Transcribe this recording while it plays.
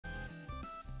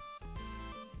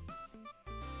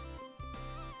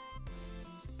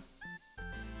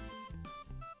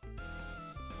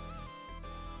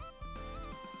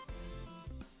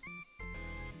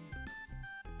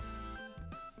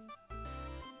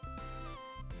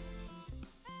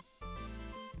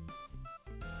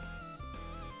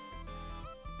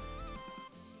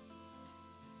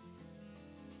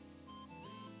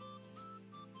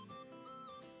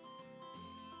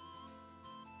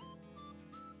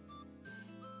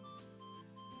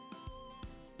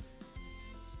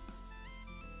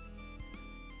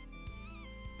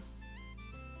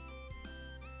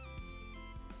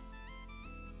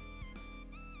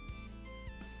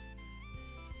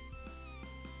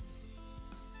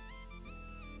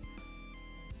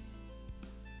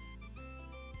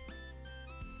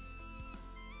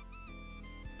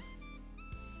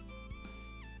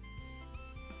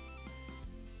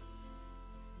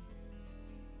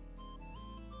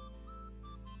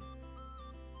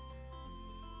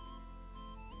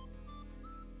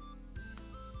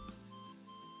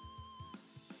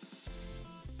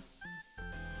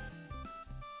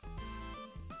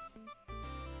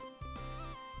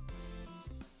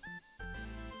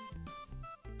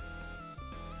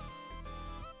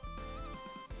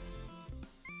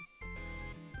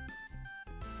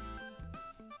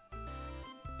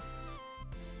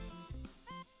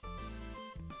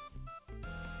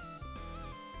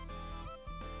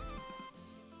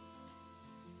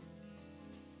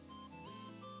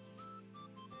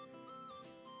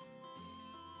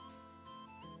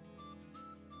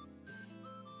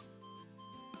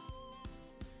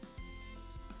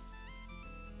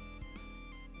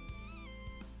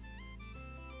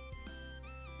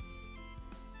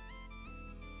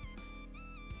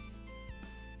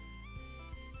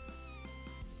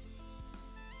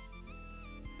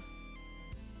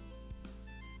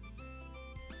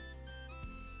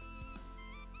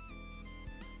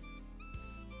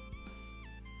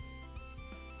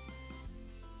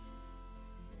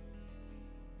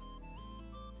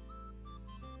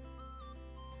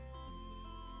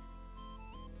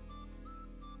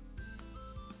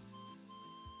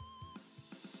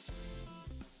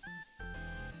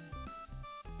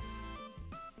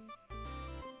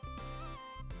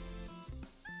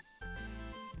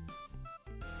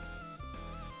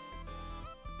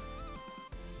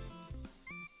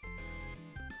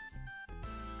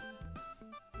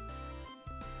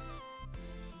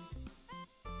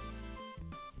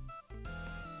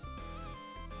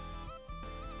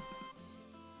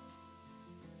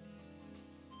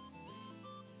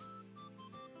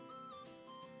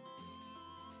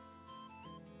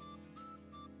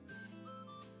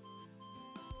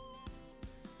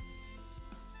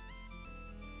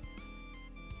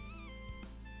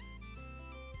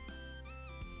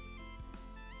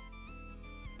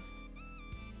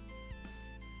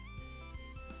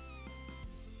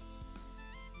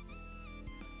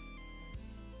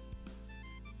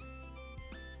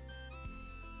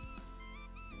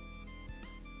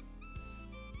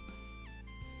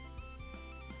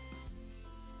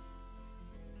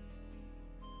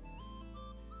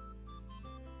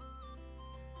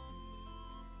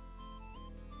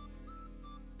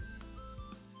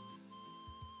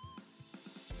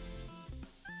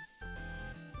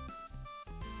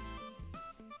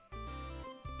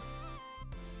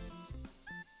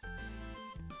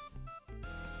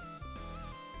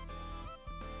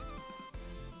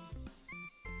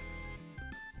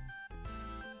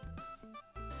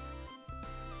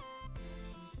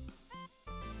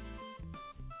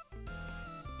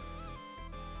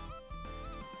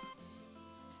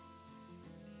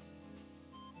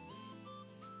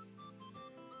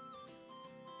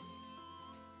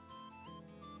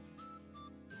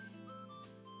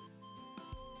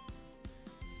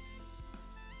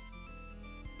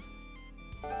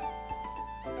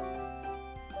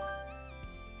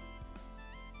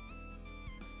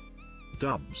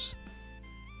dubs.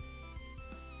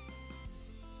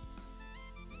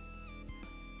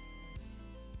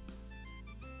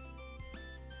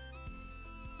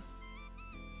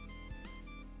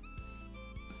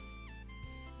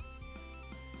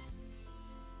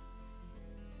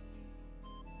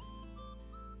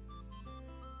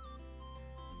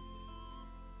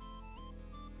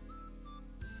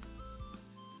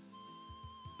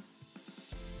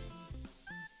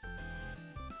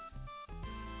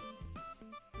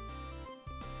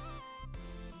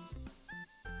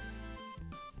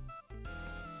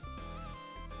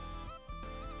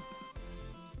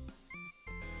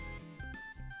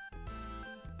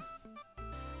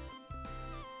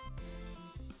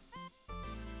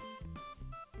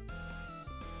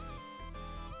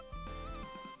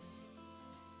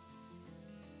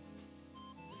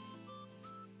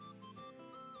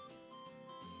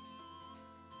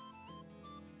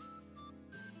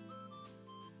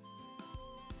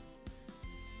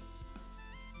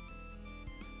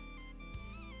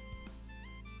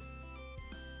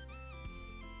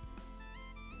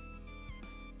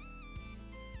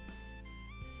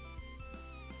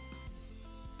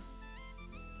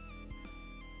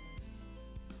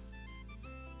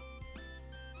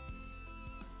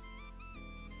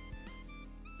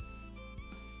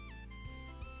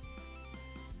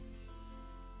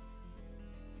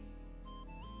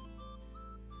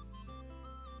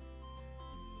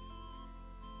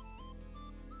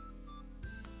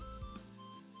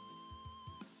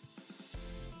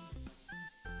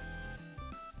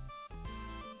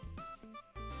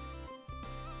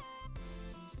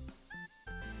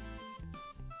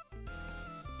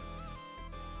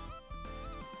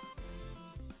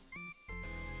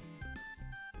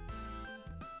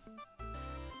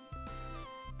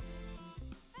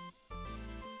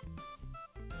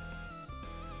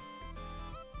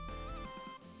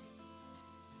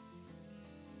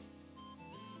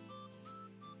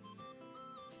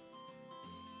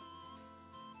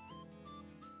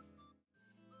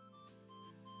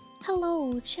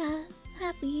 Hello, chat.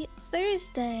 Happy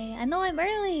Thursday. I know I'm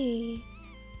early.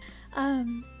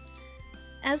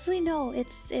 As we know,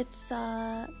 it's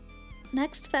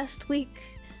NextFest week.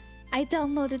 I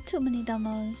downloaded too many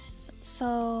demos,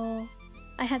 so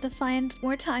I had to find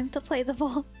more time to play them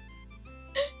all.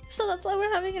 So that's why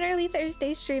we're having an early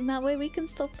Thursday stream. That way we can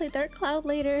still play Dark Cloud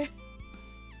later.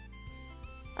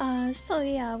 So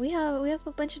yeah, we have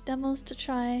a bunch of demos to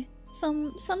try.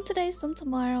 Some today, some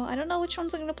tomorrow. I don't know which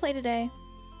ones I'm gonna play today.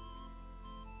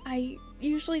 I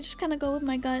usually just kind of go with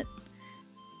my gut.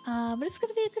 But it's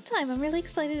gonna be a good time. I'm really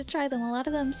excited to try them. A lot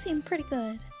of them seem pretty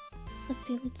good.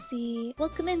 Let's see.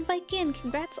 Welcome in, Viking.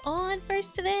 Congrats on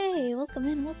first today. Welcome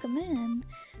in.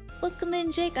 Welcome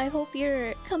in, Jake. I hope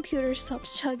your computer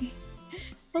stops chugging.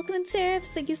 Welcome in, Seraph.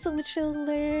 Thank you so much for the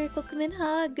lurk. Welcome in,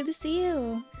 Hug. Good to see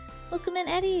you. Welcome in,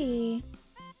 Eddie.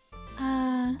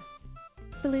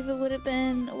 Believe it would have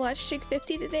been watch streak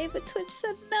 50 today, but Twitch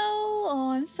said no.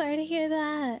 Oh, I'm sorry to hear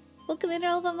that. Welcome in,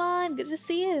 Relvamon. Good to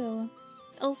see you.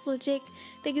 Also, Jake,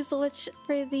 thank you so much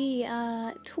for the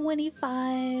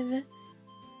 25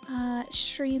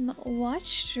 stream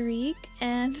watch streak,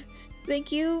 and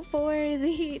thank you for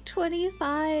the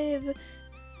 25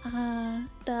 the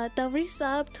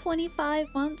resub. 25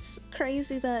 months.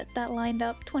 Crazy that lined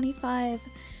up. 25.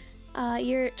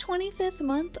 Your 25th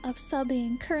month of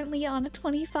subbing, currently on a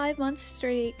 25-month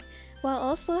streak, while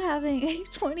also having a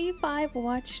 25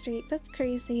 watch streak. That's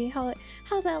crazy how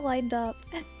that lined up.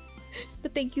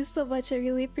 But thank you so much, I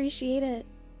really appreciate it.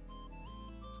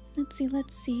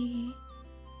 Let's see.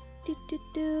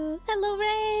 Hello,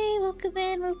 Ray! Welcome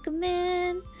in,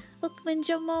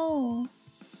 Jomo!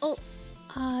 Oh,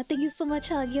 thank you so much,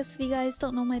 Hug. Yes, if you guys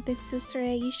don't know my big sister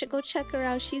Ray, you should go check her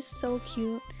out. She's so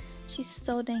cute. She's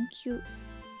so dang cute.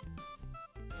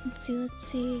 Let's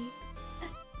see.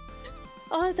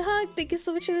 Oh, the Hug! Thank you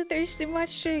so much for the Thursday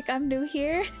watch streak. I'm new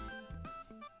here.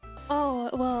 Oh,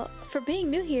 well, for being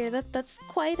new here, that's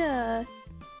quite a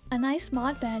nice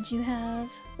mod badge you have.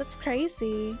 That's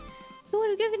crazy. Who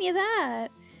would have given you that?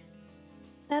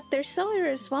 That they're so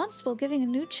irresponsible giving a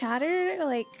new chatter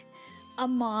like a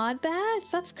mod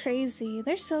badge? That's crazy.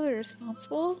 They're so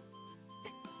irresponsible.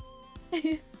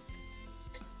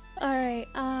 Alright,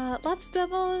 lots of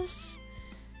demos.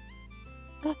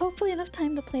 Hopefully enough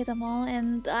time to play them all,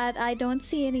 and I don't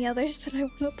see any others that I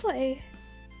want to play.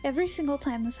 Every single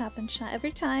time this happens, chat.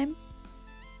 Every time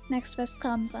NextFest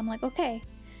comes, I'm like, okay,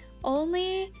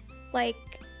 only like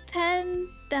 10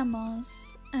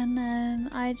 demos, and then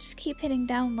I just keep hitting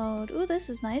download. Ooh, this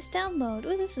is nice. Download.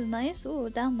 Ooh, this is nice. Ooh,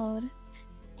 download.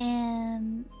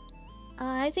 And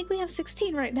I think we have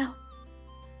 16 right now.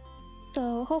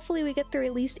 So hopefully we get through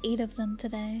at least 8 of them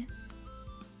today.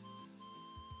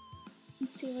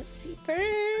 Let's see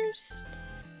first.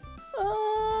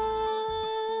 Oh,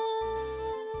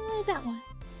 that one.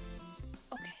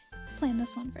 Okay, playing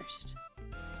this one first.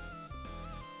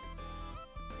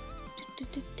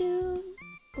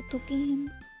 Go to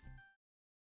game.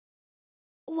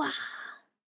 Wow.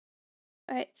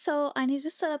 Alright, so I need to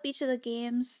set up each of the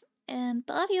games, and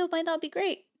the audio might not be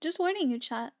great. Just warning you,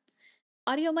 chat.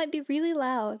 Audio might be really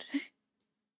loud.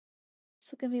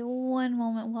 So give me one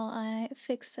moment while I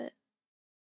fix it.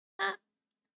 Ah.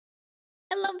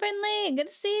 Hello, Brinley! Good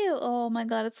to see you! Oh my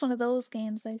god, it's one of those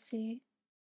games I see.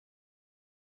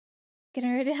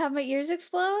 Getting ready to have my ears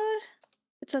explode?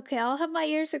 It's okay, I'll have my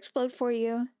ears explode for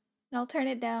you. And I'll turn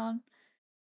it down.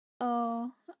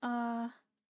 Oh,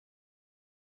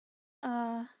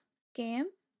 game?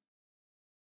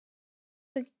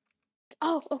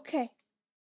 Oh, okay.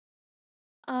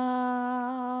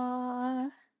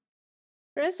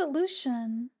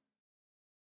 Resolution.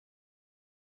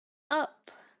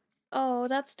 Up. Oh,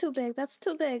 that's too big. That's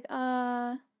too big.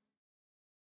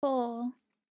 Full.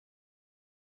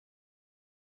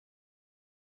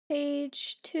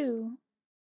 Page 2.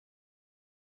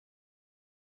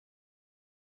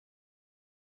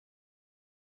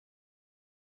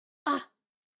 Ah!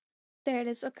 There it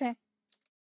is. Okay.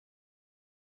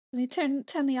 Let me turn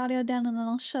the audio down and then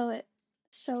I'll show it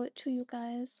to you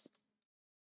guys.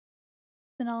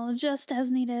 Then I'll adjust as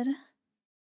needed.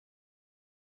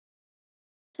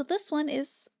 So this one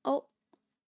is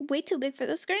way too big for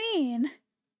the screen.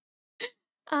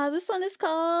 This one is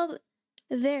called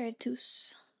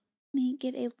Veritus. Let me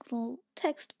get a little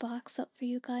text box up for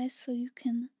you guys so you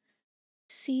can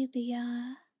see the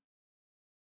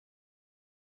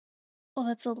oh,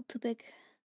 that's a little too big.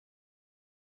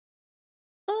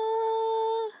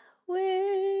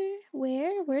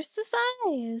 Where's the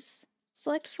size?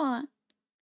 Select font.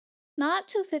 Not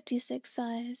 256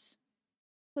 size.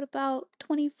 What about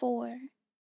 24?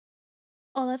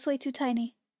 Oh, that's way too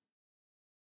tiny.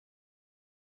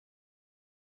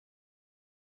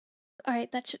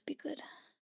 Alright, that should be good.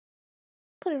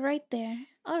 Put it right there.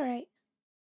 Alright.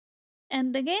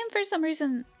 And the game, for some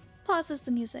reason, pauses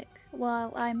the music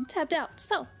while I'm tabbed out,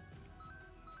 so.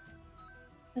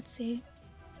 Let's see.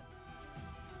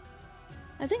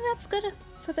 I think that's good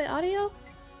for the audio.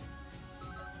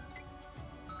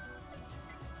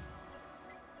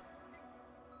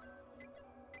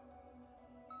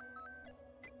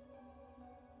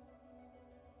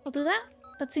 I'll do that.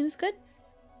 That seems good.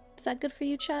 Is that good for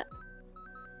you, chat?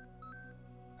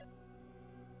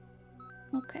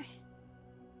 Okay.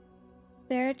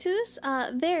 Veritus?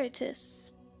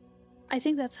 Veritus. I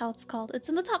think that's how it's called. It's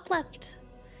in the top left.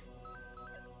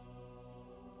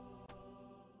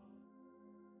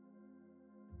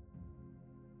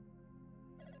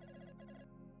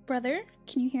 Brother,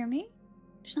 can you hear me?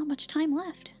 There's not much time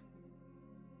left.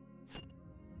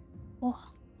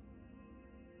 Oh.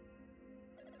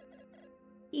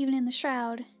 Even in the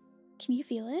shroud, can you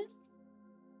feel it?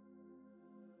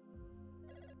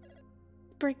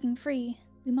 Breaking free.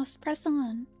 We must press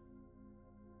on.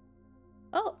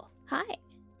 Oh, hi.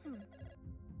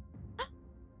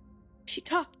 She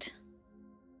talked.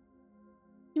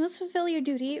 You must fulfill your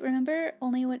duty. Remember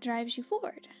only what drives you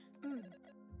forward.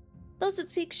 Those that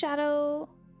seek shadow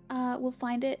will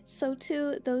find it. So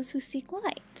too those who seek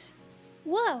light.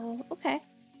 Whoa, okay.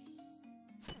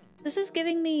 This is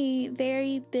giving me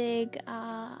very big,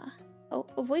 oh,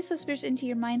 a voice whispers into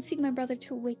your mind, seek my brother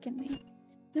to awaken me.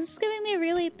 This is giving me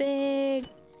really big,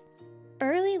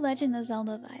 early Legend of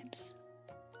Zelda vibes.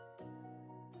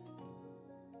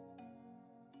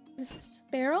 What is this?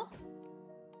 Barrel?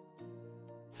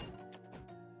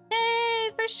 Yay!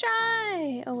 First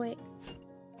try! Oh, wait.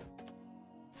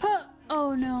 Huh.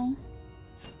 Oh, no.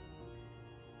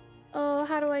 Oh,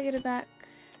 how do I get it back?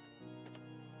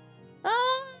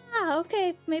 Ah,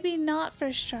 okay. Maybe not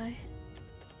first try.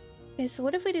 Okay, so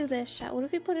what if we do this, chat? What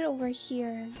if we put it over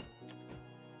here?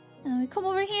 And then we come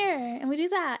over here and we do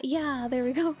that. Yeah, there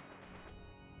we go.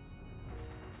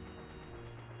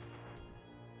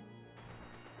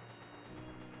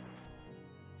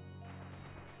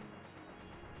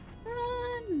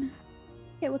 Run!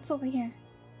 Okay, what's over here?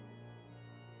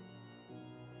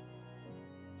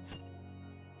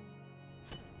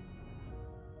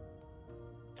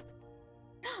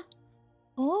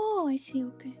 Oh, I see.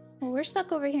 Okay. Well, we're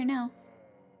stuck over here now.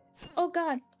 Oh,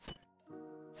 God.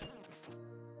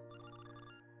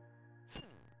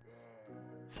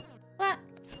 Ah.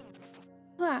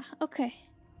 Ah, okay.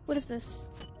 What is this?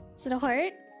 Is it a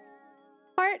heart?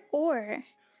 Heart ore.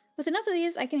 With enough of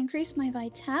these, I can increase my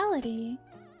vitality.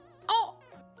 Oh!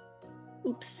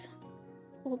 Oops.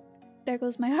 Well, there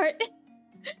goes my heart.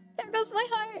 There goes my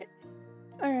heart.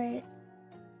 Alright.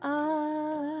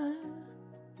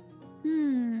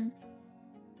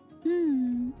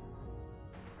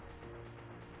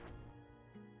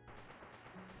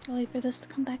 I'll wait for this to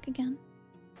come back again.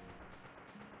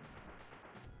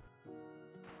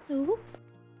 Oop.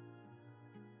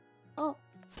 Oh.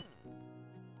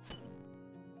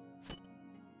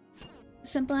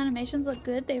 Simple animations look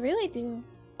good. They really do.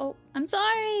 Oh, I'm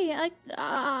sorry.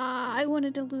 I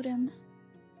wanted to loot him.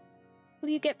 What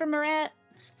do you get from a rat?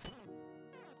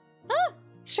 Ah!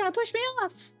 He's trying to push me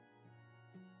off.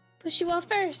 Push you off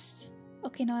first.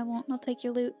 Okay, no, I won't. I'll take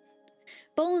your loot.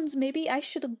 Bones, maybe I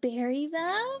should bury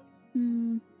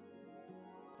them?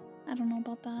 I don't know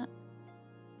about that.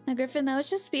 Now, Griffin, that was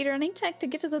just speedrunning tech to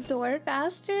get to the door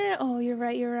faster? Oh, you're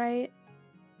right, you're right.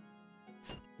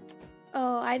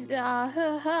 Oh,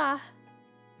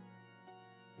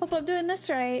 hope I'm doing this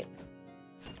right.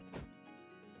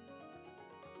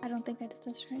 I don't think I did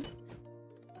this right.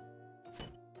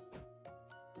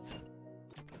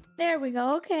 There we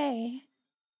go, okay.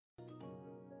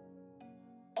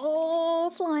 Oh,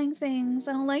 flying things.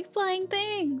 I don't like flying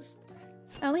things.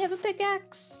 I only have a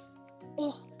pickaxe.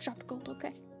 Oh, dropped gold,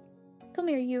 okay. Come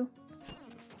here, you.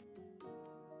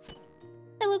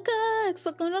 Hello, Cooks!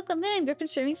 Welcome in. Griffin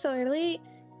streaming so early.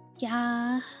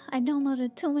 Yeah, I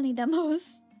downloaded too many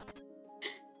demos.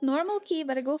 Normal key,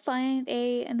 better go find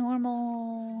a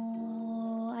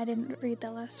normal... I didn't read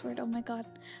that last word. Oh my god.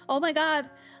 Oh my god!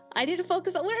 I need to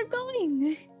focus on where I'm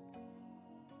going!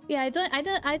 Yeah, I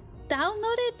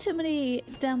downloaded too many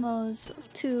demos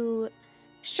to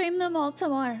stream them all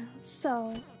tomorrow,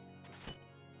 so...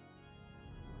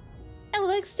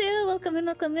 Hello, X2! Welcome in,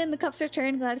 welcome in. The cups are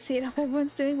turned. Glad to see it. Hope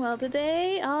everyone's doing well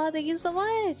today. Oh, thank you so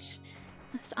much!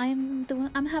 Yes, I'm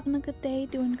having a good day,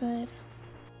 doing good.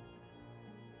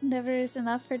 Never is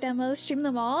enough for demos. Stream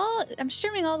them all? I'm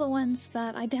streaming all the ones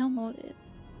that I downloaded.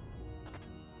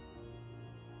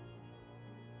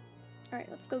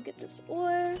 Alright, let's go get this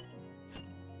ore.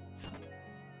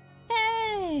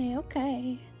 Hey,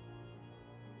 okay.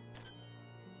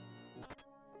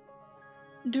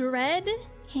 Dread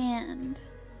hand.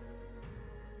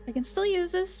 I can still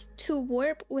use this to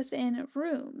warp within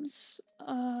rooms.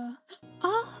 Oh,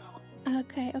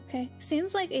 okay.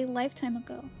 Seems like a lifetime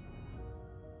ago.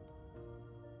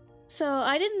 So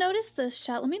I didn't notice this,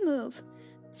 chat. Let me move.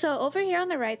 So over here on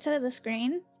the right side of the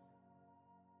screen,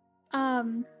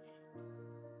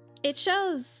 it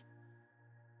shows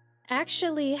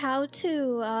actually how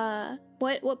to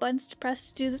what buttons to press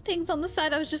to do the things on the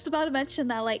side. I was just about to mention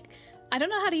that, like, I don't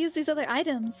know how to use these other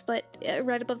items, but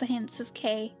right above the hand it says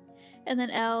K, and then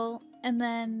L, and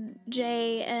then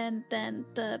J, and then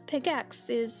the pickaxe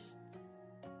is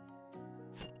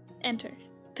enter.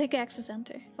 Pickaxe is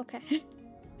enter. Okay.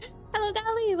 Hello,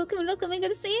 Golly! Welcome in, good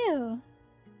to see you!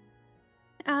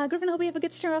 Griffin, hope you have a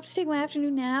good start off to take my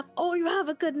afternoon nap. Oh, you have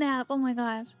a good nap! Oh my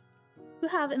god. You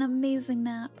have an amazing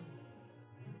nap.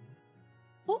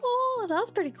 Oh, that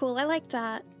was pretty cool. I like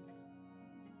that.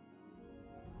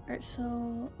 Alright,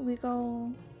 so we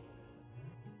go...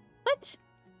 What?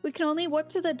 We can only warp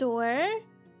to the door?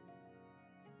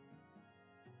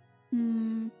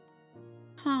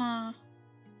 Huh.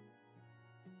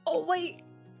 Oh, wait!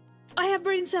 I have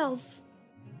brain cells!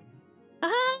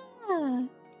 Ah!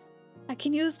 I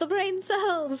can use the brain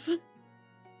cells!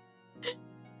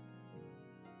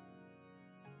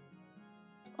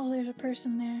 Oh, there's a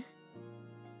person there.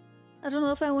 I don't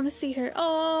know if I want to see her.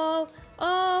 Oh!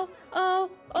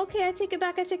 Okay, I take it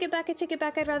back,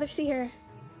 I'd rather see her.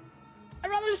 I'd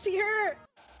rather see her!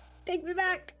 Take me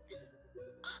back!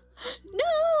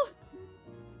 No!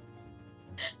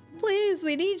 Please,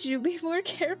 we need you. Be more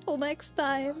careful next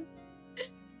time.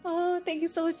 Oh, thank you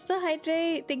so much for the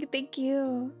hydrate. Thank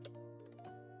you.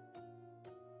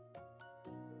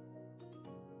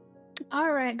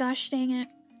 Alright, gosh dang it.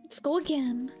 Let's go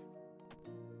again.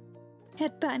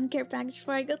 Headbutt and care package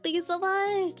before I go. Thank you so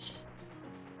much.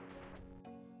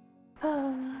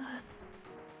 I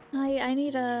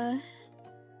need an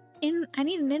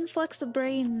influx of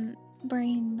brain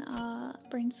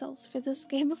cells for this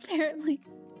game, apparently.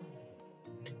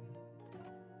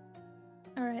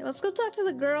 Alright, let's go talk to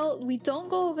the girl. We don't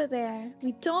go over there.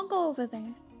 It's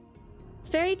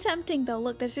very tempting though.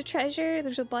 Look, there's a treasure,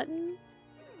 there's a button.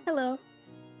 Hello.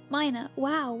 Mina.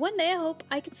 Wow, one day I hope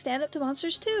I can stand up to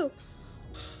monsters too.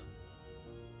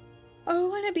 I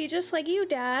want to be just like you,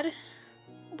 Dad.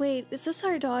 Wait, is this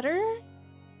our daughter?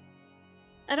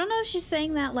 I don't know if she's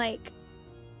saying that like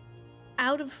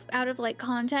out of like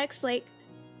context. Like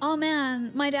Oh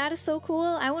man, my dad is so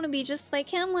cool. I want to be just like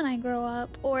him when I grow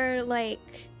up. Or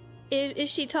like, is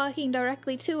she talking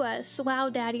directly to us? Wow,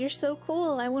 Dad, you're so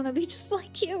cool. I want to be just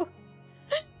like you.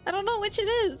 I don't know which it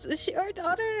is. Is she our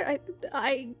daughter?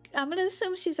 I'm gonna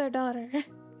assume she's our daughter.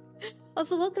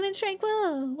 Also, welcome in,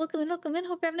 Tranquil. Welcome in, welcome in.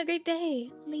 Hope you're having a great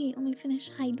day. Let me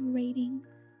finish hydrating.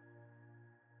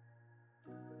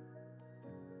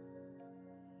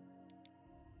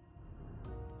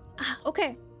 Ah,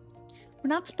 okay. We're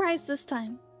not surprised this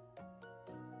time.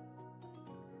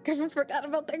 Griffin forgot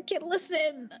about their kid.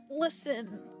 Listen.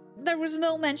 There was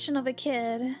no mention of a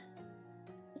kid.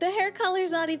 The hair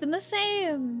color's not even the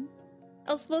same.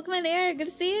 Also, welcome in, Air. Good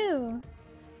to see you.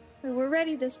 We're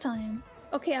ready this time.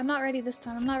 Okay, I'm not ready this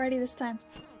time.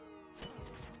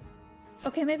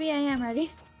 Okay, maybe I am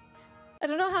ready. I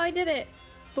don't know how I did it,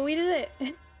 but we did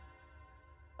it.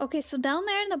 Okay, so down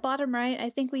there in the bottom right, I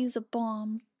think we use a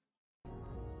bomb.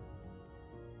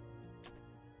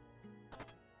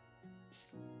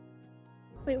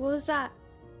 Wait, what was that?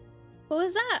 What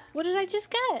was that? What did I just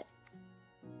get?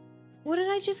 What did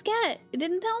I just get? It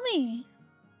didn't tell me.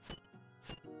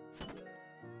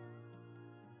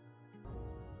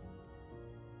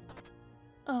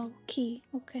 Oh, key.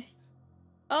 Okay.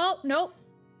 Oh, nope.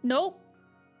 Nope.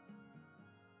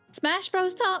 Smash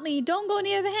Bros taught me, don't go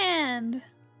near the hand.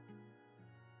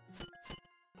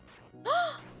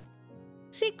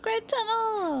 Secret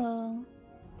tunnel.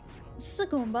 Is this a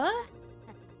Goomba?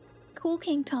 Cool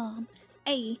King Tom.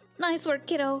 Hey, nice work,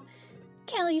 kiddo.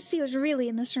 Can't let you see what's really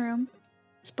in this room.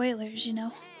 Spoilers, you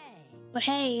know. But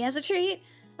hey, as a treat,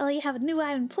 I'll let you have a new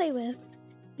item to play with.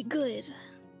 Be good.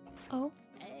 Oh.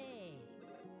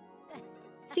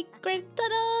 Secret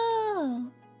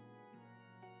tunnel!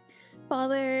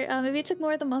 Father, maybe it took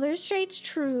more of the mother's traits?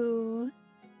 True.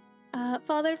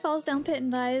 Father falls down pit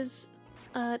and dies.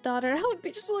 Daughter, I would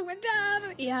be just like my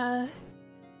dad! Yeah.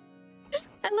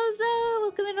 Hello,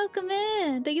 Zoe! Welcome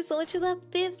in! Thank you so much for that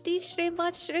 50 straight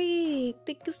bot streak!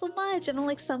 Thank you so much! I don't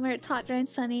like summer, it's hot, dry, and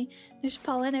sunny. There's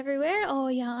pollen everywhere? Oh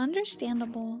yeah,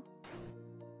 understandable.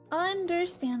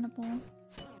 Understandable.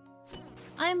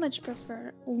 I much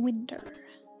prefer winter.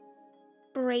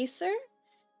 Bracer?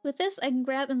 With this, I can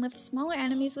grab and lift smaller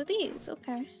enemies with ease.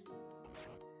 Okay.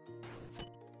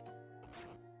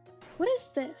 What is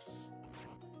this?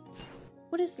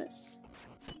 What is this?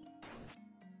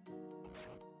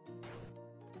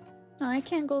 Oh, I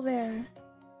can't go there.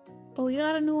 But we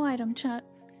got a new item, chat.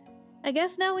 I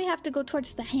guess now we have to go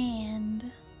towards the hand.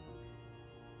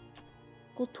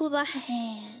 Go to the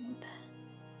hand.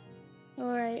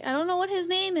 Alright, I don't know what his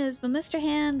name is, but Mr.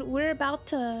 Hand, we're about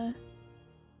to...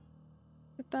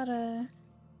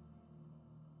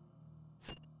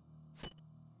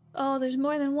 Oh, there's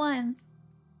more than one.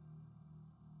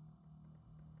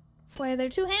 Why are there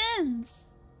two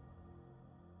hands?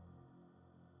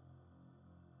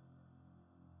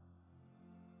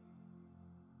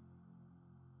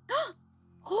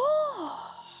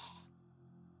 Oh!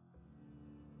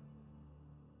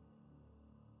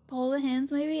 Pull the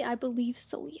hands, maybe? I believe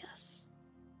so, yes.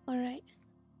 Alright.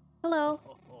 Hello.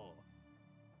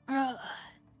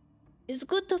 It's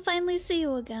good to finally see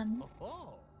you again.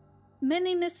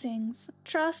 Many missings.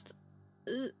 Trust...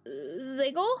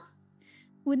 Ziggle?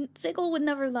 Ziggle would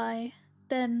never lie.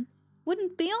 Then,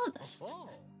 wouldn't be honest.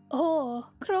 Oh,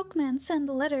 Croakman sent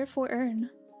a letter for Ern.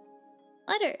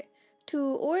 Letter to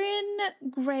Orin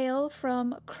Grail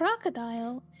from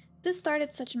Crocodile. This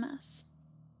started such a mess.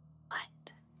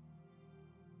 What?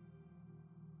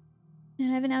 And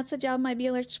I have an outside job, might be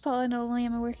allergic to pollen. Not only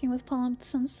am I working with pollen, but the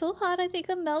sun's so hot, I think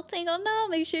I'm melting. Oh no,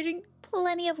 make sure you drink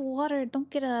plenty of water. Don't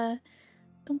get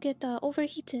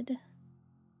overheated.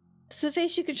 This is a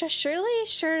face you can trust.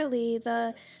 Surely,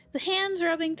 the hands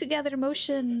rubbing together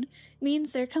motion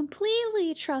means they're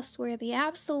completely trustworthy.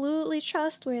 Absolutely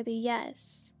trustworthy,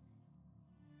 yes.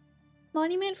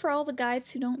 Monument for all the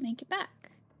guides who don't make it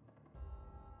back.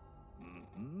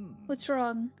 What's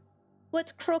wrong?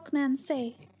 What's Croakman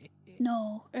say?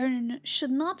 No, Ern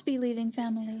should not be leaving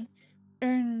family.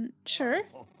 Ern, sure?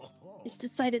 It's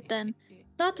decided then.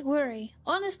 Not worry.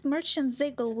 Honest merchant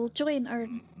Ziggle will join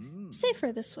Ern.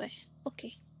 Safer this way.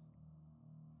 Okay.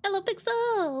 Hello,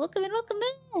 Pixel! Welcome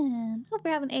in! Hope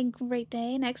you're having a great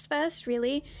day. NextFest,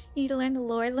 really? You need to learn the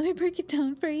lore. Let me break it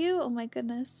down for you. Oh my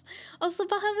goodness. Also,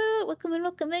 Bahamut! Welcome in.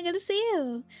 Good to see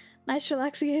you. Nice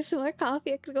relaxing ASMR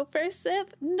coffee. I could go for a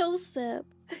sip. No sip.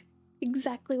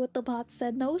 Exactly what the bot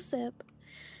said. No sip.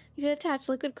 You can attach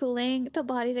liquid cooling to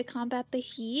body to combat the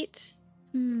heat.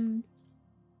 I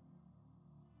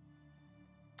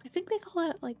think they call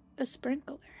that like a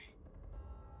sprinkler.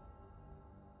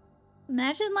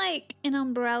 Imagine like an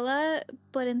umbrella,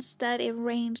 but instead it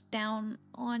rained down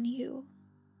on you.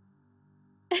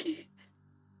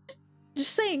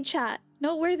 Just saying, chat.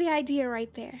 Noteworthy idea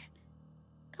right there.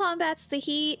 Combats the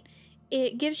heat.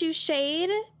 It gives you shade.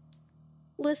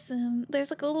 Listen, there's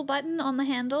like a little button on the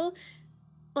handle.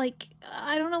 Like,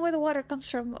 I don't know where the water comes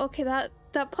from. Okay, that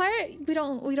part we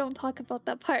don't talk about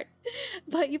that part.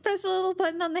 But you press a little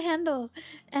button on the handle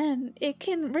and it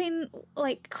can rain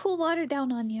like cool water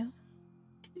down on you.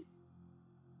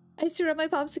 I used to rub my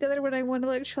palms together when I want to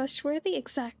look trustworthy.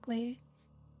 Exactly.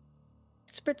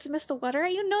 Spritz mist of water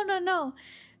at you? No, no, no.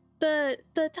 The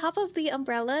top of the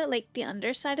umbrella, like the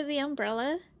underside of the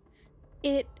umbrella,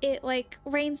 it like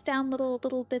rains down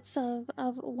little bits of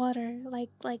water,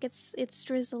 like it's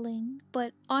drizzling,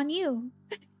 but on you.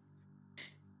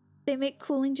 They make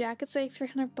cooling jackets like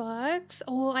 $300.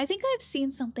 Oh, I think I've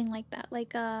seen something like that.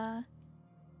 Like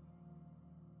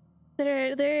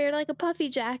they're like a puffy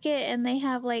jacket and they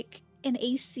have like an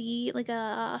AC, like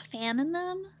a fan in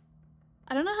them.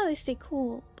 I don't know how they stay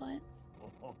cool, but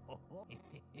what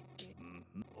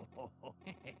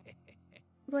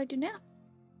do I do now?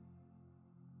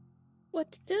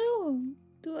 What to do?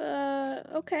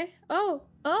 Okay. Oh,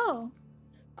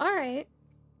 alright.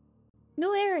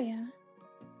 New area.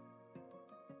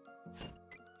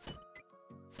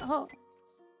 Oh.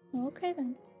 Okay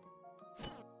then.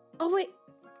 Oh, wait.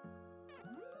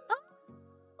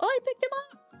 Oh, I picked him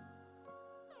up!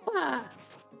 Wow.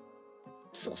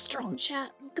 So strong,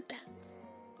 chat. Look at that.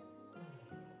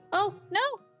 Oh, no!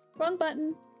 Wrong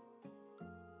button.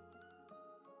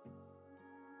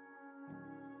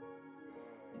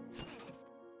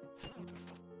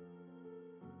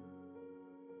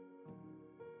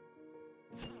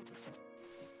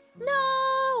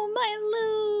 No! My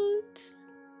loot!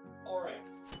 Alright.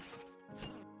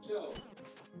 So.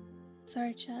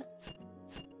 Sorry, chat.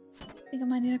 I think I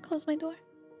might need to close my door.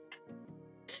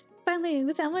 Finally,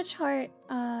 with that much heart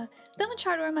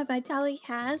where my vitality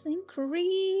has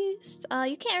increased.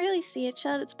 You can't really see it,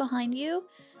 chat. It's behind you.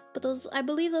 But those, I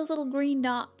believe those little green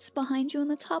dots behind you in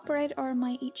the top right are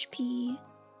my HP.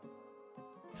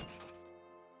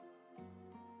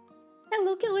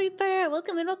 Hello, Killer Reaper!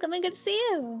 Welcome in, good to see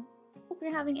you! Hope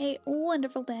you're having a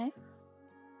wonderful day.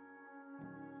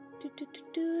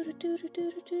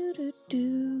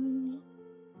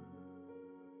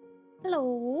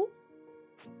 Hello?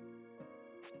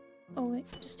 Oh wait,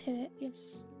 just hit it,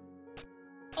 yes.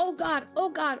 Oh god, oh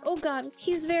god, oh god!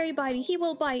 He's very bitey, he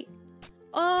will bite.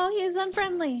 Oh, he is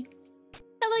unfriendly.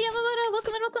 Hello, Yamamoto!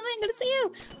 Welcome in, good to see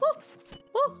you! Woo!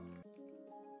 Woo!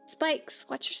 Spikes,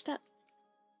 watch your step.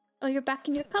 Oh, you're back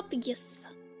in your cup? Yes.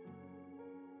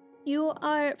 You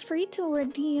are free to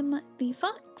redeem the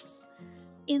fox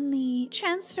in the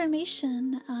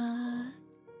transformation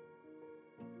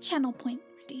channel point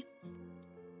redeem.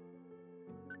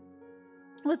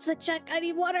 What's the check? I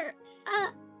need water.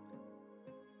 Ah.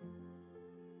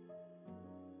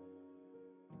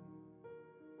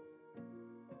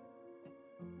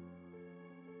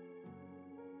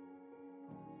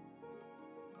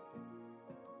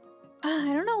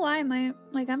 I don't know why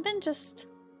I've been just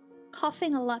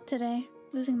coughing a lot today,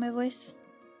 losing my voice.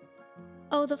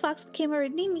 Oh, the fox became a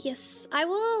redeem? Yes, I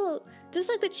will, just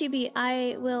like the chibi,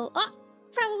 I will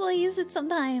probably use it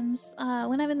sometimes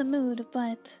when I'm in the mood,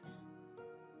 but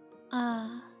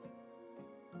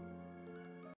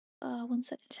one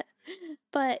second, chat.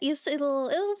 But yes, it'll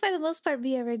for the most part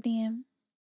be a redeem.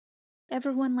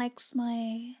 Everyone likes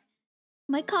my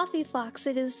coffee fox.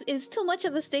 It is too much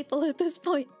of a staple at this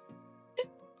point.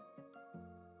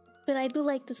 But I do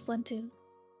like this one too.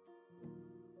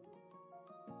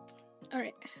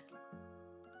 Alright.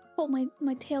 Oh,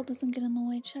 my tail doesn't get in the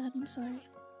way, chat. I'm sorry.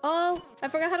 Oh, I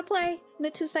forgot how to play in the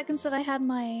 2 seconds that I had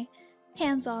my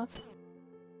hands off.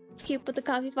 It's cute, but the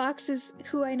coffee fox is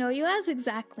who I know you as.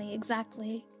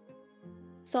 Exactly.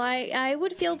 So I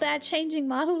would feel bad changing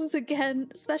models again,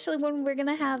 especially when we're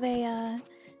gonna have a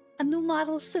new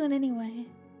model soon anyway.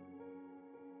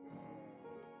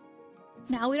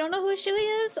 Now we don't know who Shui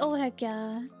is? Oh, heck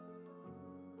yeah.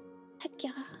 Heck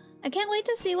yeah. I can't wait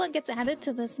to see what gets added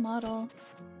to this model.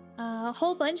 A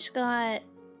whole bunch got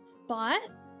bought.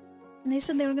 And they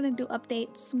said they were gonna do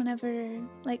updates whenever,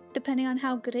 like, depending on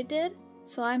how good it did.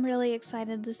 So I'm really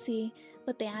excited to see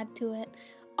what they add to it.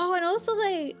 Oh, and also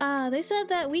they said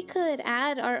that we could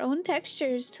add our own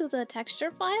textures to the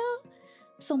texture file.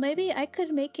 So maybe I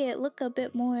could make it look a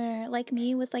bit more like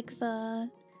me with, like, the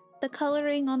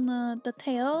coloring on the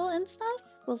tail and stuff.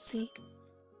 We'll see.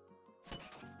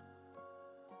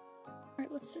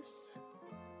 Alright, what's this?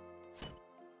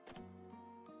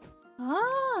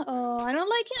 Ah, oh, I don't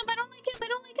like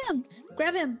him.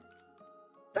 Grab him!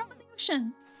 Throw him in the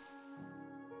ocean!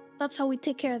 That's how we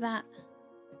take care of that.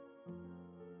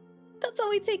 That's how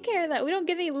we take care of that. We don't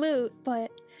get any loot,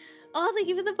 but... Oh, thank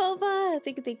you for the boba!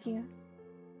 Thank you, thank you.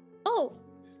 Oh!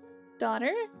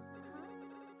 Daughter?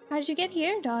 How'd you get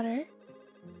here, daughter?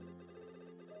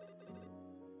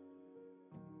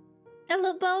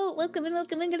 Hello, boat! Welcome in,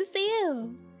 good to see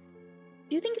you!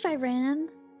 Do you think if I ran,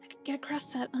 I could get across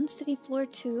that unsteady floor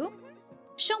too?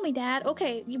 Show me, Dad.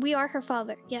 Okay, we are her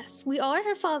father. Yes, we are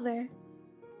her father.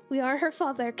 We are her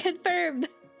father. Confirmed!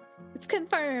 It's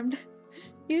confirmed.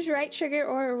 Use right trigger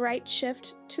or right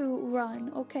shift to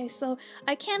run. Okay, so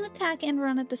I can attack and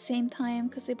run at the same time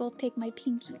because they both take my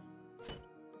pinky.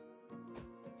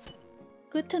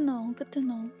 Good to know, good to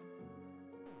know.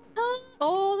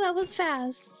 Oh, that was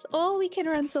fast. Oh, we can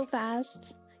run so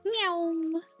fast.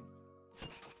 Meow.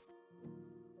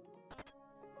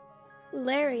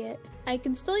 Lariat. I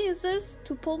can still use this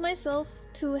to pull myself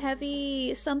to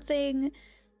heavy something,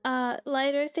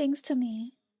 lighter things to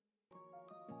me.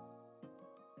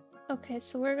 Okay,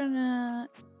 so we're gonna...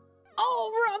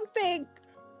 Oh, wrong thing!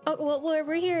 Oh, well,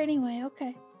 we're here anyway,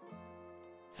 okay.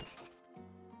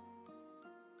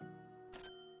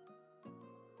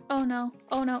 Oh no,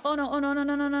 oh no, oh no, oh no, no,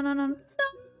 no, no, no, no, no, no.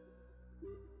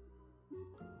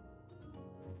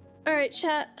 Alright,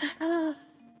 chat.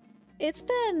 It's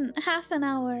been half an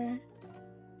hour.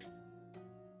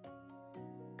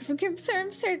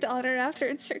 Confirms her daughter after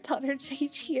insert daughter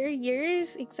change here.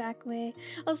 Years? Exactly.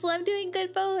 Also, I'm doing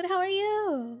good, boat. How are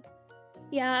you?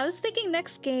 Yeah, I was thinking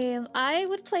next game. I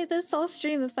would play this all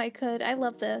stream if I could. I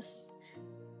love this.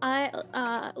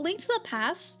 Link to the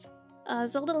Past.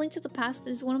 Zelda Link to the Past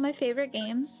is one of my favorite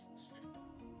games.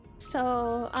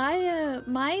 So,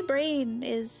 my brain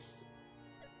is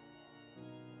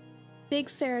big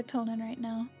serotonin right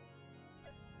now.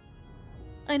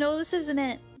 I know this isn't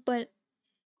it, but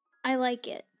I like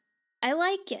it. I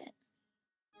like it.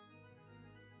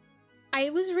 I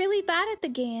was really bad at the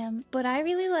game, but I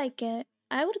really like it.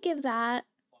 I would give that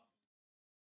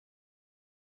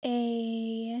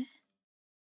a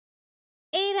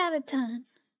 8 out of 10.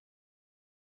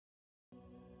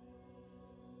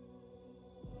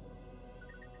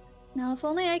 Now, if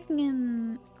only I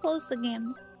can close the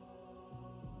game.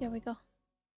 There we go.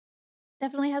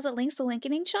 Definitely has a Link's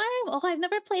Awakening charm? Oh, I've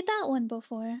never played that one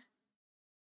before.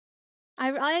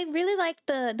 I really like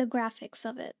the graphics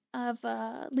of it, of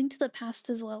Link to the Past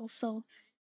as well, so...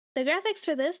 The graphics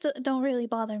for this don't really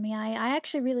bother me. I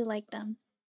actually really like them.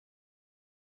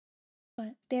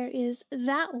 But there is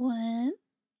that one.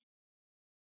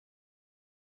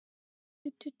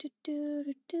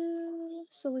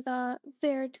 So we got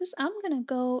Veritus. I'm gonna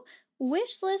go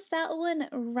wishlist that one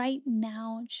right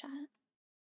now, chat.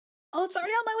 Oh, it's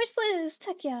already on my wish list!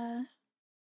 Heck yeah.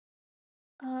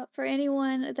 For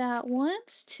anyone that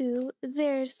wants to,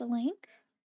 there's the link.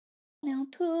 Now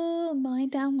to my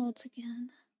downloads again.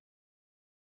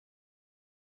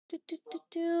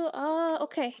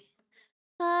 Okay.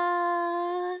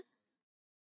 That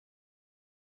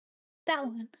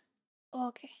one.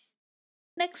 Okay.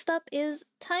 Next up is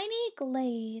Tiny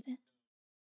Glade.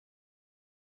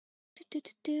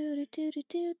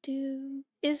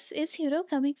 Is Hudo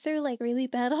coming through like really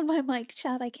bad on my mic,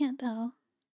 chat? I can't tell.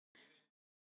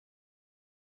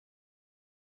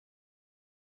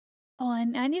 Oh,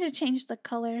 and I need to change the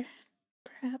color.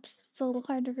 Perhaps it's a little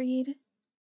hard to read.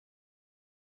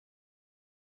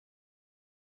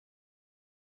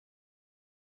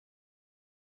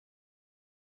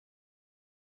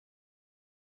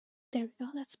 There we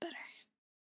go, that's better.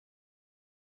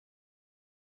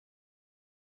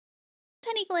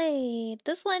 Tiny Glade!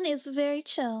 This one is very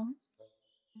chill.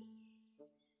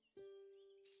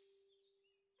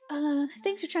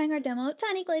 Thanks for trying our demo.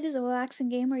 Tiny Glade is a relaxing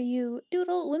game where you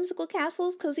doodle whimsical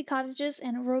castles, cozy cottages,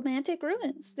 and romantic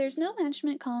ruins. There's no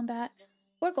management combat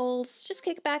or goals. Just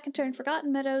kick back and turn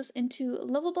forgotten meadows into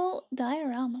lovable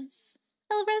dioramas.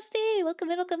 Hello, Rusty! Welcome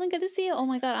in, welcome in, good to see you. Oh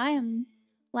my god, I am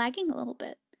lagging a little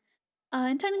bit.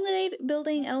 In Tiny Glade,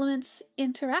 building elements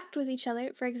interact with each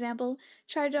other. For example,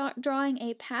 try drawing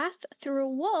a path through a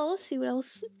wall, see what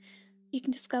else you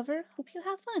can discover. Hope you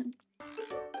have fun.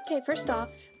 Okay, first off,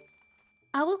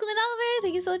 welcome in, Oliver!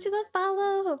 Thank you so much for the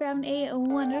follow! Hope you're having a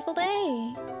wonderful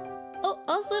day! Oh,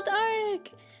 also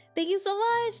Dark! Thank you so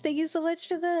much! Thank you so much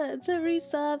for the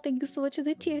resub. Thank you so much for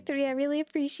the tier 3. I really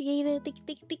appreciate it.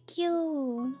 Thank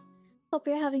you! Hope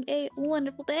you're having a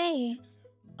wonderful day!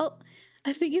 Oh,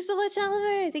 thank you so much,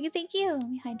 Oliver! Thank you! Let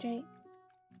me hydrate.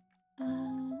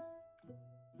 The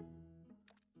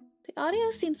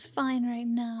audio seems fine right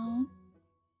now.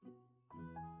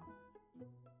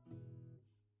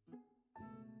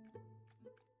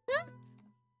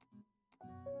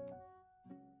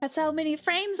 That's how many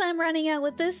frames I'm running at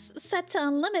with this set to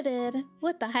unlimited.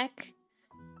 What the heck?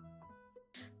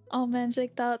 Oh man,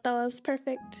 Jake, that was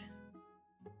perfect.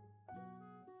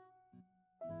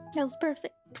 That was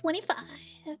perfect. 25.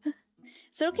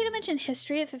 Is it okay to mention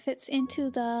history if it fits into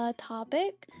the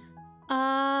topic?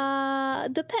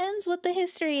 Depends what the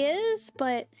history is,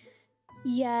 but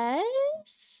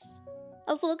yes.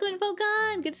 Also, welcome in,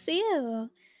 Pokemon. Good to see you.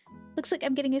 Looks like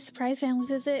I'm getting a surprise family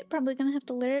visit. Probably gonna have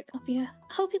to lurk.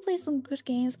 Hope you play some good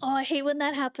games. Oh, I hate when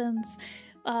that happens.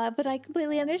 But I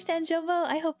completely understand, Jovo.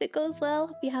 I hope it goes well.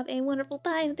 Hope you have a wonderful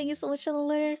time. Thank you so much for the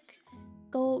lurk.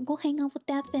 Go hang out with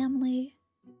that family.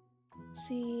 Let's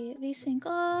see, VSync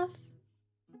off.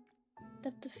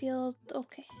 Depth of field.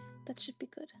 Okay, that should be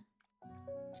good.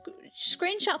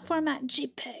 Screenshot format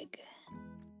JPEG.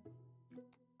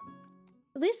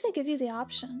 At least they give you the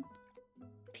option.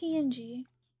 PNG.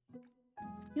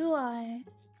 UI.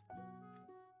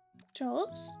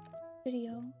 Controls.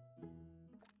 Video.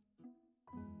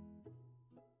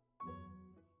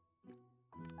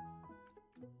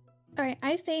 Alright,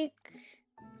 I think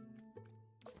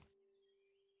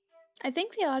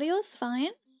the audio is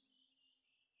fine.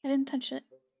 I didn't touch it.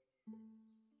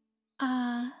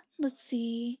 Let's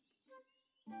see.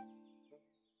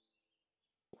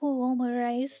 Ooh, almond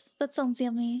rice. That sounds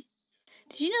yummy.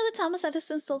 Did you know that Thomas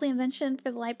Edison stole the invention for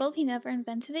the light bulb? He never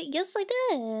invented it. Yes, I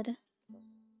did.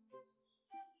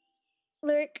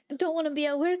 Lyric, don't want to be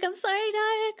at work. I'm sorry,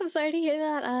 Dark. I'm sorry to hear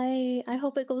that. I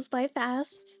hope it goes by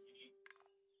fast.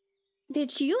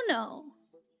 Did you know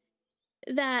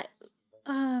that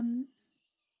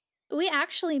we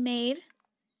actually made,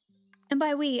 and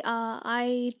by we,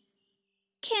 I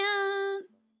can't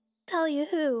tell you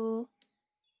who.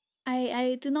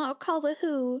 I do not recall the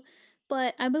who,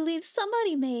 but I believe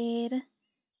somebody made,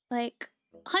 like,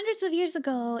 hundreds of years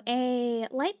ago, a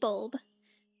light bulb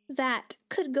that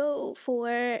could go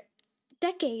for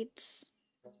decades.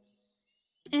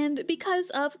 And because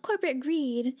of corporate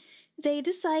greed, they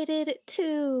decided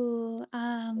to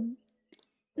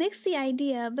nix the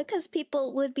idea because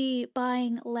people would be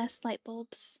buying less light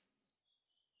bulbs.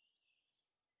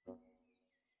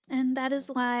 And that is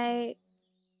why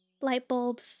light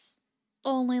bulbs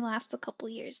only last a couple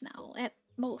years now, at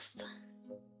most.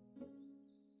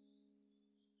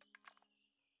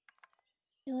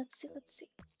 Let's see.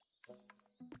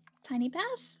 Tiny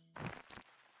path?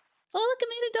 Oh, look, I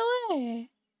made a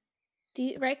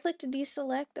door! Right click to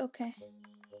deselect? Okay.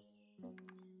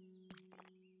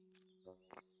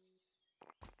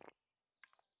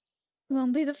 It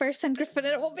won't be the first time, Griffin,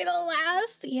 it won't be the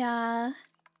last! Yeah.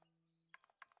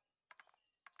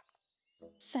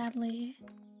 Sadly.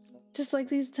 Just like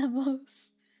these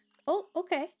demos. Oh,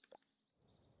 okay.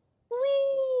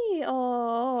 Whee!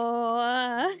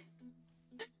 Oh,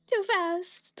 too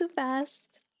fast.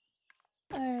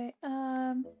 Alright,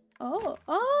 oh,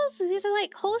 so these are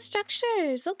like whole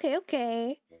structures.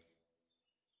 Okay.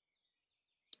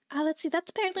 Let's see,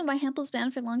 that's apparently why hemp was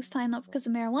banned for the longest time, not because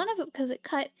of marijuana, but because it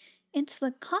cut into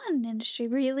the cotton industry.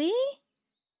 Really?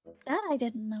 That I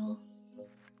didn't know.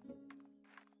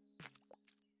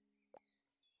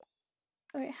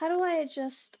 Alright, how do I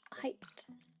adjust height?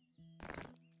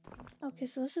 Okay,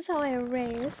 so this is how I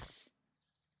erase.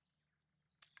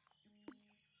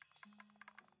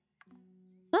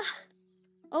 Ah!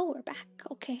 Oh, we're back.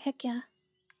 Okay, heck yeah.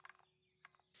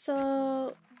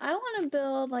 So, I want to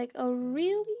build like a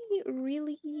really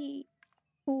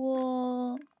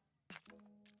cool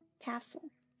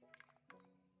castle.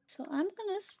 So I'm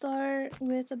gonna start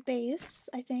with a base,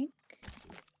 I think.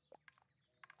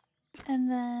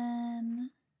 And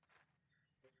then...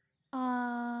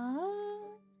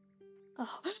 Oh, we're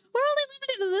only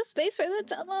limited to this space for the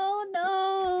demo. Oh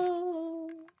no!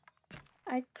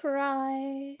 I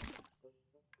cry.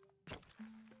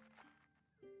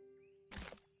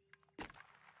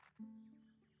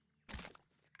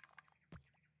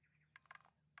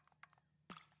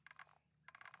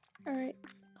 Alright,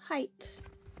 height.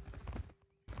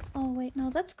 Oh wait, no,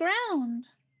 that's ground!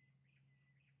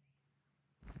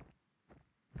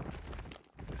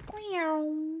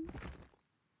 Meow.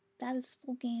 That is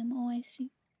full game. Oh, I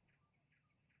see.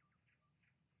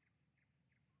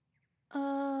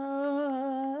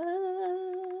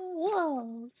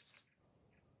 Walls.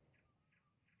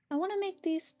 I want to make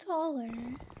these taller.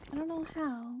 I don't know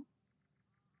how.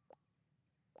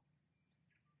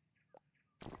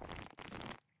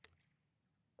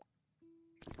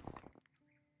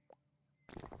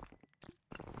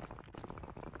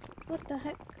 What the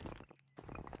heck?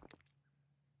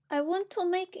 I want to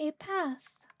make a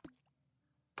path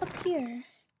up here.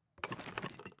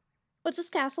 What's this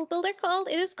castle builder called?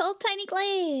 It is called Tiny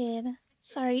Glade.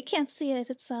 Sorry, you can't see it.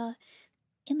 It's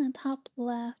in the top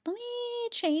left. Let me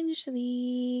change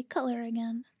the color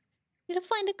again. Need to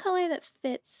find a color that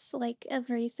fits like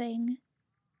everything.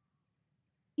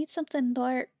 Need something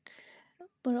dark,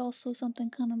 but also something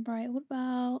kind of bright. What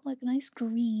about like a nice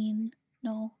green?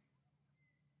 No.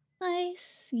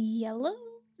 Nice yellow?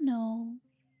 No.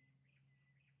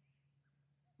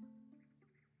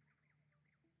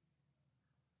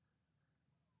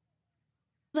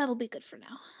 That'll be good for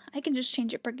now. I can just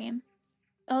change it per game.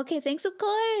 Okay, thanks of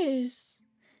course.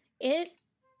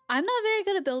 I'm not very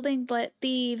good at building, but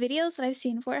the videos that I've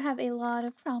seen for it have a lot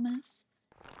of promise.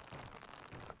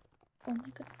 Oh my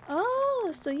god.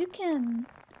 Oh, so you can...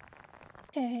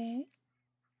 Okay.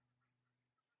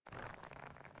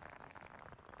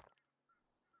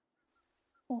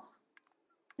 Oh,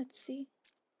 let's see.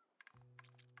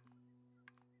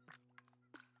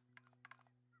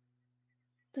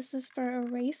 This is for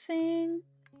erasing.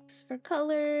 This is for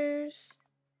colors.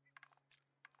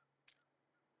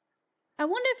 I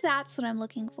wonder if that's what I'm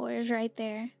looking for, is right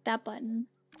there. That button.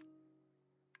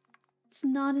 It's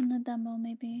not in the demo,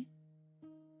 maybe.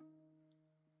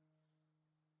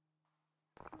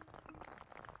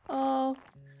 Oh.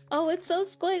 Oh, it's so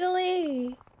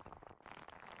squiggly.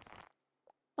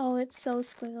 Oh, it's so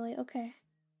squiggly. Okay.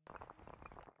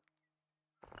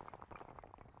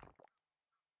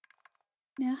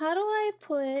 Now, how do I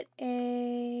put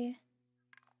a...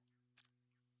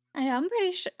 I'm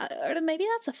pretty sure... or maybe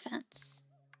that's a fence.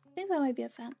 I think that might be a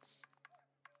fence.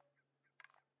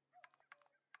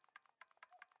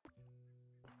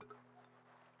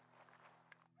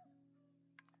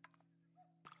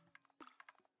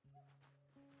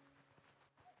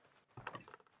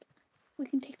 We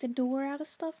can take the door out of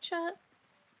stuff, chat.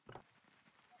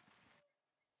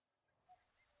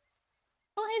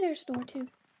 Oh, hey, there's a door too.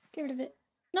 Get rid of it.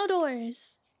 No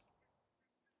doors.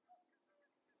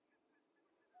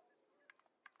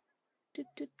 Do,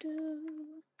 do, do.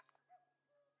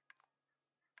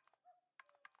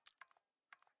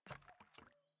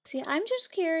 See, I'm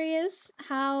just curious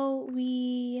how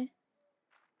we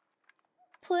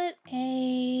put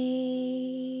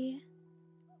a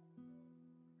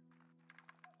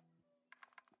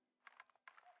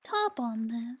top on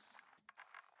this.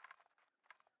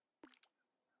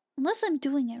 Unless I'm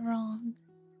doing it wrong.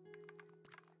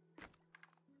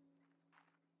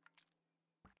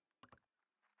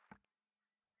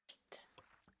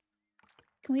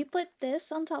 Can we put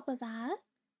this on top of that?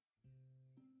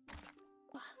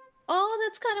 Oh,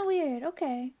 that's kind of weird.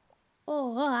 Okay.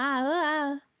 Oh,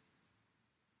 I'll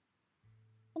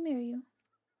marry you.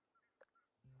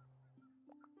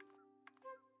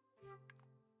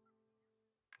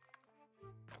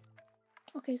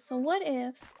 Okay, so what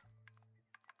if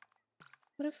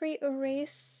we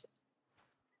erase...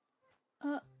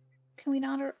 can we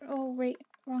not oh, right,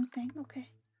 wrong thing. Okay.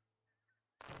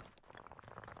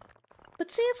 But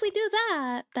see, if we do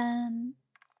that, then...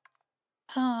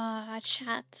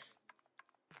 chat.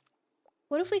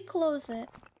 What if we close it?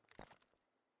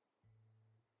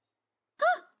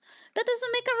 Huh! That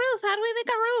doesn't make a roof! How do we make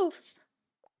a roof?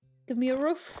 Give me a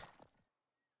roof.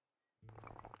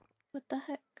 What the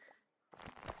heck?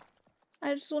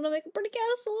 I just want to make a pretty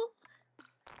castle.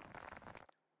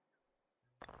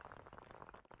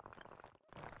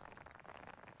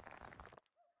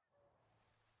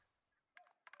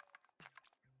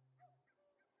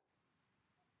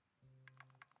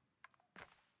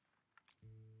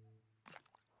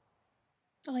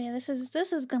 Oh yeah, this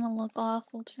is gonna look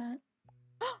awful, chat.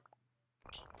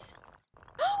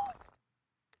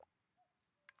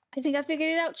 I think I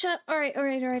figured it out, chat. Alright.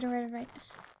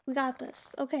 We got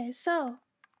this. Okay, so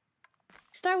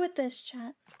start with this,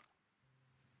 chat.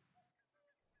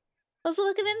 Also,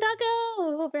 look at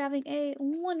Taco! Hope you're having a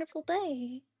wonderful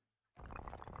day.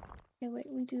 Okay, wait,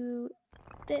 we do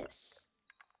this.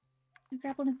 We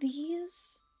grab one of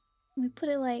these. And we put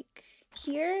it like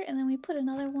here, and then we put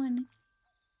another one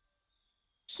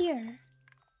here.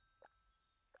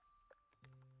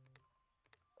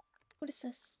 What is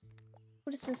this?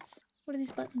 What is this? What are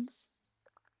these buttons?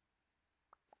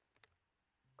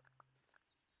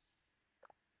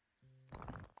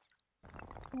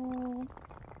 Oh.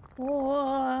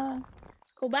 Oh.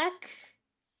 Go back.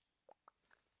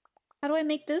 How do I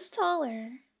make this taller?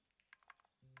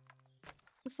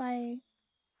 If I...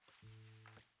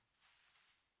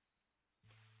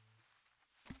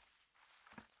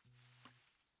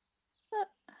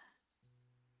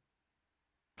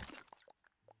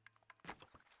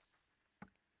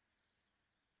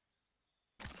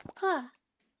 Huh.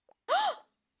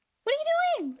 What are you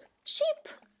doing? Sheep!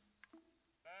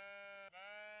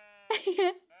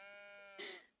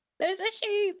 There's a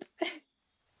sheep!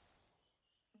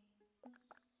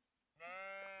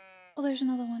 Oh, there's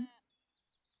another one.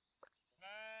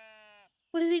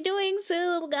 What is he doing, silly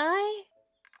little guy?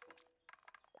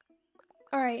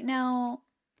 Alright, now...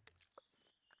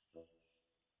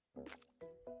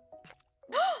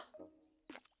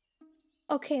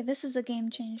 Okay, this is a game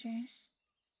changer.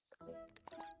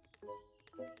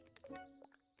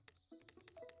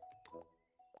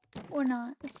 Or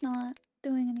not. It's not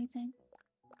doing anything.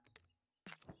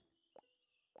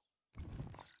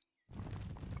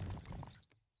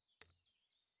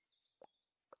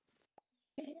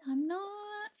 Okay, I'm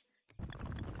not...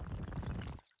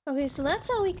 Okay, so that's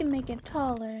how we can make it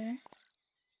taller.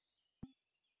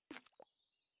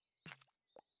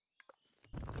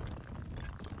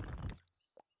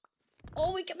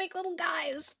 Oh, we can make little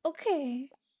guys! Okay.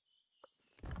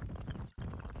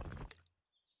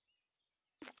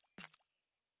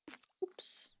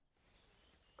 Oops.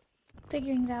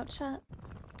 Figuring it out, chat.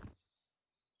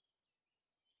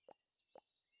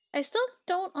 I still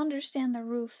don't understand the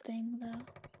roof thing, though.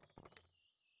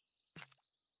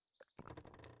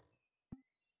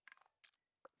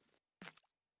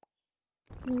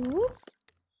 Whoop.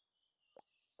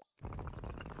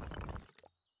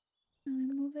 And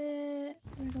we move it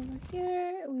right over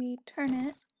here. We turn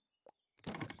it.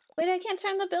 Wait, I can't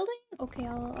turn the building? Okay,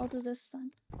 I'll do this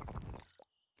then.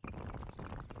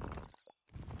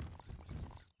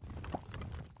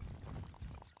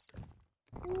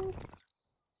 Whoop.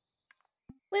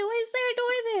 Wait, why is there a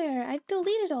door there? I've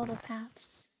deleted all the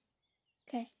paths.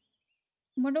 Okay.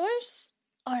 More doors?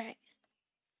 Alright.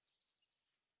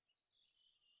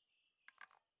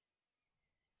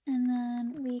 And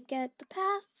then we get the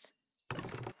path.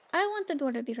 I want the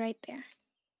door to be right there.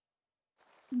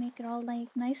 Make it all like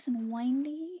nice and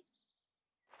windy.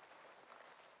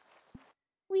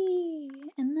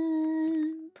 Whee! And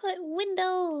then put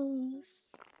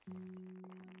windows.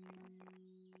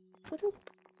 Ba-doop.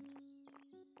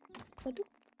 Ba-doop.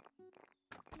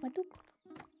 Ba-doop.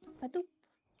 Ba-doop.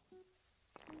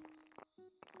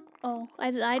 Oh,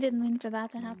 I didn't mean for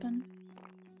that to happen.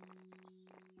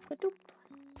 Ba-doop.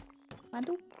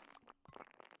 Ba-doop.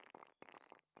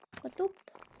 Ba-doop.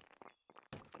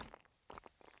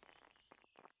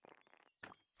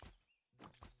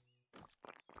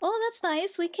 Oh, that's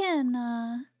nice. We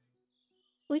can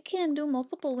do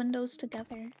multiple windows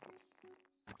together.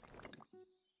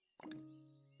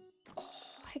 Oh,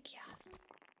 heck yeah.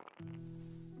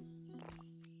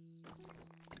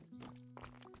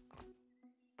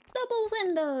 Double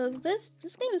window. This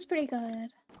game is pretty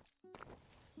good.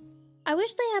 I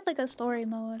wish they had like a story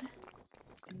mode.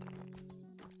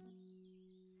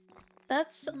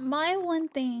 That's my one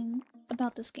thing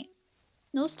about this game.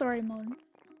 No story mode.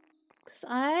 Because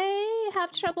I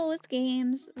have trouble with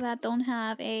games that don't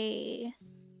have a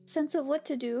sense of what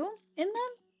to do in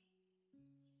them.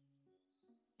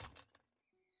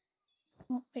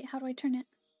 Oh, wait, how do I turn it?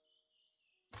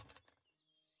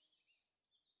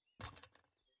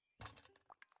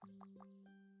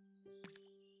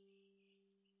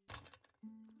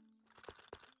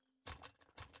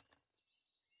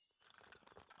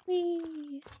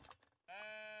 Whee!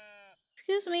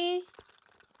 Excuse me.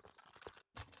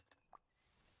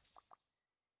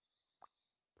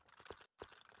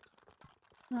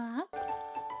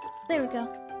 There we go.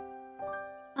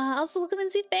 Also welcome in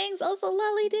Z Fangs. Also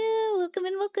Lolly do. Welcome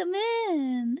in, welcome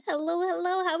in. Hello,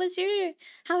 hello. How was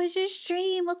your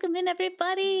stream? Welcome in,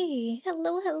 everybody.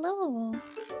 Hello, hello.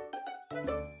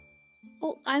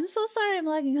 Oh, I'm so sorry. I'm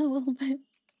lagging a little bit.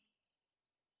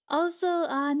 Also,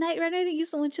 Night Runner, thank you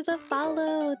so much for the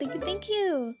follow. Thank you, thank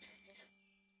you.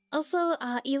 Also,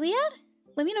 Iliad?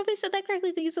 Let me know if I said that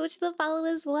correctly. Thank you so much for the follow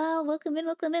as well. Welcome in,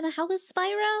 welcome in. How was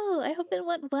Spyro? I hope it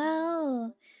went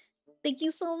well. Thank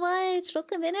you so much.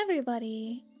 Welcome in,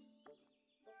 everybody.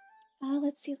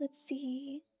 Let's see, let's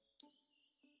see.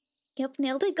 Yep,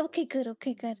 nailed it. Okay, good,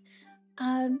 okay, good.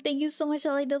 Thank you so much,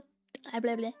 Lolly. Blah,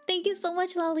 blah. Thank you so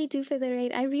much, Lolly, for the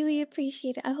raid. I really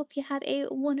appreciate it. I hope you had a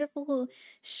wonderful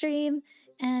stream.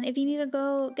 And if you need to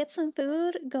go get some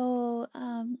food, go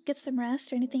get some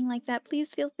rest or anything like that,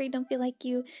 please feel free. Don't feel like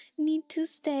you need to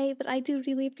stay. But I do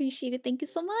really appreciate it. Thank you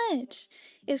so much.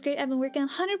 It's great. I've been working on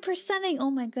 100%ing.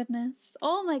 Oh my goodness.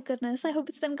 Oh my goodness. I hope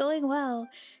it's been going well.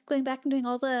 Going back and doing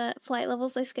all the flight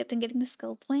levels I skipped and getting the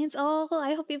skill points. Oh,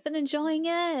 I hope you've been enjoying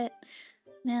it.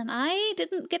 Man, I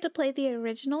didn't get to play the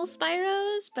original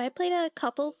Spyros, but I played a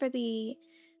couple for the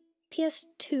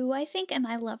PS2, I think, and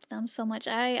I loved them so much.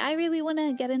 I really want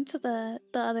to get into the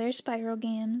other Spyro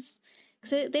games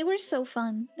because they were so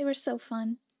fun. They were so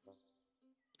fun.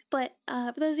 But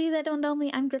for those of you that don't know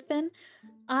me, I'm Griffin.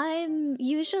 I'm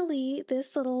usually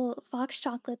this little fox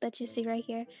chocolate that you see right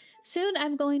here. Soon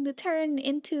I'm going to turn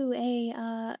into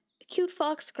a cute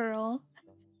fox girl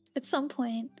at some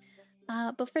point.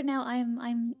 But for now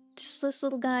I'm just this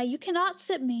little guy. You cannot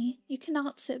sip me. You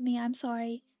cannot sip me. I'm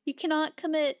sorry. You cannot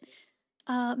commit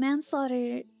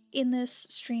manslaughter in this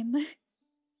stream.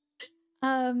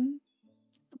 um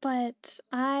but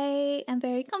I am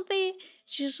very comfy.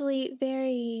 It's usually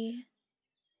very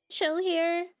chill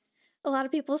here. A lot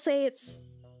of people say it's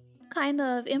kind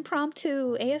of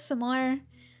impromptu ASMR.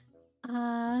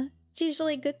 It's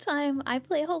usually a good time. I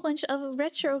play a whole bunch of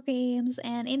retro games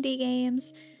and indie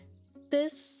games.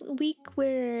 This week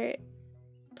we're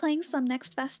playing some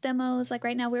NextFest demos. Like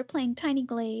right now we're playing Tiny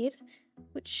Glade,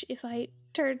 which if I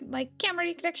turn my camera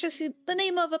you can actually see the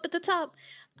name of up at the top.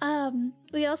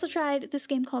 We also tried this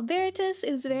game called Veritas.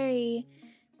 It was very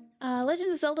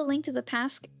Legend of Zelda Link to the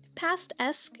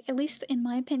Past-esque, at least in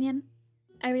my opinion.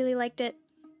 I really liked it.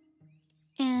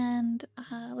 And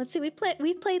let's see, we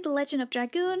played The Legend of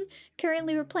Dragoon.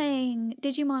 Currently we're playing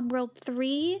Digimon World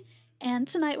 3, and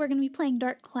tonight we're gonna be playing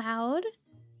Dark Cloud.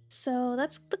 So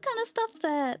that's the kind of stuff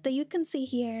that you can see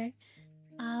here.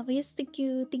 But yes, thank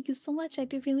you so much. I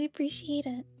do really appreciate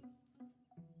it.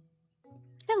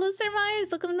 Hello, Sir Myers.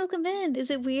 Welcome in. Is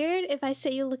it weird if I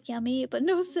say you look yummy, but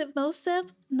no sip, no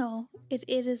sip? No, it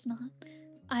is not.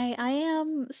 I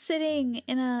am sitting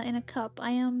in a cup.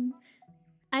 I am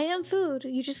food.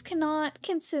 You just cannot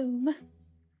consume.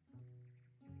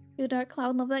 You Dark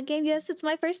Cloud, love that game. Yes, it's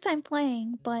my first time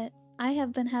playing, but I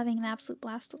have been having an absolute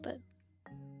blast with it.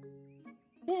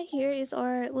 Yeah, here is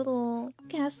our little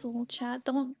castle chat.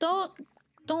 Don't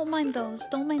mind those.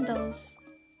 Don't mind those.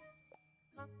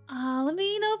 Let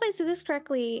me know if I say this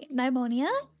correctly. Nimonia?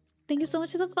 Thank you so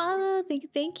much for the follow.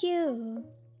 Thank you.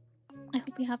 I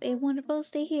hope you have a wonderful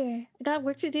stay here. I got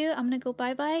work to do. I'm gonna go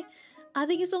bye-bye.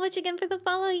 Thank you so much again for the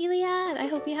follow, Iliad. I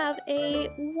hope you have a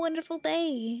wonderful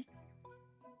day.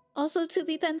 Also, To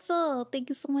Be Pencil, thank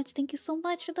you so much. Thank you so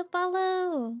much for the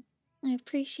follow. I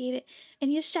appreciate it.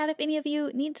 And just shout if any of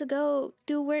you need to go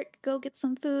do work, go get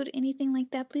some food, anything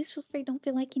like that. Please feel free. Don't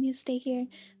feel like you need to stay here.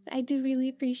 But I do really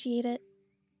appreciate it.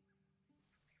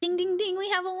 Ding, ding, ding. We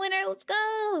have a winner. Let's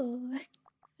go.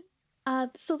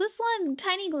 So this one,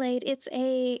 Tiny Glade, it's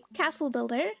a castle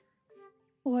builder.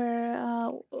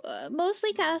 Or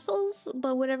mostly castles,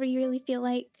 but whatever you really feel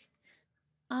like.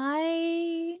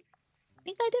 I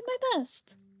think I did my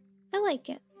best. I like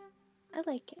it. I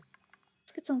like it.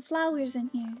 Let's get some flowers in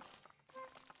here.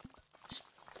 Just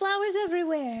flowers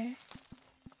everywhere.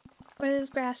 Or there's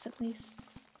grass at least.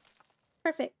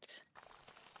 Perfect.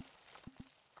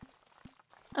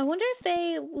 I wonder if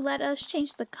they let us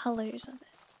change the colors of it.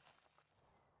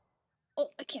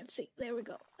 Oh, I can't see. There we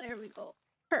go. There we go.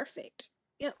 Perfect.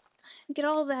 Yep. Get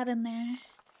all that in there.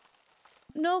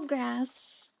 No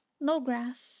grass. No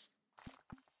grass.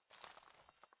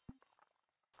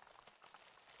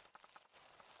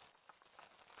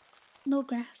 No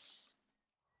grass.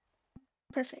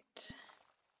 Perfect.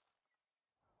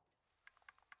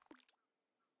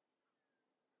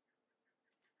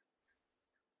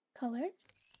 Color?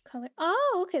 Color.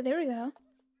 Oh, okay, there we go.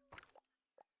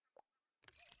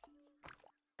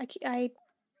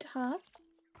 Huh?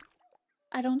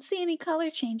 I don't see any color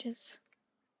changes.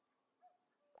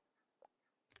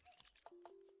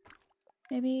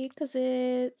 Maybe because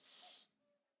it's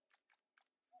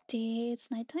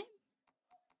nighttime?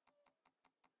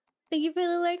 Thank you for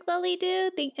the like, Lolly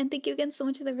dude. And thank you again so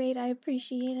much for the raid. I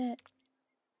appreciate it.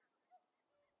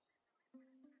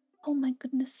 Oh my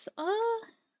goodness.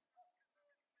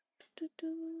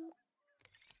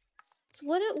 So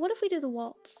what if we do the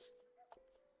waltz?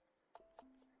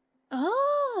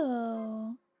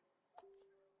 Oh.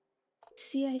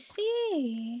 See, I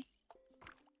see.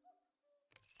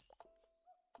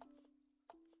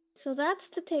 So that's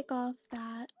to take off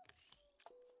that.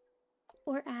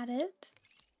 Or add it.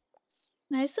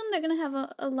 And I assume they're gonna have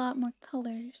a lot more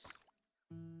colors.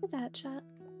 Look at that, chat.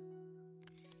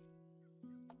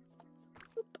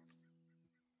 Oop.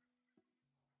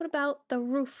 What about the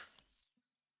roof?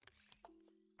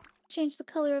 Change the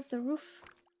color of the roof.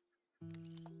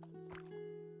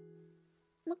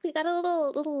 Look, we got a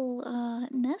little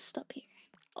nest up here.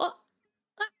 Oh,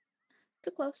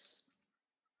 too close.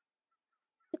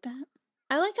 Look at that.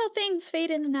 I like how things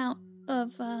fade in and out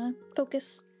of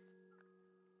focus.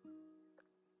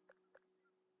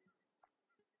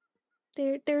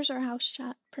 There's our house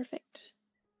chat. Perfect.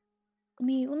 Let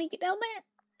me get down there.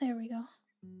 There we go.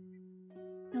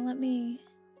 Now let me.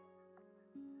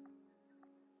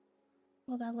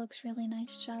 Well, that looks really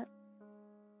nice, chat.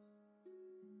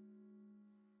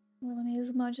 Well, let me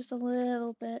zoom out just a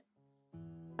little bit.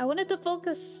 I wanted to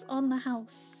focus on the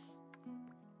house.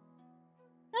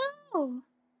 Oh!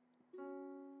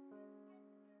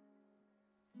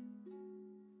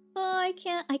 Oh, I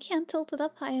can't tilt it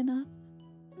up high enough.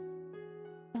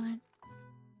 Darn.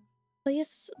 But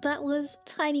yes, that was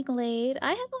Tiny Glade. I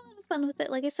had a lot of fun with it.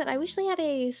 Like I said, I wish they had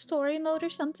a story mode or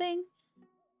something.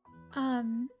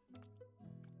 But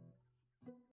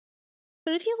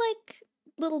if you like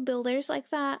little builders like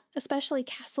that, especially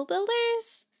castle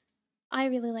builders, I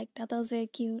really like that. That was very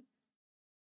cute.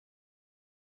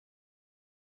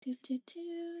 Do do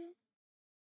do.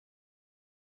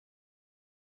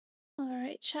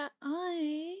 Alright, chat.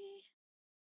 I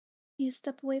need to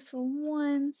step away for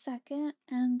 1 second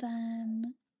and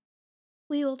then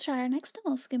we will try our next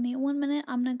demo. So give me 1 minute.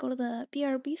 I'm gonna go to the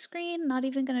BRB screen. Not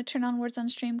even gonna turn on words on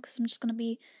stream because I'm just gonna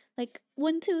be like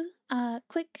 1, 2,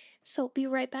 quick. So be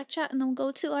right back, chat, and then we'll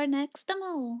go to our next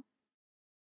demo.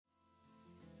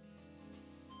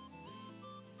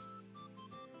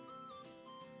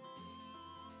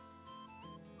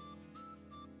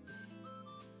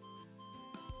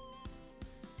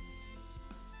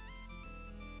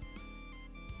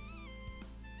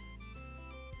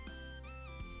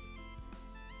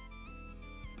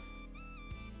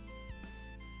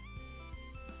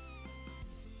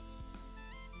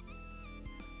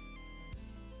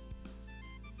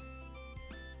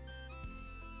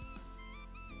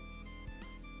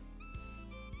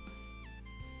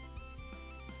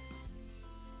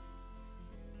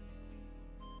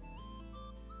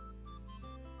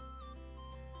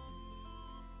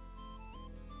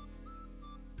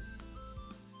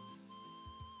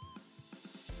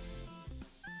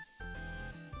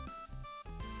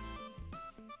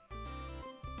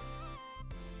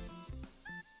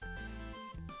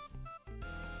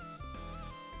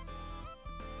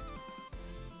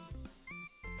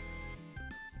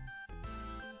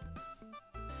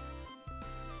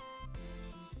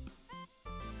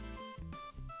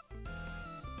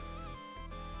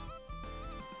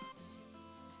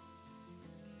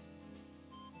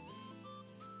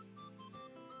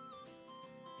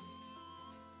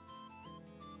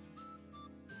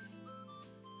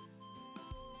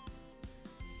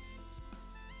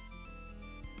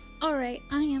 Alright,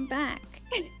 I am back.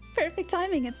 Perfect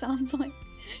timing, it sounds like.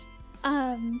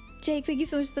 Jake, thank you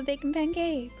so much for the bacon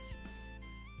pancakes.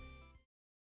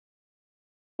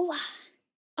 Ooh.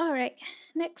 Alright,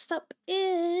 next up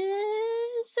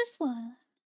is this one.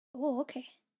 Oh, okay.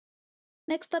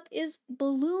 Next up is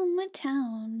Bloom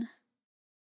Town.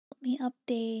 Let me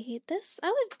update this. I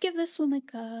would give this one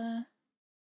like a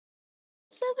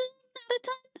 7 out of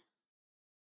 10.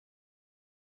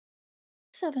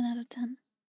 7 out of 10.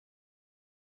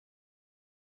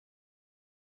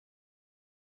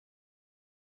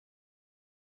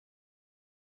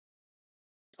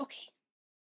 Okay.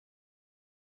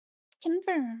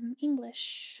 Confirm.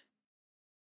 English.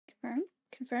 Confirm?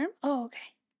 Confirm? Oh,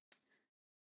 okay.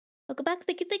 Welcome back.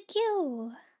 Thank you, thank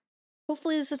you.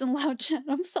 Hopefully this isn't loud, chat.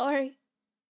 I'm sorry.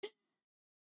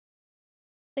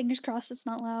 Fingers crossed it's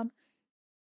not loud.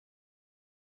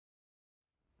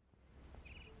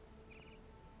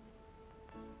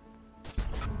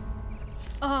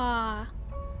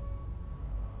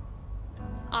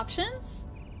 Options?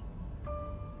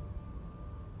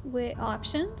 Wait,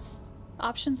 options?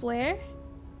 Options where?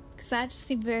 Because that just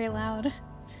seemed very loud.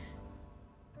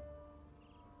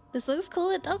 This looks cool.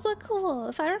 It does look cool.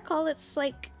 If I recall, it's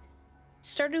like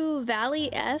Stardew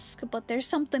Valley-esque, but there's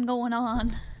something going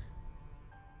on.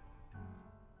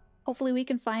 Hopefully we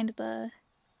can find the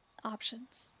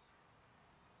options.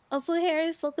 Also,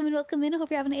 Harris, welcome in, welcome in. I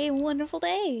hope you're having a wonderful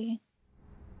day.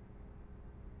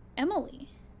 Emily.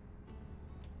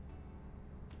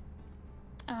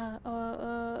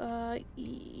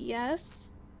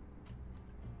 Yes?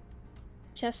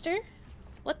 Chester?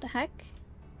 What the heck?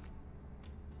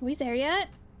 Are we there yet?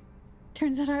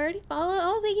 Turns out I already followed.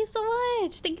 Oh, thank you so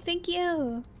much. Thank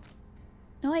you.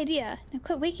 No idea. Now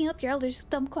quit waking up your elders with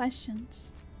dumb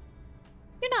questions.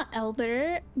 You're not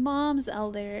elder. Mom's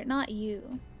elder, not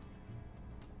you.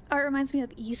 Art reminds me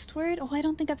of Eastward. Oh, I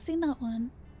don't think I've seen that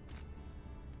one.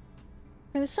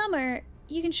 For the summer,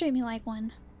 you can treat me like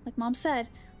one. Like Mom said,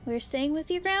 we're staying with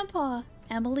your grandpa.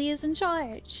 Emily is in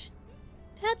charge.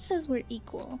 Dad says we're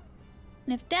equal.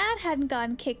 And if Dad hadn't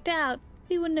gotten kicked out,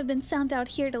 we wouldn't have been sent out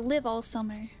here to live all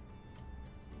summer.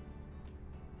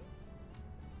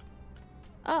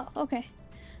 Oh, okay.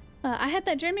 I had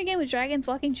that dream again with dragons,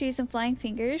 walking trees, and flying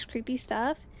fingers. Creepy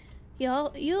stuff. You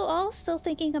all still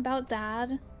thinking about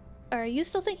Dad? Or are you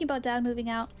still thinking about Dad moving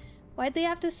out? Why'd they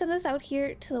have to send us out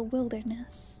here to the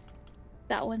wilderness?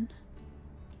 That one.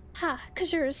 Ha,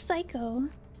 'cause you're a psycho.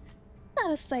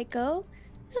 Not a psycho.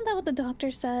 Isn't that what the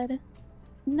doctor said?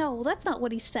 No, that's not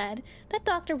what he said. That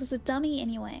doctor was a dummy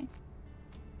anyway.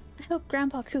 I hope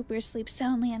Grandpa Cooper sleeps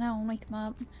soundly and I won't wake him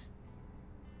up.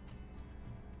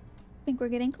 Think we're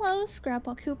getting close.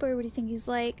 Grandpa Cooper, what do you think he's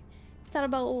like? Thought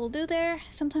about what we'll do there.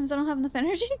 Sometimes I don't have enough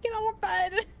energy to get out of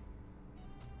bed.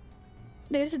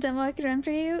 There's a demo I could run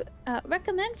for you.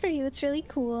 Recommend for you. It's really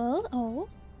cool. Oh.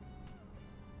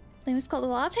 Name is called The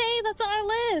Loft. Hey, that's on our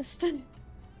list.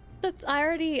 That's I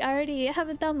already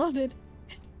haven't downloaded.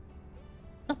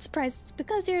 Not surprised. It's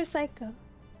because you're a psycho.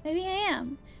 Maybe I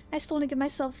am. I just want to give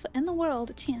myself and the world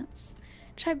a chance.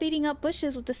 Try beating up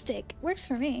bushes with a stick. Works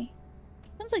for me.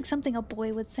 Sounds like something a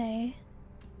boy would say.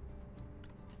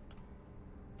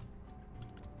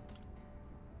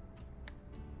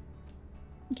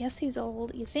 Guess he's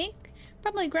old, you think?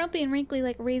 Probably grumpy and wrinkly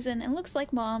like Raisin and looks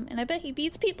like Mom, and I bet he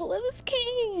beats people with his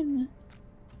cane!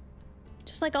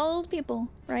 Just like all old people,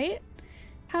 right?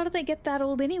 How did they get that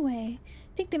old anyway?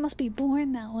 I think they must be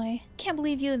born that way. Can't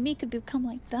believe you and me could become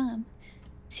like them.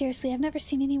 Seriously, I've never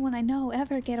seen anyone I know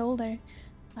ever get older.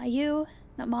 Not you,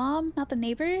 not Mom, not the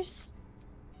neighbors.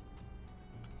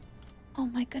 Oh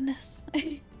my goodness.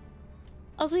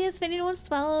 Also, yes, if anyone wants to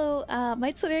follow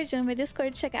my Twitter, join my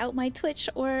Discord, check out my Twitch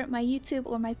or my YouTube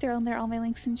or my Throne, there all my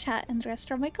links in chat and the rest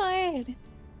are on my card.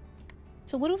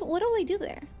 So what do we do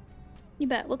there? You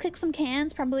bet. We'll kick some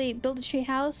cans, probably build a tree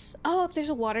house. Oh, if there's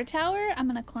a water tower, I'm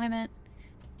gonna climb it.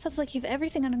 Sounds like you have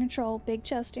everything under control, Big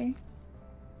Chester.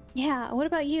 Yeah, what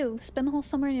about you? Spend the whole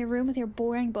summer in your room with your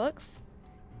boring books?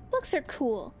 Books are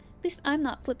cool. At least I'm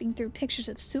not flipping through pictures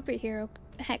of superhero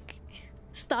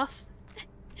stuff.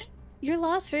 You're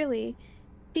lost, really.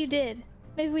 If you did,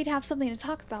 maybe we'd have something to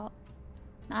talk about.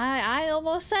 I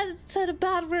almost said a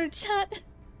bad word, chat.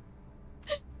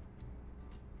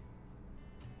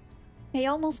 They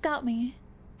almost got me.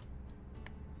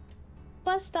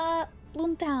 Bus stop,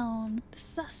 Bloomtown.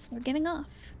 This is us. We're getting off.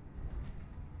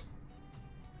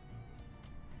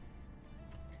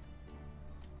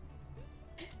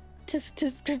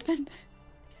 Tis Griffin.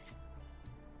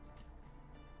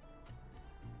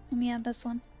 Let me add this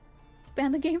one.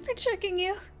 Ban the game for tricking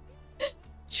you.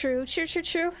 True.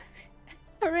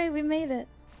 Hooray, we made it.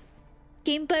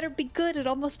 Game better be good. It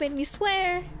almost made me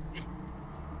swear.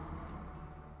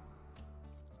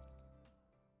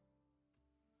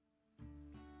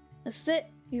 That's it.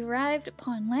 We arrived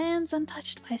upon lands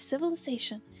untouched by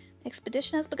civilization. The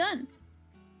expedition has begun.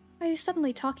 Why are you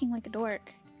suddenly talking like a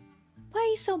dork? Why are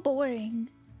you so boring?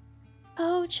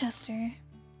 Oh, Chester.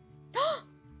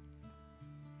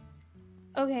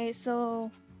 Okay, so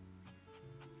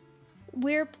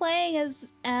we're playing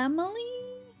as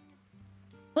Emily?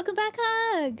 Welcome back,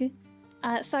 Hug!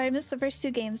 Sorry, I missed the first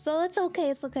two games, so it's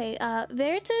okay,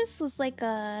 Veritas was like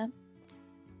a...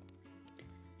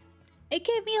 It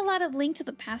gave me a lot of Link to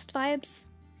the Past vibes.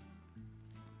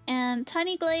 And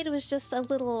Tiny Glade was just a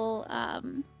little,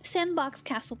 sandbox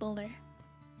castle builder.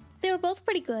 They were both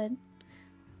pretty good.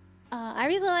 I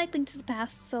really like Link to the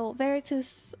Past, so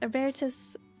Veritas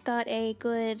got a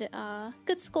good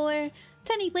score.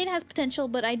 Tiny Glade has potential,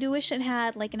 but I do wish it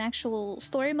had like an actual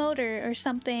story mode or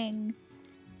something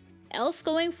else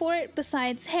going for it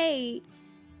besides, hey,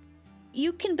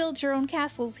 you can build your own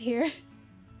castles here.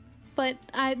 But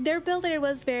their builder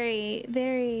was very,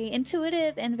 very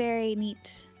intuitive and very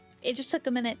neat. It just took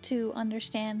a minute to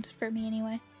understand for me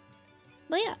anyway.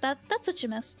 But yeah, that's what you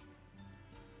missed.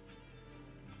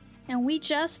 And we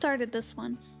just started this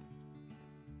one.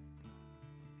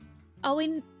 All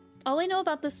I know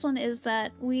about this one is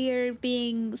that we're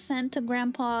being sent to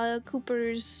Grandpa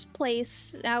Cooper's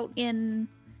place out in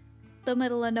the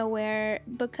middle of nowhere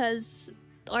because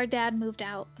our dad moved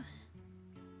out.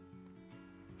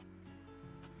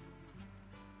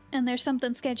 And there's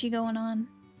something sketchy going on.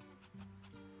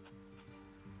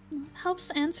 Helps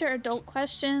answer adult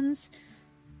questions.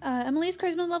 Emily's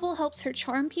charisma level helps her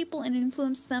charm people and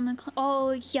influence them. And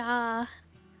oh yeah.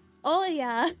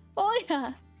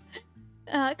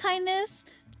 Kindness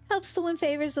helps to win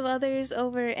favors of others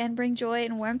over and bring joy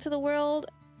and warmth to the world.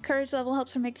 Courage level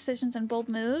helps her make decisions and bold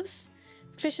moves.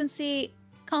 Proficiency,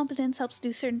 competence helps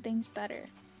do certain things better.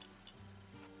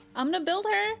 I'm gonna build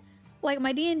her like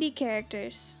my D&D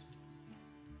characters.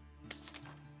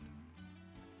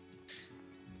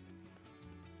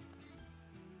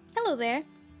 Hello there.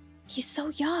 He's so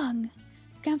young.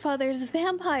 Grandfather's a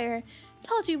vampire.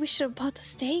 Told you we should have bought the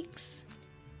steaks.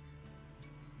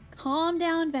 Calm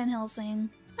down, Van Helsing.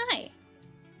 Hi.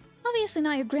 Obviously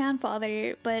not your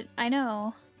grandfather, but I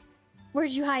know.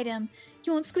 Where'd you hide him?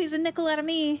 You won't squeeze a nickel out of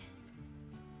me.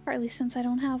 Partly since I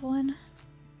don't have one.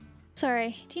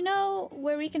 Sorry, do you know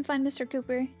where we can find Mr.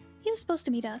 Cooper? He was supposed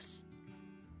to meet us.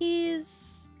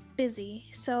 He's busy,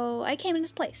 so I came in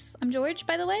his place. I'm George,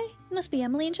 by the way. You must be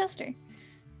Emily and Chester.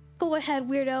 Go ahead,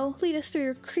 weirdo. Lead us through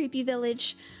your creepy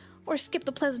village. Or skip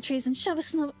the pleasantries and shove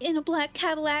us in a black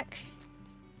Cadillac.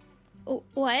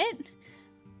 What?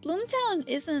 Bloomtown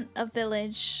isn't a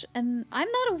village, and I'm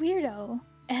not a weirdo.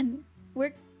 And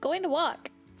we're going to walk.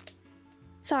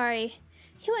 Sorry.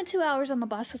 He went 2 hours on the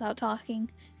bus without talking.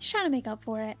 He's trying to make up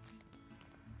for it.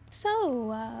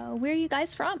 So, where are you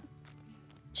guys from?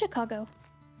 Chicago.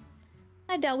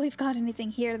 I doubt we've got anything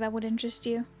here that would interest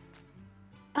you.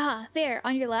 Ah, there,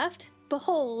 on your left.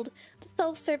 Behold, the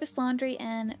self-service laundry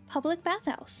and public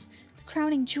bathhouse. The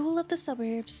crowning jewel of the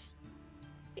suburbs.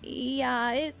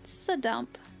 Yeah, it's a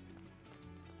dump.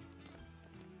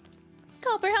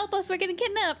 Copper, help us, we're getting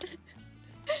kidnapped!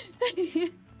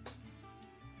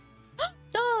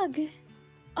 Dog!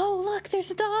 Oh, look,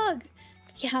 there's a dog!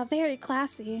 Yeah, very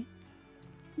classy.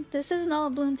 This isn't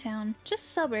all Bloomtown, just a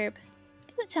suburb.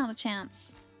 Give the town a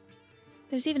chance.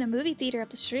 There's even a movie theater up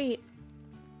the street.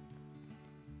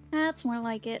 That's more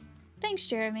like it. Thanks,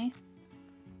 Jeremy.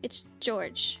 It's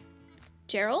George.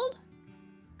 Gerald?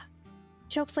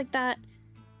 Jokes like that.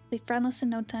 Be friendless in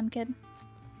no time, kid.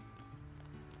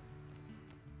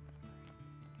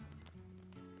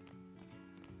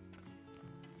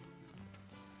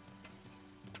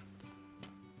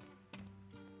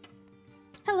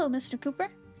 Hello, Mr. Cooper.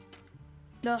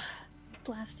 Ugh,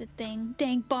 blasted thing.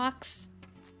 Dang box.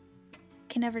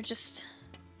 Can never just...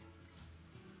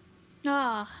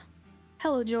 Ah,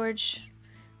 hello, George.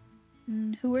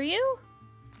 Who are you?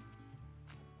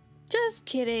 Just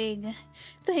kidding.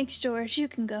 Thanks, George. You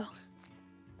can go.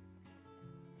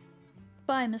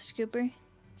 Bye, Mr. Cooper.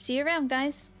 See you around,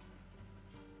 guys.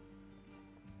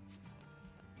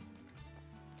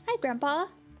 Hi, Grandpa.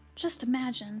 Just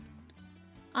imagine.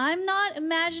 I'm not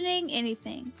imagining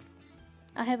anything.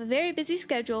 I have a very busy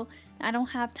schedule. I don't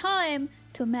have time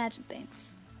to imagine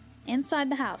things. Inside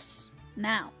the house.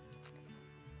 Now.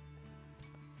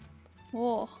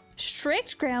 Whoa.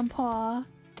 Strict, Grandpa.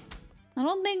 I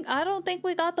don't think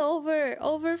we got the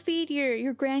overfeed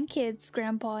your grandkids,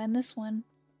 Grandpa, in this one.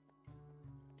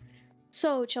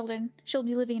 So, children, she'll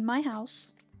be living in my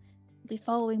house. Be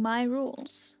following my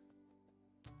rules.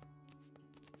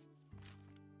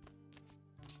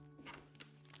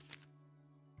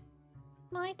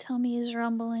 My tummy is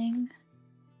rumbling.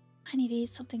 I need to eat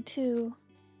something too.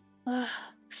 Ugh,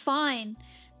 fine.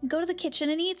 Go to the kitchen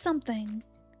and eat something.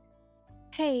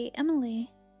 Hey,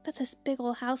 Emily. Bet this big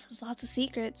old house has lots of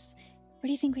secrets. Where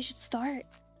do you think we should start?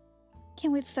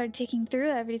 Can't wait to start digging through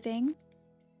everything.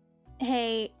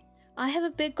 Hey, I have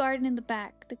a big garden in the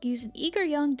back that could use an eager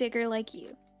young digger like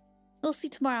you. We'll see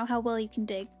tomorrow how well you can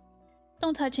dig.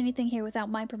 Don't touch anything here without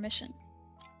my permission.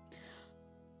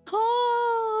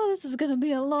 Oh, this is gonna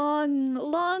be a long,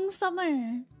 long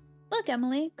summer. Look,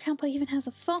 Emily, Grandpa even has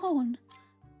a phone.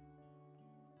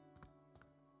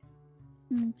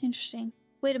 Interesting.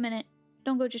 Wait a minute.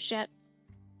 Don't go just yet.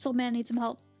 This old man needs some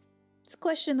help. It's a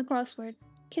question in the crossword.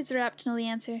 Kids are apt to know the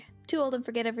answer. Too old and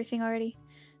forget everything already.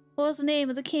 What was the name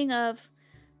of the king of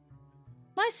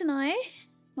Mycenae?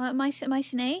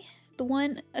 Mycenae? The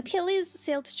one Achilles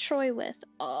sailed to Troy with.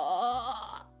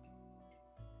 Oh.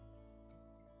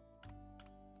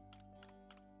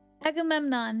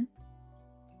 Agamemnon.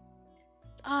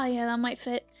 Ah, yeah, that might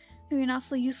fit. Maybe you're not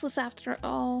so useless after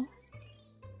all.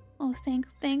 Oh,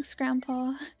 thanks,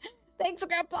 Grandpa. Thanks,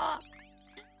 Grandpa.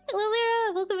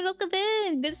 Hello, Lyra. Welcome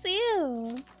in. Good to see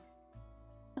you.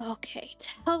 Okay, to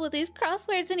hell with these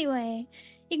crosswords anyway.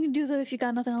 You can do them if you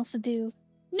got nothing else to do.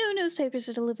 New newspapers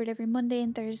are delivered every Monday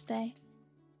and Thursday.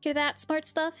 Hear that, smart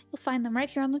stuff? You'll find them right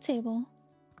here on the table.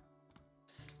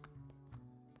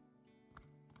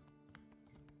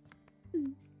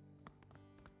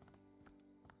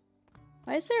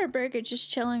 Why is there a burger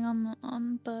just chilling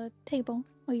on the table?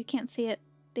 Oh, you can't see it.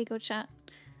 They go chat.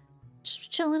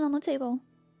 Just chilling on the table.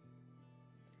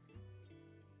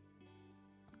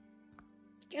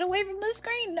 Get away from the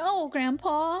screen! No,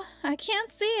 Grandpa! I can't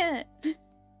see it!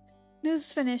 News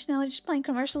is finished. Now they're just playing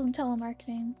commercials and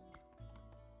telemarketing.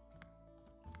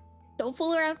 Don't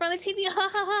fool around in front of the TV! Ha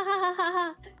ha ha ha ha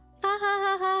ha! Ha ha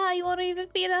ha ha ha! You won't even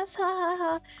feed us! Ha ha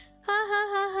ha! Ha ha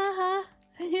ha ha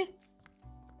ha!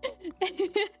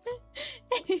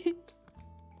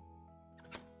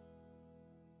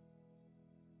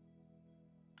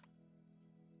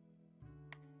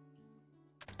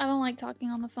 I don't like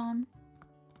talking on the phone.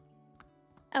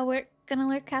 Oh, we're gonna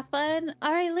lurk, have fun.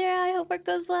 Alright, Lyra, I hope work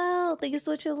goes well. Thank you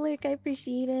so much for the lurk, I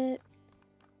appreciate it.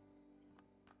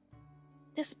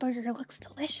 This burger looks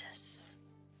delicious.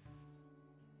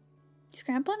 Does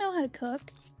Grandpa know how to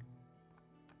cook?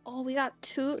 Oh, we got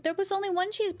 2. There was only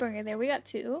 1 cheeseburger there. We got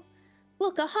 2.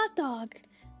 Look, a hot dog.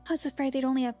 I was afraid they'd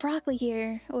only have broccoli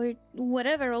here. Or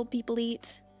whatever old people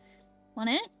eat. Want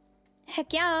it?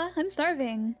 Heck yeah, I'm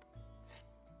starving.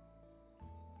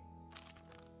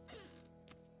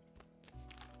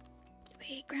 We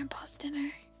ate Grandpa's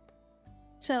dinner.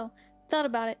 So, thought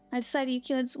about it. I decided you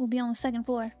kids will be on the 2nd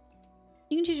floor.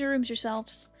 You can choose your rooms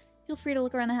yourselves. Feel free to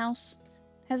look around the house.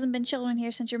 Hasn't been children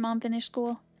here since your mom finished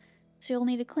school. So you'll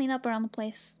need to clean up around the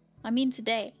place. I mean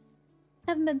today.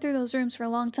 Haven't been through those rooms for a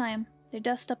long time. They're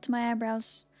dust up to my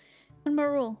eyebrows. One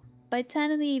more rule. By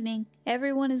 10 in the evening,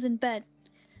 everyone is in bed.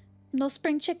 No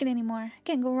spring chicken anymore. I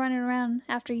can't go running around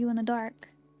after you in the dark.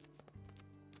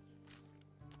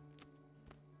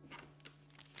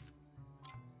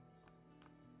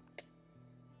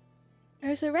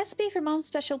 There's a recipe for Mom's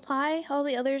special pie. All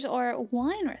the others are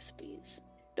wine recipes.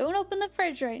 Don't open the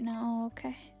fridge right now.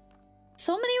 Okay.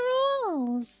 So many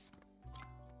rules.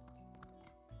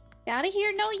 Get out of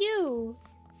here, no you.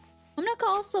 I'm gonna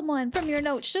call someone from your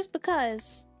notes just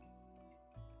because.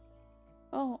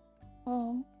 Oh.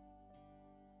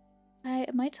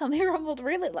 My tummy rumbled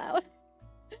really loud.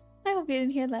 I hope you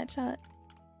didn't hear that, chat.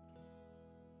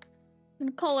 I'm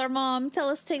gonna call our mom, tell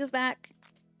us to take us back.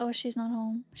 Oh, she's not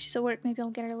home. She's at work. Maybe I'll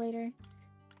get her later.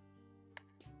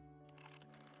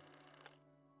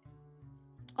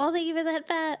 Oh, thank you for that,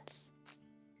 bats.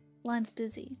 Line's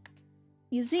busy.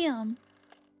 Museum.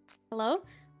 Hello?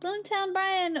 Bloomtown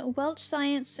Bryan Welch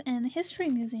Science and History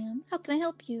Museum. How can I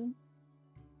help you?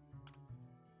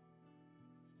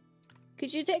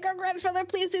 Could you take our grandfather,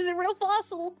 please? He's a real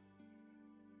fossil.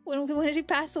 When did he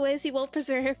pass away? Is he well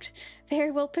preserved?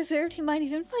 Very well preserved. He might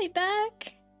even fight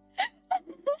back.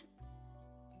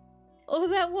 Oh,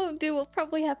 that won't do. We'll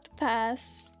probably have to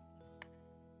pass.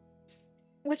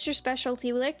 What's your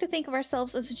specialty? We like to think of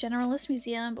ourselves as a generalist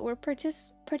museum, but we're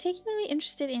particularly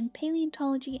interested in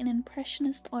paleontology and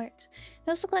impressionist art.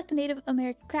 We also collect Native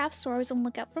American crafts, so we're always on the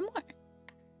lookout for more.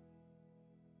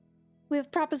 We have a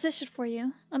proposition for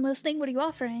you. I'm listening. What are you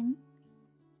offering?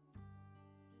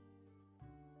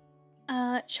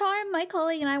 Charm, my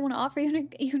colleague, and I want to offer you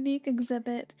a unique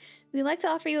exhibit. We'd like to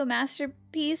offer you a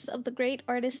masterpiece of the great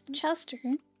artist Chester.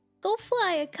 Go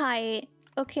fly a kite.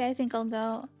 Okay, I think I'll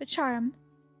go. A charm.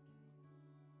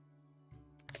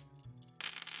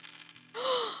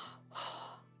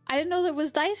 I didn't know there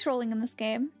was dice rolling in this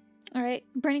game. Alright,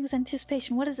 burning with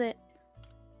anticipation. What is it?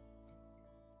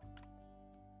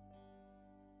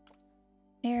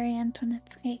 Mary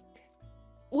Antoinette's cake.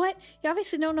 What? You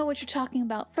obviously don't know what you're talking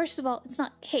about. First of all, it's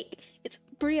not cake. It's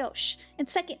brioche. And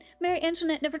second, Mary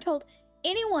Antoinette never told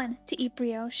anyone to eat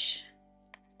brioche.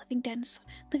 Living dinosaur.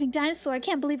 Living dinosaur. I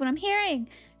can't believe what I'm hearing.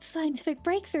 It's a scientific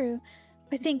breakthrough.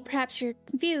 I think perhaps you're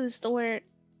confused or...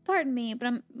 Pardon me, but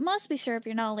I must be sure of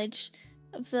your knowledge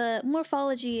of the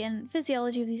morphology and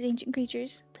physiology of these ancient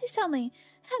creatures. Please tell me,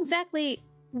 how exactly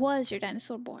was your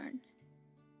dinosaur born?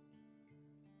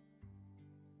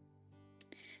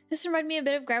 This reminded me a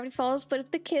bit of Gravity Falls, but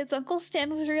if the kid's Uncle Stan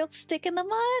was a real stick in the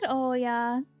mud? Oh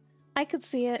yeah, I could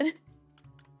see it.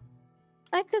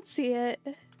 I could see it.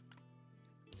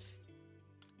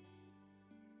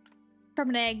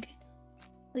 From an egg.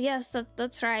 Well, yes,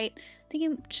 that's right. I think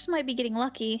you just might be getting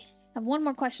lucky. I have one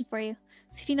more question for you.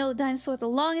 See if you know the dinosaur with the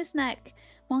longest neck.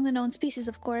 Among the known species,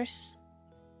 of course.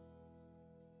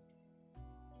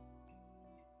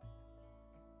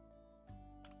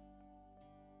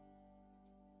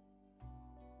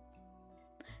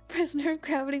 Prisoner of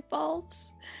Gravity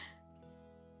Falls.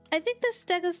 I think the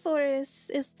Stegosaurus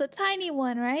is the tiny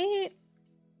one, right?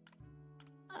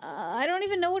 I don't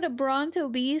even know what a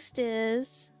Brontobeast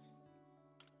is.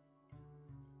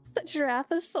 It's the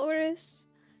Giraffosaurus.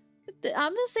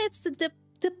 I'm gonna say it's the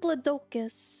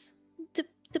Diplodocus.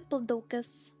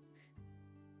 Diplodocus.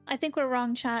 I think we're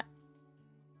wrong, chat.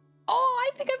 Oh,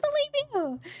 I think I believe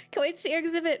you! Can't wait to see your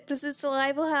exhibit. Because it's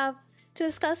alive, we'll have to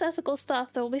discuss ethical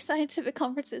stuff. There will be scientific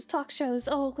conferences, talk shows.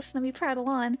 Oh, listen to me prattle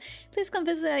on. Please come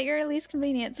visit at your earliest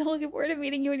convenience. I'm looking forward to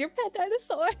meeting you and your pet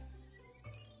dinosaur.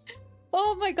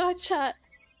 Oh my god, chat.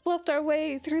 Flipped our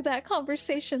way through that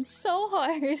conversation so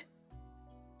hard.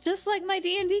 Just like my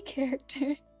D&D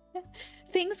character.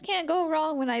 Things can't go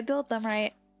wrong when I build them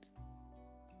right.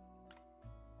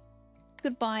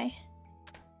 Goodbye.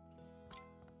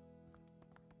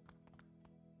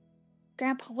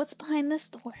 Grandpa, what's behind this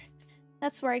door?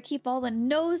 That's where I keep all the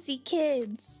nosy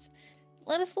kids.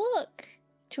 Let us look.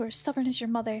 You are stubborn as your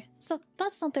mother. So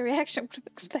that's not the reaction I would have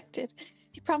expected.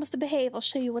 If you promise to behave, I'll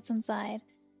show you what's inside.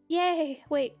 Yay!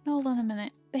 Wait, hold on a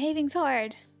minute. Behaving's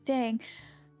hard. Dang.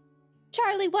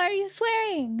 Charlie, why are you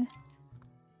swearing?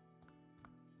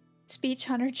 Speech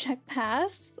hunter check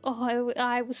pass. Oh,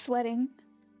 I was sweating.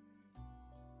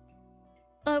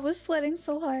 I was sweating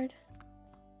so hard.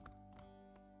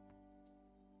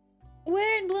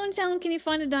 Where in Bloomtown can you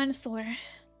find a dinosaur?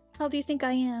 How do you think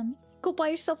I am? Go buy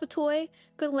yourself a toy,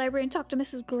 go to the library and talk to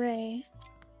Mrs. Gray.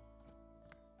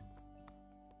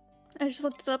 I just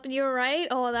looked it up and you were right?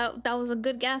 Oh, that was a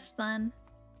good guess then.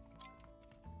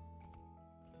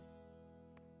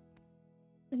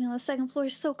 Living on the second floor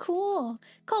is so cool.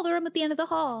 Call the room at the end of the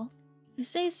hall. You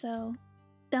say so.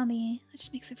 Dummy. That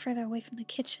just makes it further away from the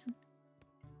kitchen.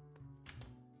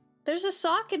 There's a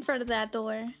sock in front of that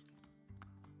door.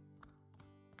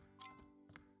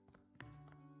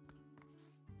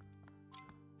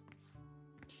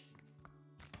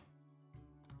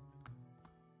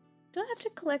 Do I have to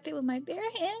collect it with my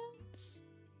bare hands?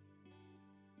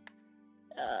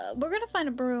 We're gonna find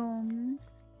a broom.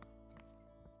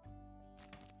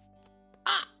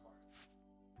 Ah!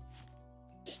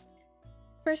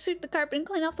 First sweep the carpet and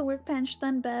clean off the workbench,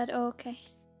 then bed. Oh, okay.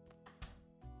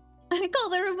 I call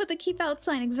the room with the keep out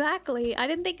sign. Exactly. I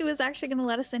didn't think it was actually gonna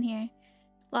let us in here.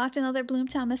 Locked, another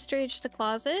Bloomtown mystery, just a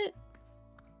closet.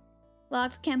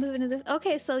 Locked, can't move into this.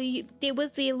 Okay, so it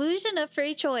was the illusion of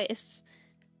free choice.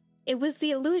 It was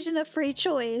the illusion of free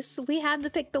choice. We had to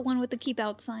pick the one with the keep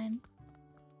out sign.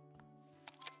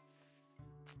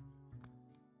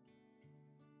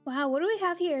 Wow, what do we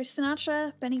have here?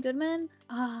 Sinatra, Benny Goodman?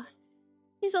 Ah,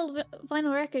 these old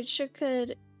vinyl records sure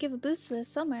could give a boost to this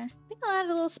summer. I think I'll add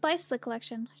a little spice to the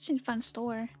collection. I just need to find a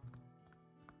store.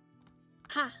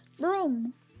 Ha!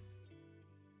 Broom!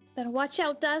 Better watch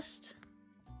out, Dust.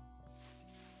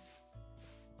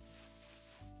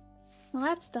 Well,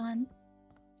 that's done.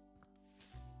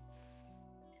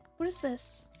 What is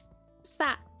this? What's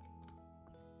that?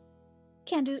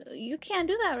 You can't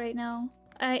do that right now.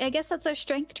 I guess that's our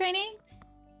strength training?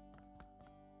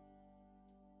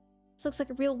 This looks like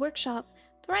a real workshop.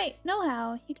 The right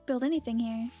know-how. You could build anything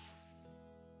here.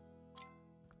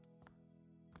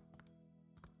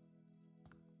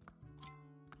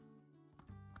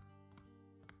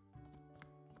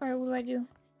 Alright, what do I do?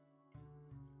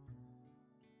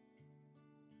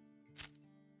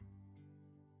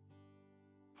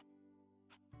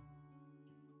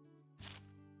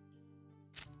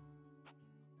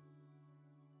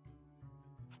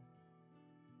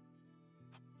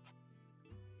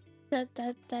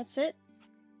 That's it?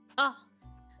 Ah.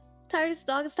 Tired as a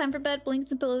dog, it's time for bed.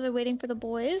 Blankets and pillows are waiting for the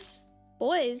boys.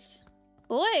 Boys?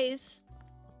 Boys?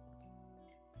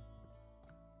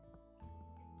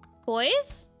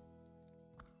 Boys?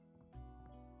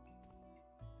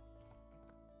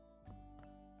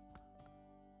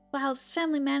 Wow, this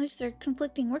family managed their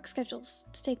conflicting work schedules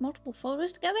to take multiple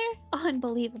photos together?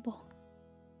 Unbelievable.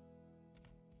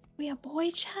 We have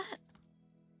boy chat?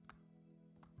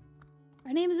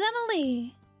 Her name's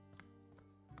Emily!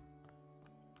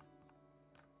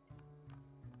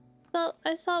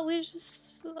 I thought we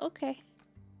just... Okay.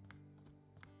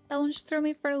 That one just threw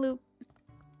me for a loop.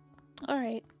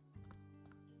 Alright.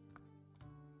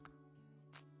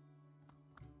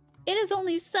 It is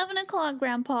only 7 o'clock,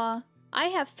 Grandpa. I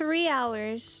have 3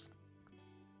 hours.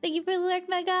 Thank you for the lurk,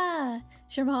 Mega!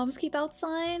 Is your mom's keep out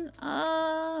sign?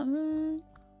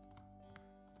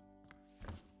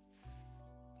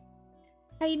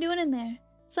 How you doing in there?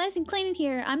 It's nice and clean in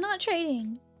here. I'm not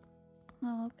trading.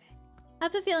 Oh, okay. I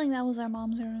have a feeling that was our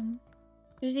mom's room.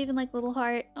 There's even like little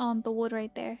heart on the wood right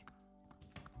there.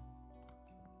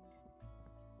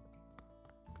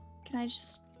 Can I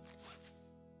just...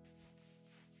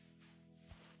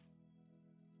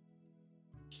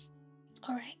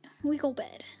 Alright, we go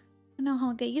bed. I don't know how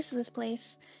I'll get used to this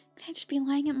place. Can I just be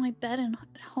lying at my bed and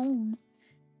at home?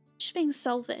 Just being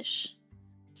selfish.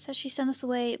 Says she sent us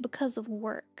away because of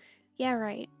work. Yeah,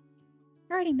 right.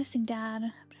 You're already missing Dad,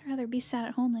 but I'd rather be sat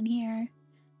at home than here.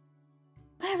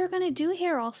 What am I ever gonna do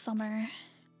here all summer?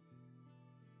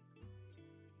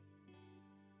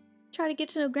 Try to get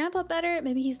to know Grandpa better.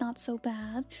 Maybe he's not so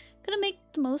bad. Gonna make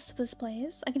the most of this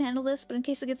place. I can handle this, but in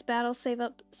case it gets bad, I'll save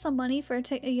up some money for a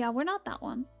ticket. Yeah, we're not that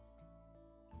one.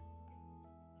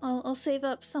 I'll save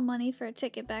up some money for a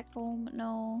ticket back home.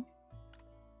 No.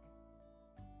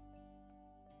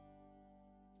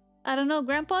 I don't know.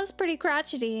 Grandpa's pretty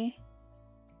crotchety.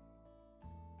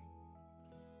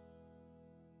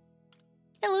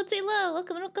 Hello, Taylor.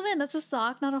 Welcome in. That's a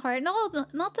sock, not a heart. No,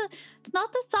 it's not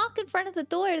the sock in front of the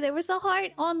door. There was a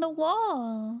heart on the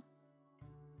wall.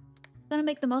 Gonna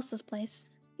make the most of this place.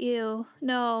 Ew.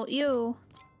 No, ew.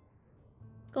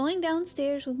 Going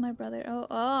downstairs with my brother.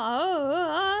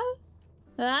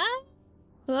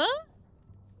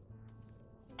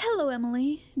 Hello,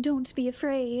 Emily. Don't be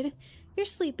afraid. You're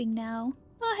sleeping now.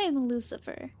 I am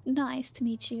Lucifer. Nice to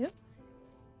meet you. Will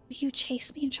you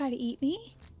chase me and try to eat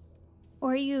me?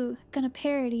 Or are you gonna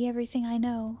parody everything I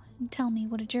know and tell me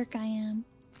what a jerk I am?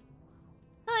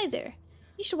 Either.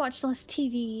 You should watch less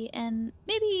TV and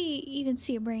maybe even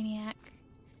see a brainiac.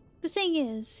 The thing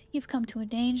is, you've come to a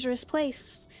dangerous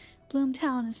place.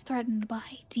 Bloomtown is threatened by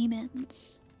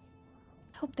demons.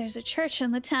 I hope there's a church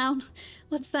in the town.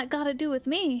 What's that gotta do with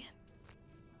me?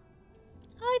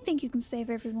 I think you can save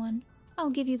everyone.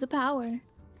 I'll give you the power.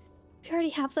 If you already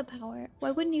have the power, why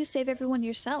wouldn't you save everyone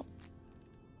yourself?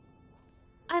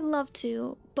 I'd love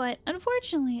to, but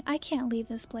unfortunately, I can't leave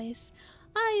this place.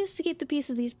 I used to keep the peace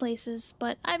of these places,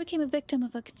 but I became a victim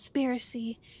of a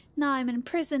conspiracy. Now I'm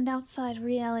imprisoned outside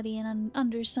reality and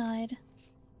underside.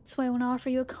 That's why I want to offer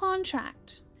you a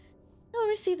contract. You'll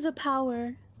receive the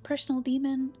power, personal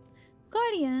demon,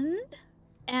 guardian,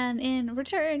 and in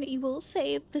return, you will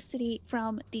save the city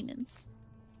from demons.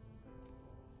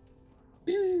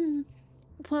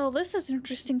 Well, this is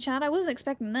interesting, chat. I wasn't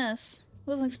expecting this. I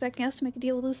wasn't expecting us to make a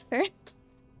deal with Lucifer.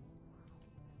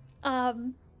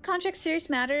 Contract serious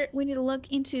matter. We need to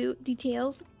look into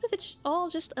details. What if it's all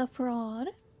just a fraud?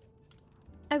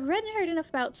 I've read and heard enough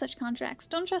about such contracts.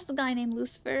 Don't trust a guy named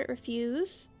Lucifer.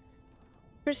 Refuse.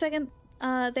 For a second,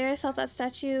 there I thought that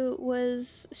statue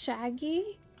was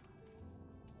Shaggy.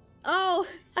 Oh,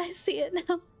 I see it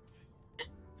now.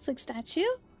 It's like statue.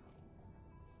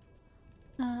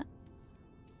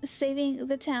 Saving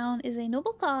the town is a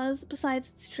noble cause. Besides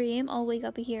its dream, I'll wake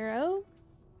up a hero.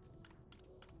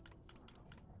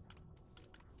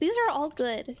 These are all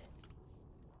good.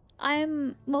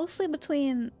 I'm mostly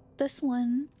between this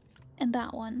one and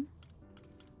that one.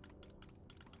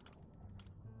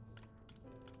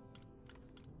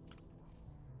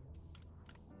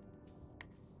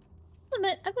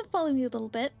 I've been following you a little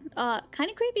bit.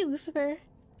 Kind of creepy, Lucifer. Your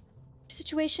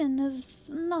situation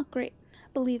is not great.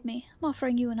 Believe me, I'm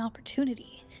offering you an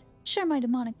opportunity. Share my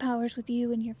demonic powers with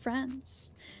you and your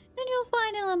friends. And you'll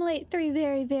find and eliminate 3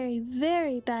 very, very,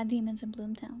 very bad demons in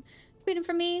Bloomtown. Freedom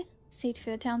for me, safety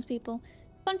for the townspeople.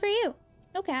 Fun for you.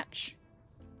 No catch.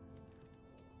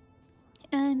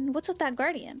 And what's with that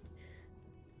guardian?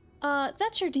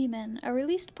 That's your demon, a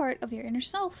released part of your inner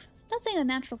self. Nothing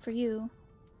unnatural for you.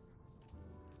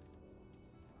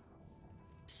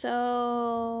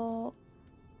 So...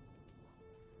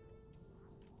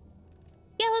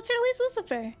 yeah, let's release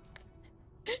Lucifer.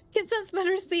 Consent's been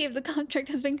received. The contract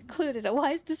has been concluded. A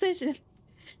wise decision.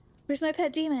 Where's my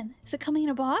pet demon? Is it coming in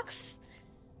a box?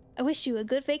 I wish you a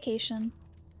good vacation.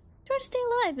 Try to stay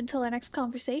alive until our next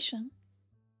conversation.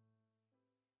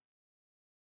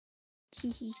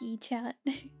 Hee chat.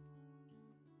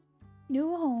 New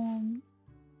home.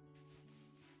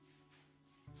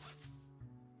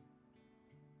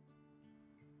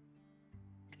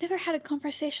 I've never had a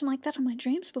conversation like that in my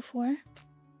dreams before.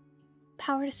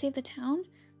 Power to save the town?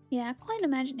 Yeah, quite an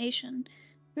imagination.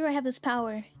 Where do I have this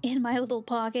power? In my little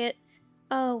pocket.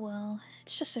 Oh well,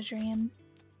 it's just a dream.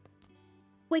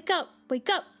 Wake up! Wake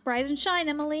up! Rise and shine,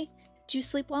 Emily! Did you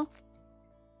sleep well?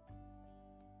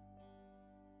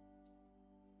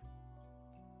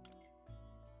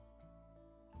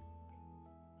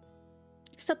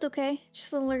 Slept okay.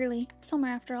 Just a little early. Summer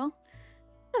after all.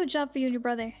 I have a job for you and your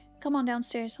brother. Come on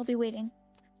downstairs. I'll be waiting.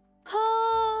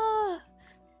 Ah!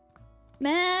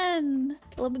 Man!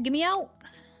 Get me out!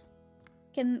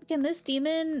 Can this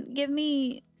demon give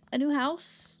me a new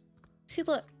house? See,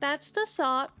 look. That's the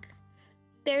sock.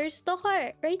 There's the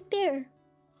heart. Right there.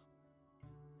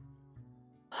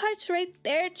 Heart's right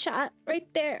there, chat. Right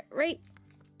there. Right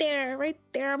there. Right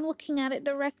there. I'm looking at it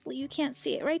directly. You can't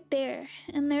see it. Right there.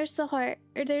 And there's the heart.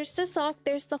 Or there's the sock.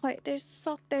 There's the heart. There's the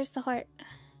sock. There's the heart.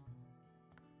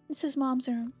 This is Mom's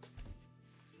room.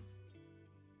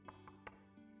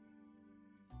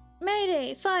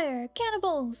 Mayday! Fire!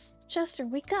 Cannibals! Chester,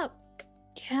 wake up!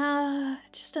 Yeah,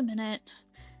 just a minute.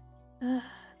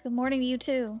 Good morning to you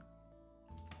too.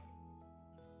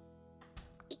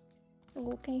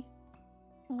 Okay.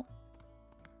 Oh.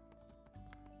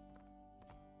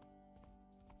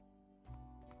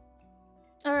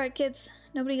 Alright, kids.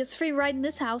 Nobody gets free ride in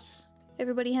this house.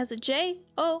 Everybody has a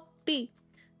J-O-B.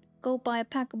 Go buy a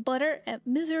pack of butter at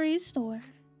Misery's store.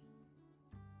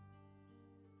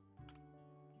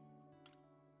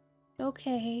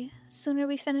 Okay. Sooner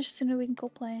we finish, sooner we can go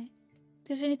play. If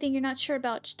there's anything you're not sure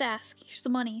about, just ask. Here's the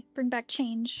money. Bring back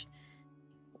change.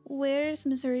 Where's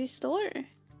Misery's store?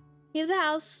 Leave the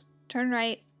house. Turn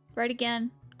right. Right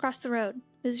again. Cross the road.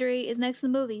 Misery is next to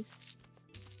the movies.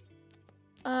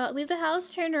 Leave the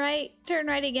house, turn right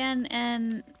again,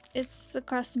 and it's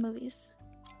across the movies.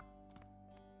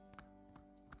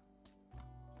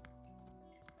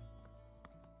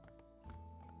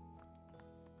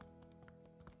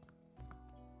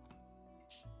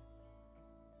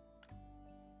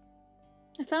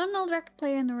 I found an old record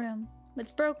player in the room.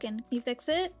 It's broken. Can you fix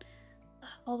it? Ugh,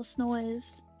 all the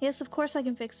noise. Yes, of course I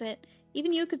can fix it.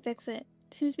 Even you could fix it.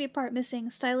 There seems to be a part missing.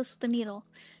 A stylus with a needle.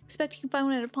 Expect you can find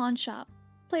one at a pawn shop.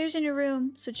 Player's in your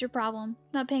room, so it's your problem.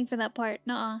 Not paying for that part.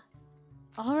 Nuh-uh.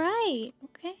 Alright.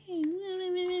 Okay.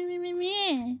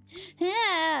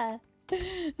 Yeah.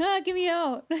 Ah, get me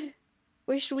out.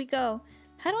 Where should we go?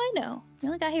 How do I know? We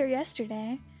only got here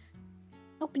yesterday.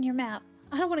 Open your map.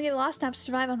 I don't want to get lost and have to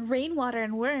survive on rainwater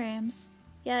and worms.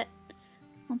 Yet,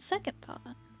 on second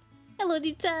thought. Hello,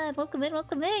 D-Tad. Welcome in,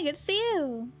 welcome in. Good to see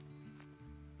you.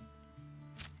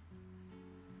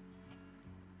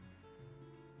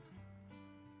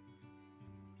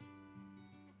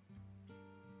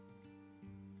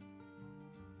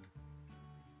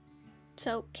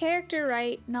 So, character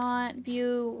right, not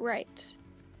view right.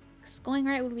 Because going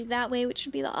right would be that way, which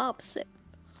would be the opposite.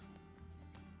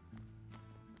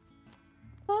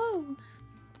 Oh!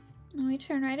 Let me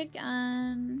turn right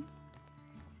again.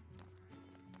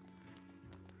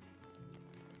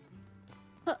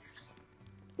 Oh.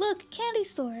 Look, candy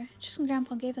store. Just when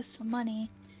Grandpa gave us some money.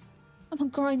 I'm a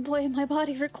growing boy and my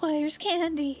body requires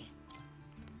candy.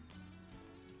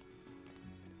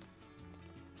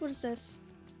 What is this?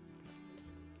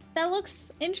 That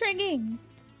looks intriguing.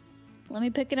 Let me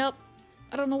pick it up.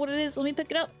 I don't know what it is. Let me pick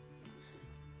it up.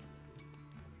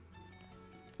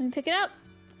 Let me pick it up.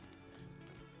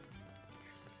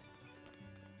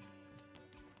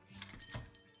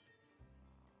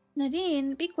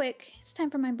 Nadine, be quick. It's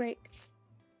time for my break.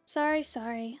 Sorry.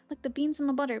 Like the beans and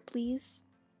the butter, please.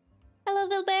 Hello,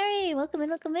 Bilberry. Welcome in,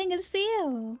 welcome in. Good to see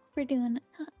you. We're doing,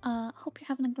 hope you're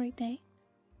having a great day.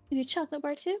 Maybe a chocolate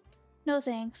bar too? No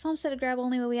thanks. Mom said to grab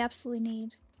only what we absolutely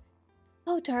need.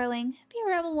 Oh, darling. Be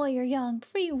a rebel while you're young,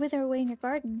 before you wither away in your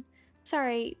garden.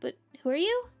 Sorry, but who are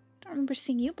you? I don't remember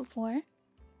seeing you before.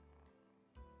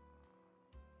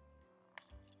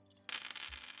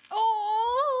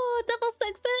 Oh, double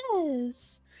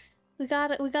success! We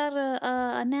got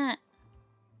a nat.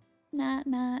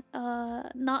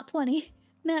 Not 20.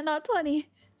 Not 20.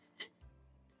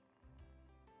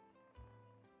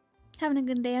 Having a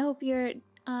good day. I hope you're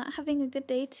having a good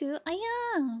day too. I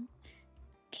am.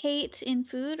 Kate in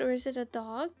food, or is it a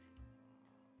dog?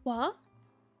 What?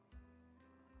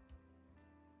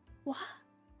 What?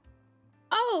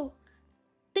 Oh!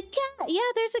 The cat!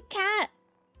 Yeah, there's a cat!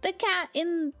 The cat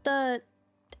in the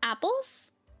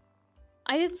apples?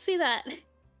 I didn't see that.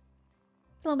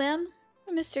 Hello, ma'am.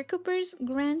 Mr. Cooper's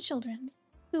grandchildren.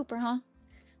 Cooper, huh?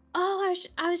 Oh,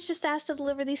 I was just asked to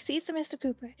deliver these seeds to Mr.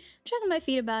 Cooper. I'm dragging my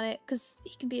feet about it, because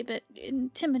he can be a bit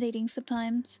intimidating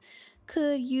sometimes.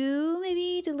 Could you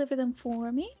maybe deliver them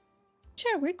for me?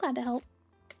 Sure, we're glad to help.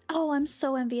 Oh, I'm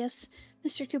so envious.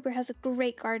 Mr. Cooper has a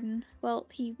great garden. Well,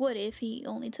 he would if he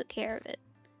only took care of it.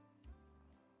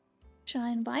 Should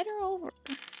I invite her over?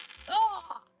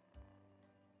 Oh!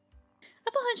 I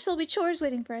have a hunch there'll be chores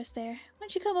waiting for us there. Why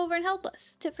don't you come over and help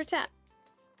us? Tit for tat.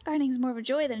 Gardening's more of a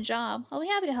joy than a job. I'll be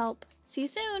happy to help. See you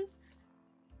soon.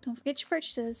 Don't forget your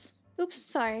purchases. Oops,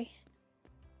 sorry.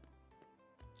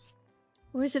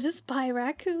 Or is it a spy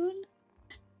raccoon?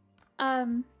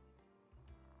 So,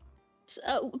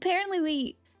 apparently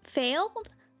we failed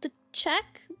the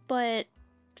check, but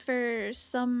for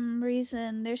some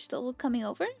reason they're still coming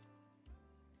over.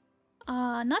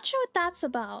 Not sure what that's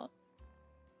about.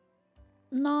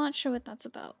 Not sure what that's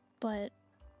about, but...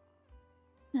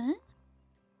 Huh?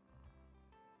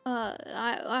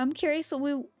 I'm curious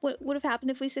what would have happened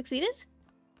if we succeeded?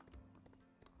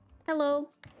 Hello.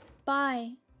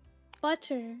 Bye.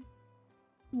 Butter.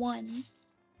 1.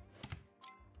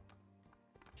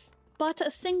 Bought a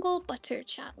single butter,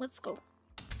 chat. Let's go.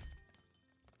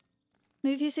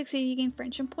 Maybe if you succeed, you gain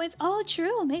friendship points. Oh,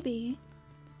 true. Maybe.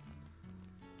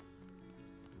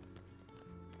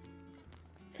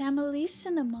 Family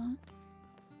cinema.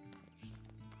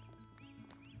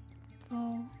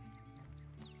 Oh.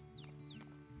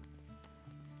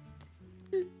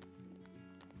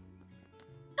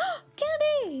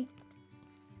 Candy!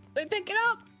 Wait, pick it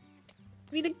up!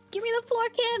 Give me the floor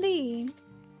candy!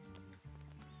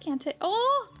 Can't take.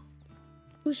 Oh!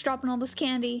 Who's dropping all this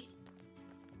candy?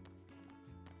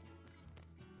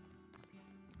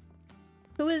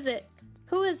 Who is it?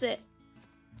 Who is it?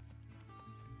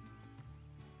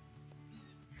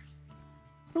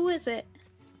 Who is it?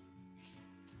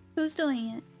 Who's doing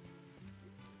it?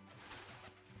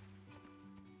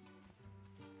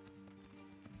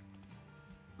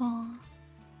 Oh,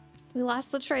 we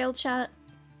lost the trail, chat.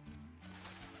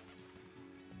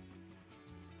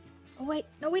 Oh wait,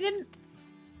 no we didn't.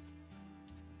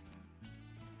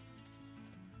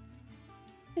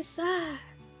 What's that?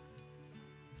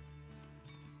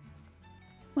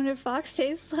 Wonder if Fox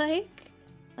tastes like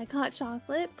hot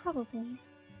chocolate? Probably.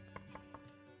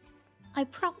 I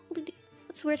probably do.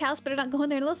 It's a weird house, better not go in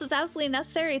there unless it's absolutely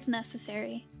necessary. It's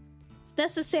necessary. It's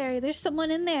necessary. There's someone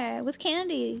in there with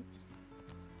candy.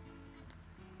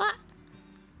 Ah!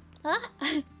 Ah!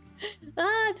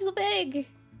 Ah, it's so big!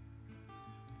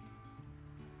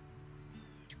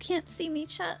 You can't see me,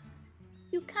 chat.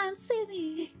 You can't see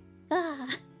me. Ah!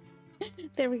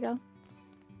 There we go.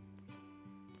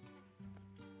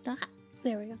 Ah,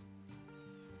 there we go.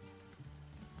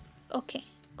 Okay.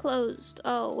 Closed.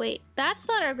 Oh, wait. That's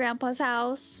not our grandpa's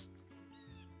house.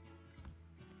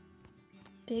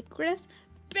 Big Griff?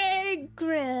 Big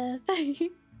Griff!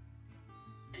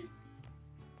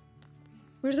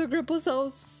 Where's our grandpa's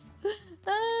house?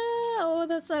 Oh,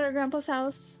 that's not our grandpa's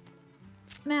house.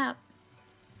 Map.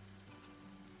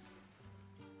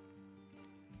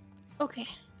 Okay.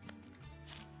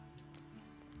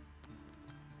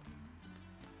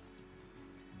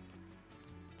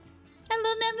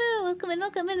 Hello, Nemu! Welcome in,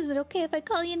 welcome in. Is it okay if I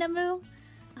call you Nemu?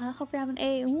 Hope you're having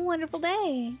a wonderful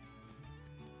day.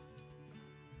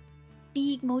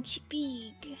 Big Mochi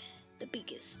Big. The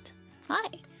biggest.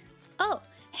 Hi. Oh,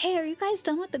 hey, are you guys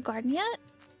done with the garden yet?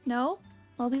 No?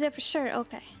 I'll be there for sure.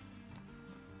 Okay.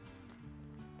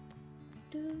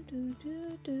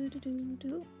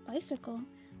 Bicycle.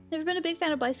 Never been a big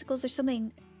fan of bicycles. There's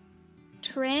something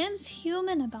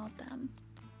transhuman about them.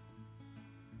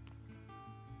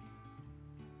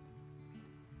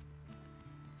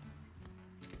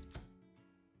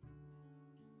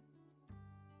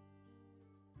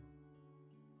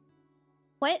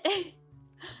 What?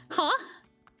 Huh?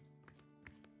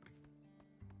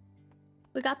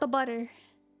 We got the butter.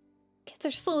 Kids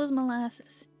are slow as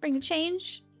molasses. Bring the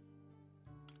change?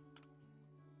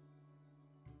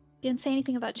 You didn't say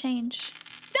anything about change.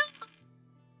 No!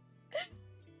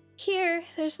 Here,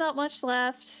 there's not much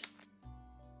left.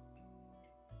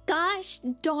 Gosh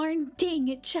darn dang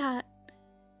it, chat.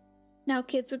 Now,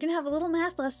 kids, we're gonna have a little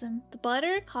math lesson. The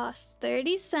butter costs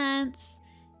 30 cents,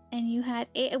 and you had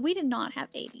we did not have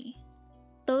 80.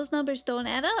 Those numbers don't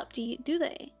add up, do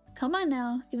they? Come on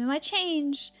now, give me my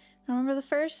change. I remember the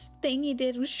first thing you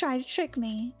did was try to trick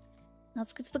me.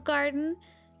 Let's get to the garden.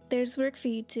 There's work for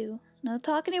you two. No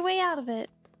talking your way out of it.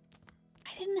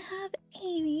 I didn't have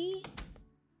 80.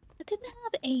 I didn't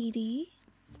have 80.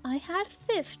 I had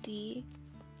 50.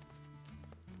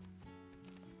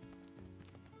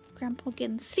 Grandpa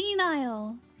getting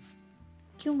senile.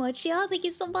 Kimochi, thank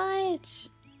you so much.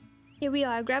 Here we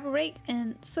are. Grab a rake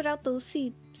and sort out those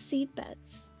seed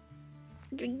beds.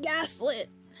 Get gaslit.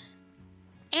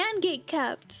 And get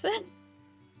kept.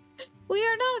 We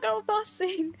are not girl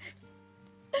bossing.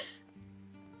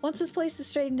 Once this place is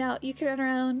straightened out, you can run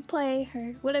around, play,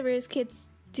 or whatever it is kids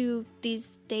do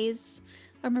these days.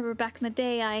 I remember back in the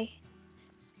day,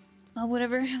 well,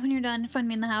 whatever, when you're done, find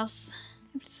me in the house.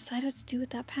 I decided what to do with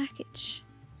that package.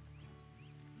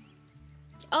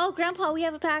 Oh, Grandpa, we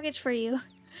have a package for you.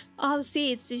 All the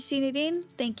seeds. Did you see Nadine?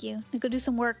 Thank you. Now go do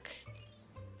some work.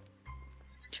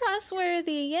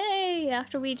 Trustworthy, yay!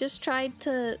 After we just tried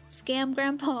to scam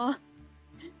Grandpa.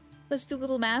 Let's do a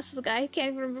little math. This guy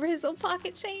can't even remember his own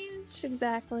pocket change.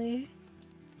 Exactly.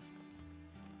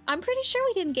 I'm pretty sure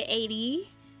we didn't get 80.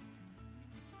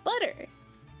 Butter.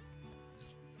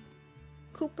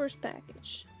 Cooper's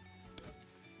package.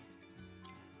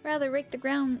 Rather rake the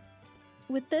ground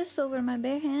with this over my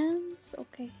bare hands.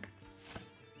 Okay.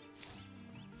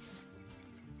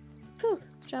 Whew.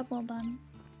 Job well done.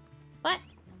 What?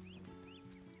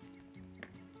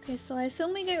 Okay, so I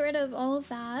assume we get rid of all of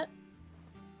that.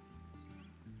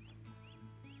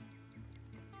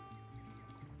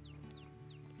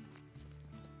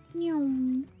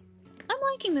 I'm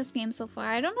liking this game so far.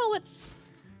 I don't know what's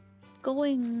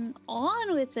going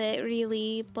on with it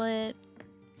really, but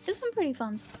it's been pretty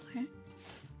fun so far.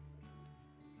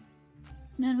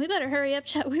 Man, we better hurry up,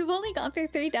 chat. We've only gone through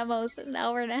 3 demos in an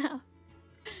hour and a half.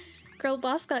 Girl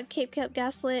boss got cape kept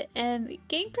gaslit and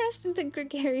gang pressed into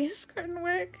gregarious garden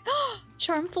work.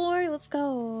 Charm floor, let's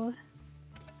go.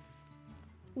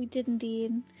 We did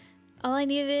indeed. All I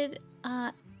needed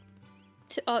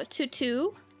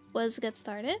to was get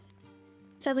started.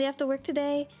 Sadly, I have to work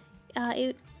today.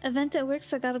 Event at work,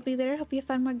 so I gotta be there. Hope you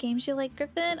find more games you like,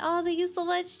 Griffin. Oh, thank you so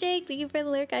much, Jake. Thank you for the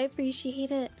lyric. I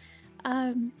appreciate it.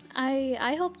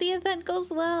 I hope the event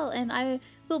goes well, and I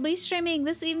will be streaming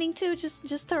this evening too.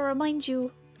 Just to remind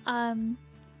you, to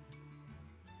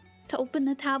open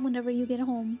the tab whenever you get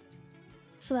home,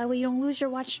 so that way you don't lose your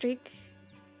watch streak.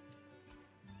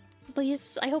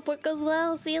 Please, I hope work goes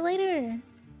well. See you later.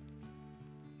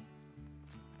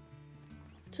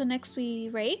 So next we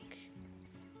rake.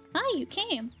 Hi, you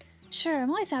came. Sure, I'm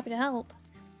always happy to help.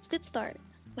 Let's get started.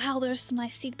 Wow, there's some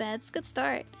nice seed beds. Good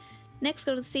start. Next,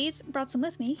 go to the seeds. Brought some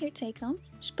with me. Here, take them.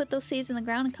 Just put those seeds in the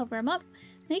ground and cover them up.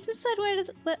 Now you can decide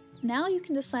now you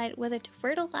can decide whether to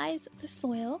fertilize the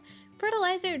soil.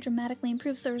 Fertilizer dramatically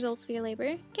improves the results of your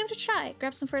labor. Give it a try.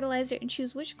 Grab some fertilizer and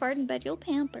choose which garden bed you'll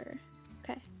pamper.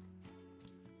 Okay.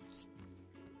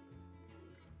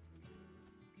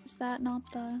 Is that not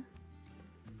the...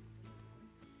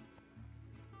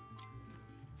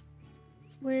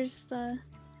 Where's the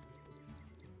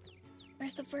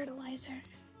fertilizer?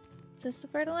 Is this the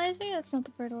fertilizer? That's not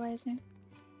the fertilizer.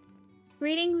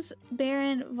 Greetings,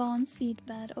 Baron Von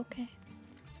Seedbed. Okay.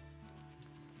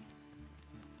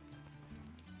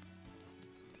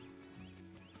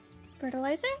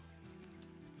 Fertilizer?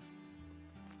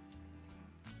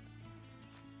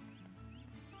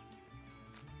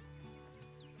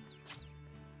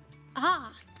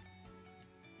 Ah!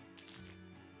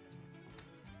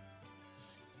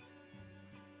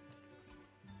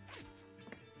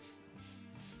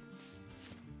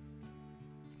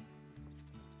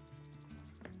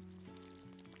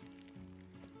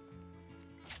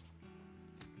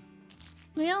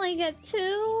 We only get 2?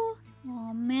 Oh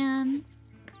man.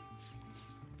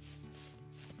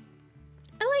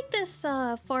 I like this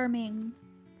farming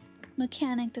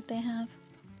mechanic that they have.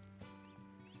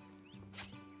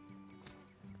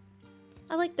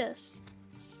 I like this.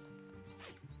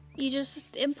 You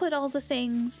just input all the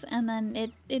things and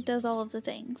then it does all of the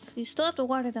things. You still have to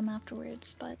water them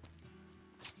afterwards, but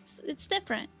it's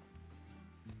different.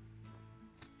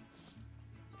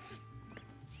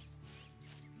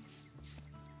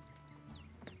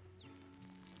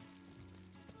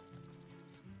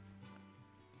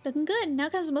 Looking good. Now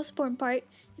comes the most important part.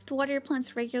 You have to water your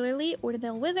plants regularly or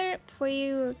they'll wither. Before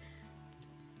you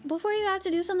have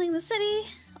to do something in the city,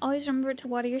 always remember to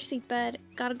water your seed bed.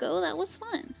 Gotta go. That was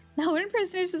fun. Now we're in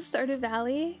Prisoners of Stardew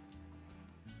Valley.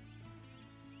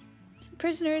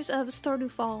 Prisoners of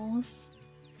Stardew Falls.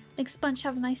 Thanks, Sponge.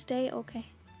 Have a nice day. Okay.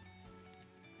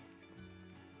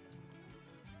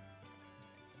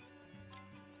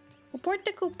 Report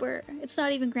to Cooper. It's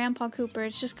not even Grandpa Cooper.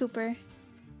 It's just Cooper.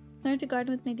 Learn to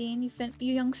garden with Nadine.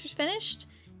 You youngsters finished?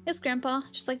 Yes, Grandpa.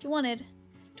 Just like you wanted.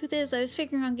 Truth is, I was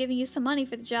figuring on giving you some money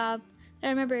for the job. I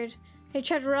remembered. They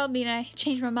tried to rob me and I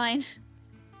changed my mind.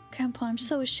 Grandpa, I'm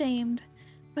so ashamed.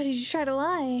 Why did you try to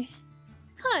lie?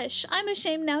 Hush, I'm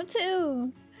ashamed now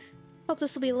too. Hope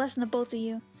this will be a lesson to both of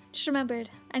you. Just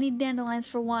remembered, I need dandelions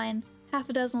for wine. Half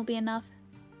a dozen will be enough.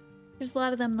 There's a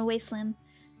lot of them in the wasteland.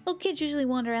 Little kids usually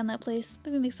wander around that place.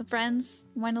 Maybe make some friends,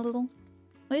 wine a little.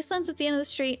 Wasteland's at the end of the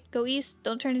street. Go east,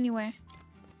 don't turn anywhere.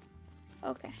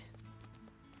 Okay.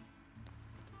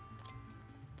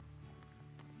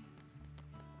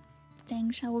 Dang,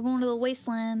 shall we're going to the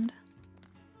wasteland.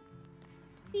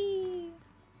 Whee.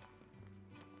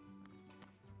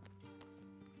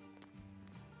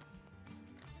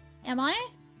 Am I?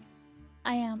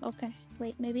 I am, okay.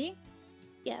 Wait, maybe?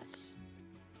 Yes.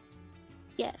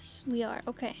 Yes, we are,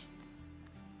 okay.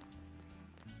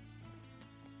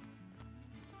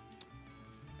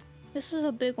 This is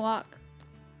a big walk.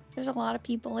 There's a lot of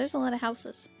people. There's a lot of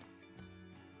houses.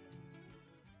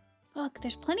 Look,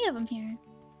 there's plenty of them here.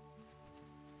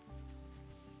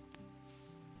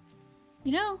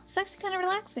 You know, it's actually kind of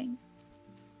relaxing.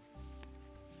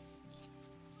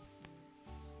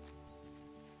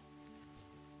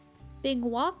 Big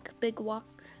walk, big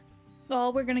walk.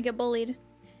 Oh, we're gonna get bullied.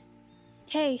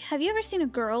 Hey, have you ever seen a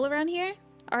girl around here?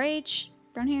 Our age,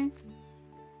 brown hair.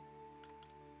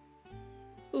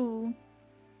 Ooh.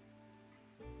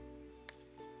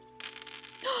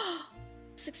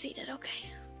 Succeeded, okay.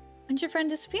 When'd your friend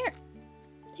disappear?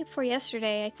 Day before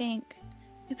yesterday, I think.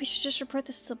 Maybe we should just report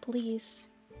this to the police.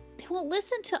 They won't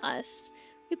listen to us.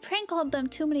 We prank called them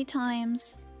too many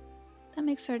times. That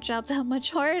makes our job that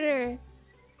much harder.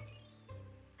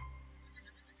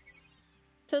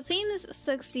 So it seems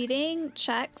succeeding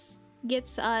checks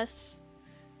gets us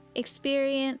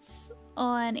experience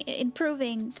on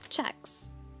improving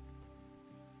checks.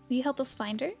 Will you help us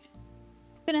find her?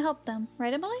 We're gonna help them,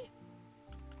 right, Emily?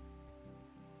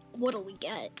 What'll we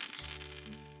get?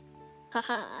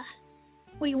 Haha.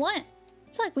 What do you want?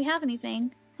 It's not like we have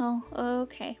anything. Oh,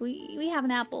 okay. We have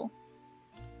an apple.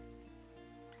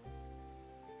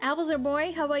 Apples are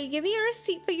boring. How about you give me a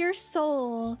receipt for your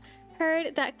soul?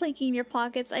 Heard that clinking in your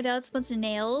pockets. I doubt it's a bunch of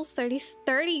nails. 30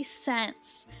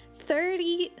 cents.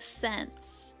 30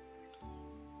 cents.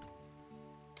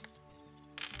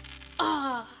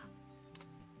 Ah.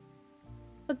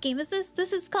 What game is this?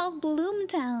 This is called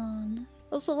Bloomtown.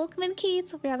 Also, welcome in,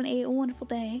 kids. Hope you're having a wonderful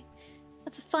day.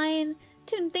 That's a fine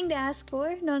Thing to ask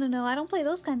for. No, no, no. I don't play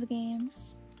those kinds of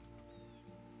games.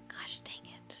 Gosh dang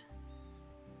it.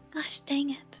 Gosh dang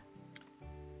it.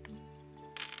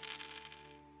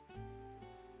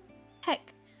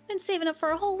 Heck, been saving up for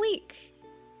a whole week.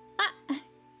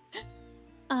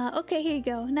 Okay, here you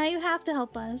go. Now you have to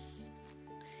help us.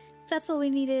 If that's what we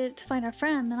needed to find our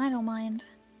friend, then I don't mind.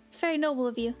 It's very noble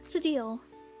of you. It's a deal.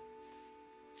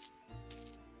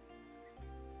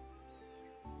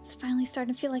 It's finally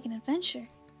starting to feel like an adventure.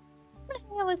 I'm gonna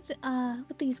hang out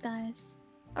with these guys.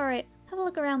 Alright, have a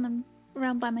look around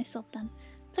by myself then.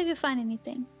 Tell if you find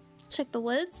anything. Check the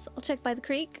woods. I'll check by the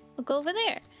creek. I'll go over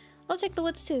there. I'll check the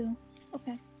woods too.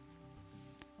 Okay.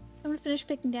 I'm gonna finish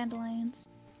picking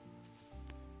dandelions.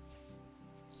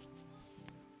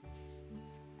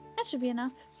 That should be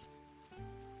enough.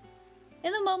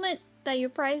 In the moment that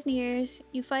your prize nears,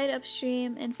 you fight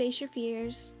upstream and face your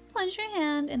fears. Plunge your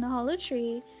hand in the hollow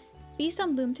tree. Feast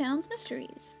on Bloomtown's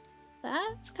mysteries.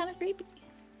 That's kind of creepy.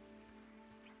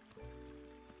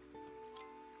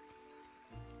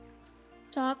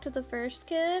 Talk to the first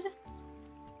kid.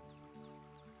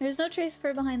 There's no trace of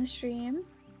her behind the stream.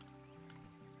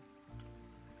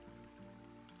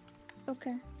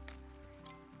 Okay.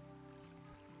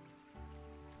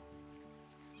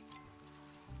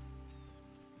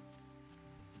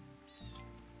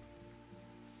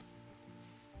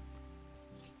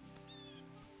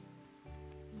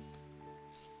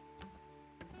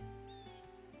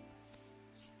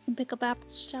 Pick up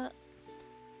apples, chat.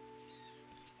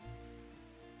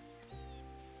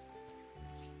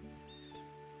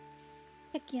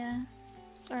 Heck yeah.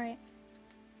 Alright.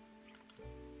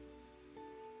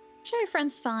 Sure, your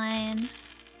friend's fine.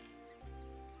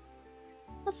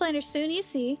 I'll find her soon, you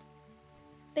see.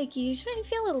 Thank you. You should make me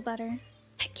feel a little better.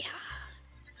 Heck yeah.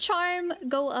 Charm,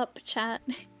 go up, chat.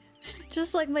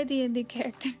 Just like my D&D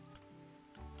character.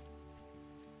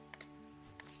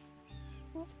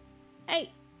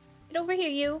 Hey! Get over here,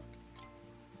 you!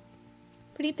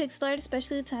 Pretty pixel art,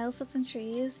 especially the tile sets and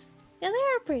trees. Yeah, they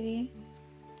are pretty.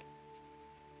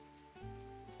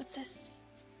 What's this?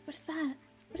 What is that?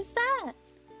 What is that?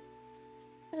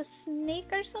 Is that a snake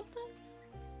or something?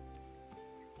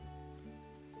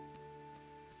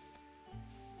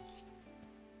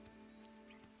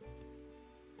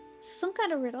 Some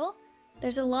kind of riddle.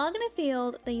 There's a log in a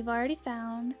field that you've already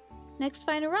found. Next,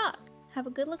 find a rock. Have a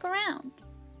good look around.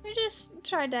 Or just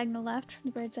try diagonal left from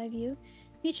the bird's eye view.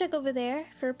 You check over there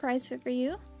for a prize fit for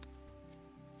you.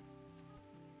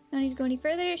 No need to go any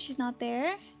further. She's not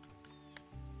there.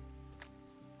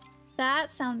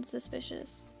 That sounded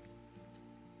suspicious.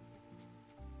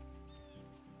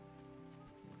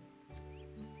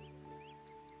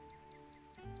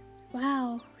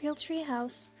 Wow, real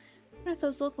treehouse. I wonder if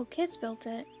those local kids built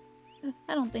it.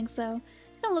 I don't think so.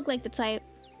 They don't look like the type.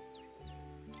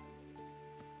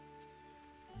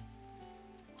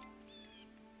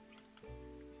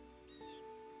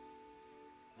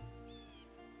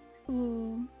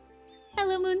 Ooh.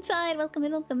 Hello, Moontide. Welcome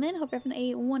in, welcome in. Hope you're having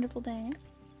a wonderful day.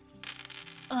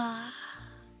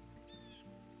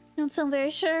 Don't sound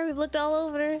very sure. We've looked all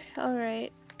over.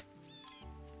 Alright.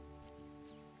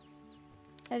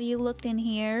 Have you looked in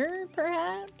here,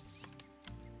 perhaps?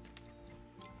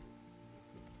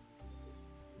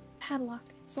 Padlock.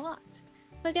 It's locked.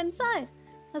 But get inside.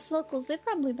 Us locals, they've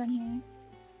probably been here.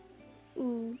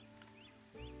 Ooh.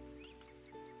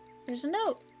 There's a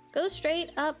note. Go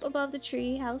straight up above the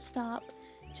tree house top.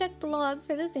 Check the log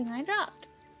for the thing I dropped.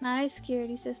 Nice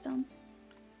security system.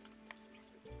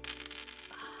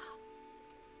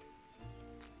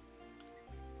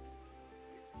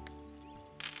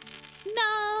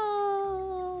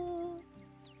 No!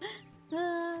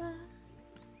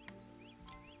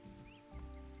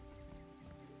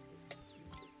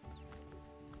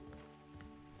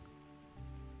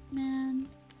 Man.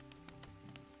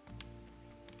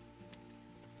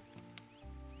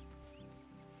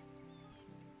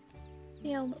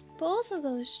 Failed both of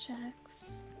those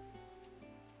checks.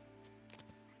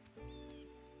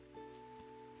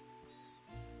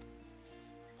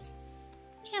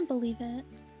 Can't believe it.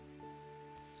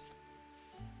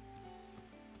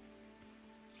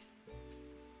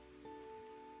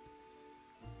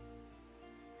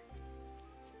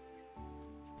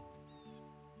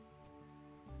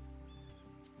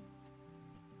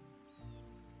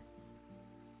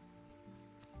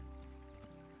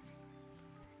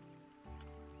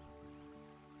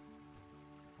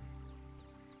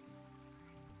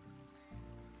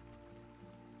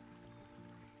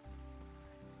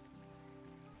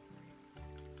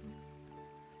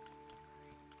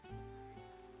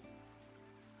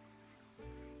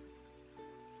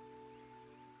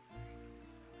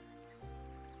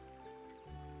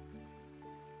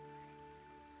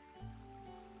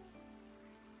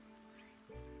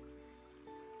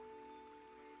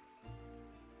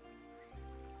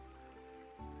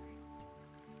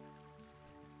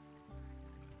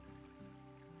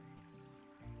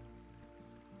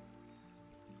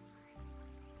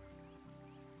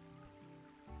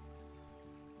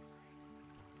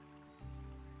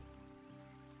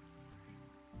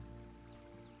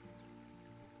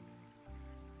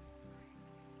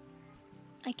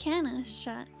 I can ask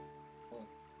chat. Oh.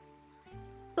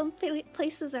 Some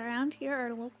places around here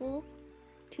are local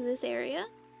to this area.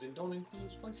 Then don't include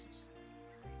those places.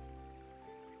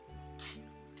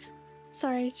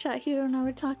 Sorry, chat. Hiro and I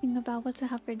were talking about what to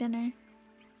have for dinner.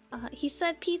 He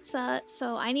said pizza,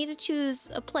 so I need to choose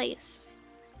a place.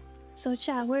 So,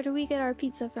 chat, where do we get our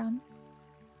pizza from?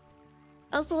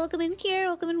 Also, welcome in here.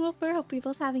 Welcome in, Wolfer. Hope you're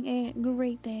both having a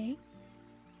great day.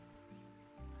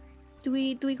 Do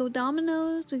we go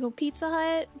Domino's? Do we go Pizza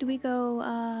Hut? Do we go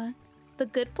the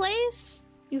Good Place?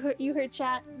 You heard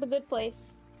chat. The Good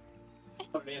Place.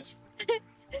 Not an answer.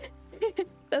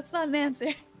 That's not an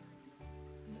answer.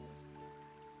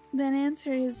 That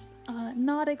answer is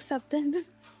not accepted.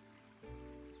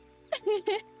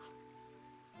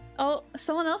 Oh,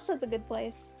 someone else said the Good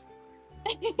Place.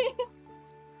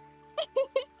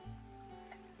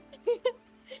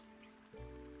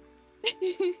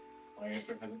 My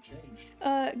answer hasn't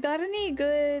changed. Got any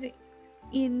good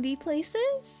indie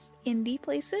places? Indie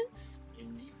places?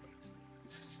 Indie places.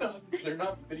 It's not, they're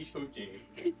not video games.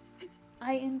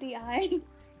 INDI.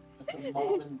 That's a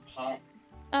mom and pop.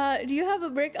 Do you have a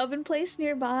brick oven place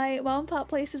nearby? Mom and pop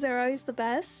places are always the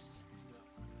best.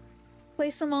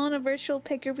 Place them all on a virtual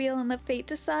picker wheel and let fate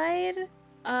decide.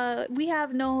 We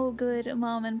have no good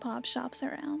mom and pop shops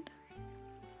around.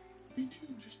 We do,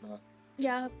 just not.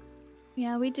 Yeah.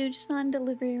 Yeah, we do, just not in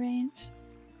delivery range.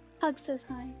 Hug says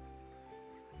hi.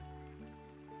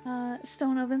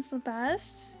 Stone oven's the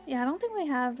best. Yeah, I don't think we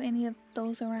have any of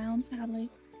those around, sadly.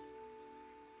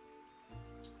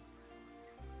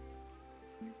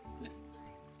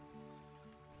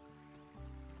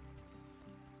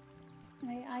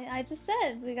 I just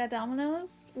said we got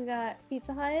Domino's, we got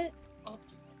Pizza Hut.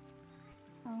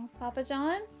 Oh, Papa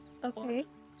John's? Okay.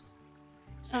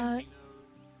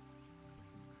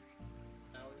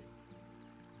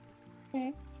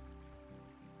 Okay.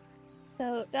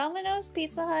 So Domino's,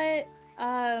 Pizza Hut,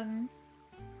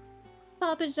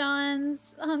 Papa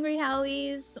John's, Hungry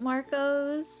Howie's,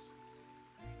 Marco's,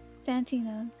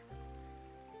 Santino.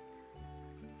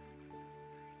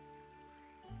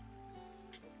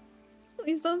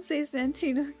 Please don't say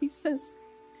Santino, he says.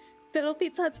 Little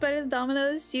Pizza Hut's better than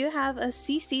Domino's. Do you have a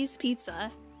CC's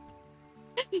pizza?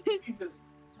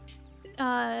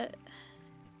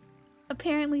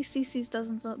 Apparently CC's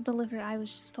doesn't deliver, I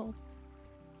was just told.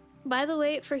 By the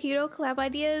way, for Hero collab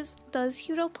ideas, does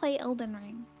Hero play Elden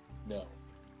Ring? No.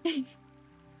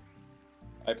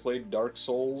 I played Dark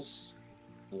Souls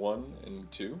 1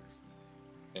 and 2,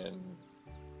 and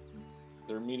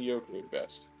they're mediocre at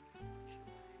best.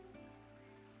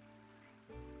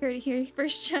 Heard it here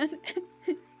first, Jen.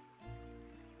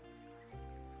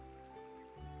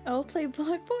 I'll play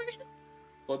Bloodborne.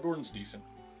 Bloodborne's decent.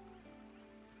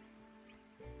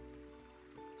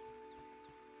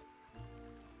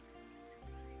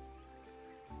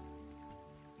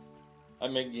 I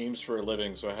make games for a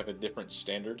living, so I have a different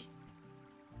standard.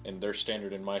 And their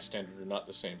standard and my standard are not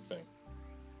the same thing.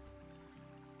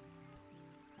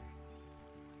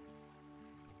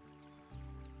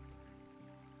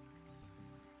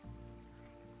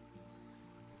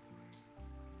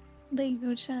 There you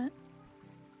go, chat.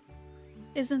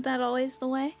 Isn't that always the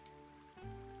way?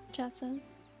 Chat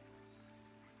says.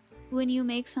 When you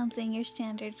make something, your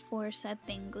standard for said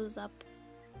thing goes up.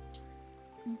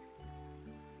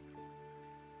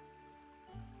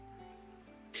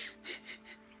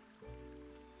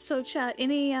 So chat,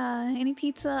 any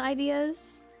pizza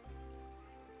ideas?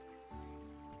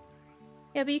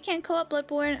 Yeah, but you can't co-op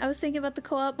Bloodborne. I was thinking about the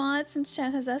co-op mod since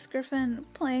chat has Griffin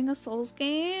playing a Souls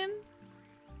game.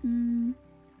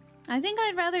 I think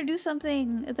I'd rather do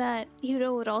something that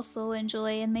Hiro would also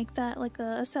enjoy and make that like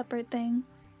a separate thing.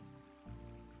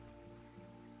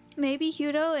 Maybe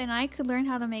Hiro and I could learn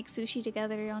how to make sushi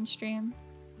together on stream.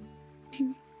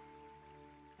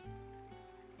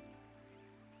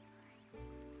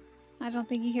 I don't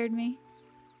think he heard me.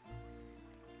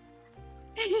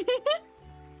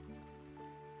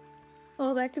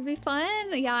 Oh, that could be fun.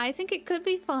 Yeah, I think it could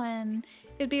be fun.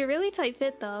 It'd be a really tight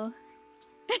fit though.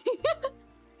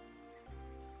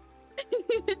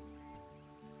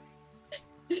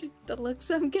 The looks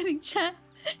I'm getting, chat.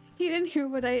 He didn't hear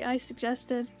what I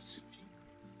suggested.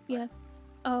 Yeah.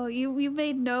 Oh, you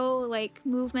made no like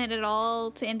movement at all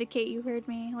to indicate you heard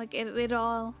me. Like it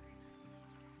all.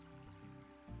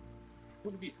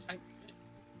 Would it be a tight fit?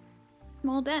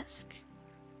 Small desk.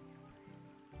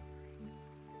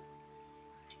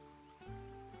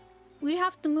 We'd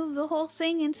have to move the whole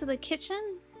thing into the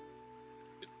kitchen?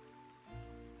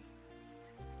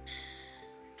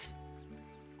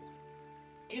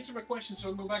 Answer my question so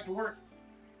I can go back to work.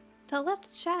 Tell that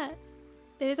to chat.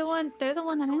 They're the one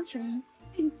not answering.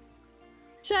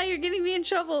 Chat, you're getting me in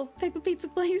trouble. Pick a pizza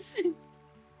place.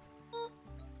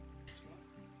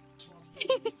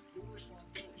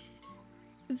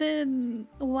 Then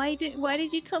why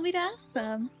did you tell me to ask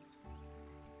them?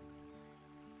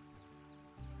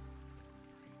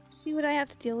 See what I have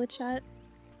to deal with, chat.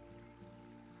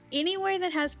 Anywhere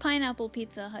that has pineapple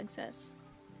pizza, Hug says.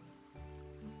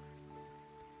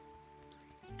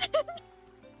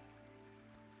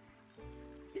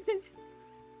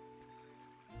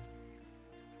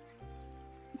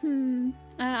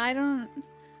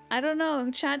 I don't know.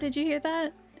 Chat, did you hear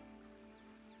that?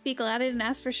 Be glad I didn't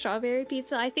ask for strawberry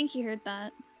pizza. I think he heard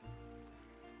that.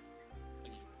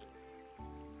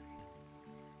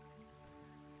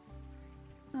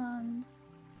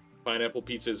 Pineapple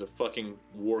pizza is a fucking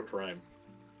war crime.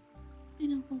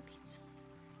 Pineapple pizza.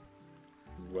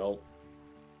 Well,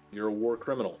 you're a war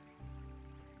criminal.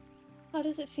 How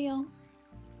does it feel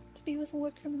to be with a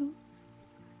war criminal?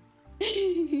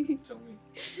 Tell me.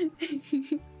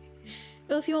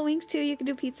 Well, if you want wings too, you can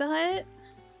do Pizza Hut.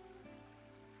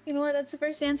 You know what? That's the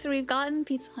first answer we've gotten.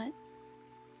 Pizza Hut.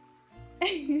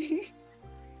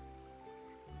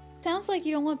 Sounds like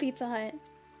you don't want Pizza Hut.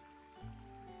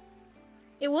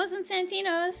 It wasn't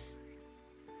Santino's.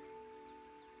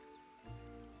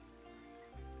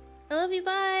 I love you,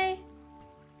 bye!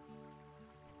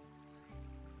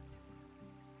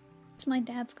 It's my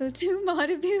dad's go-to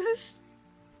mod abuse.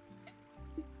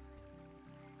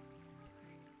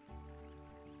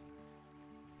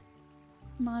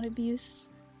 Mod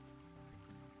abuse.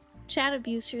 Chat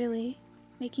abuse, really.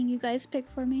 Making you guys pick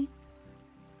for me.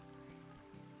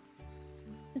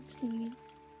 Let's see.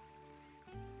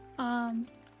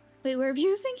 Wait, we're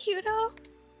abusing Hudo?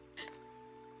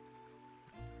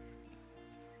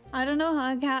 I don't know,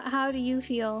 Hug. How do you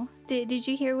feel? Did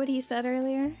you hear what he said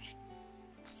earlier?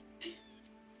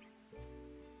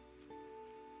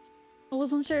 I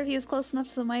wasn't sure if he was close enough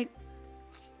to the mic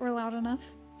or loud enough.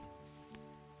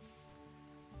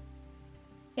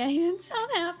 Yeah, he didn't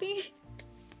sound happy.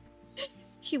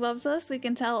 He loves us, we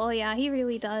can tell. Oh yeah, he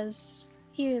really does.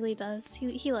 He really does.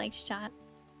 He likes chat.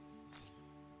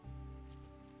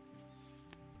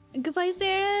 Goodbye,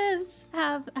 Sarahs!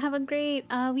 Have a great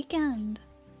weekend.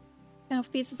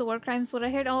 Pineapple pizza's a war crime is what I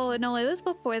heard. Oh no, it was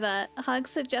before that. Hug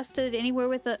suggested anywhere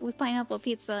with pineapple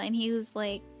pizza, and he was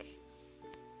like,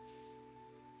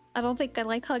 I don't think I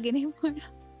like Hug anymore.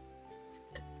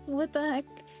 What the heck?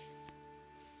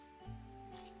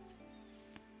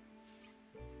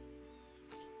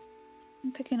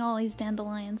 I'm picking all these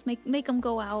dandelions. Make them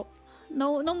go out.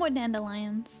 No more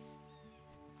dandelions.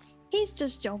 He's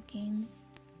just joking.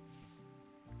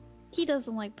 He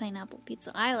doesn't like pineapple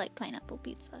pizza. I like pineapple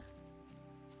pizza.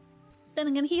 Then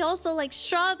again, he also likes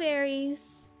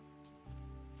strawberries.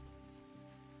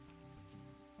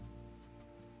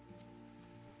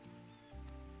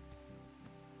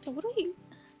 So what do we...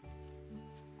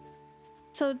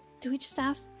 So, do we just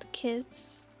ask the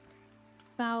kids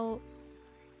about...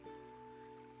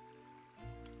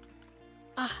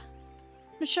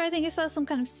 I'm sure I think I saw some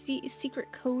kind of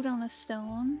secret code on a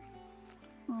stone.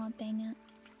 Oh, dang it.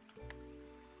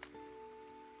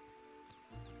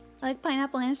 I like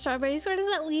pineapple and strawberries. Where does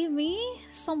that leave me?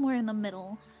 Somewhere in the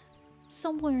middle.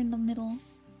 Somewhere in the middle.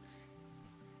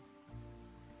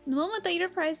 The moment the eater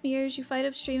prize nears, you fight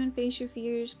upstream and face your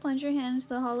fears. Plunge your hand into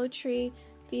the hollow tree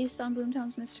based on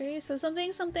Boomtown's mystery. So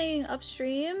something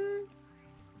upstream?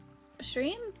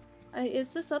 Upstream?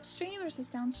 Is this upstream or is this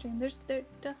downstream?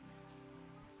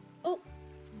 Oh!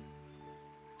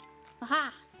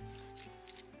 Aha!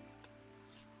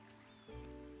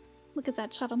 Look at that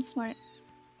chat, I'm smart.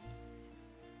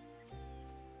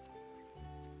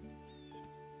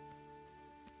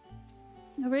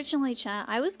 Originally, chat,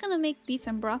 I was gonna make beef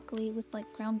and broccoli with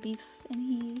like ground beef,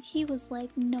 and he was like,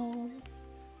 no.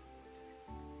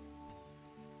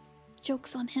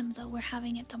 Joke's on him though, we're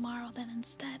having it tomorrow then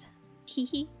instead.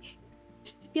 Hehe.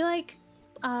 Feel like,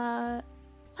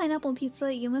 pineapple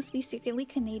pizza, you must be secretly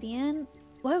Canadian.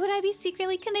 Why would I be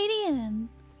secretly Canadian?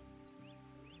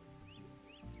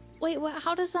 Wait, what?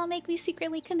 How does that make me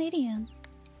secretly Canadian?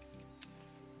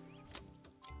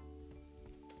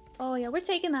 Oh yeah, we're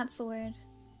taking that sword.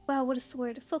 Wow, what a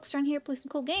sword. If folks around here play some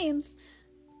cool games,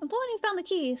 I'm the one who found the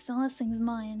key, so this thing's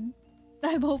mine.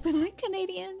 I'm openly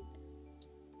Canadian.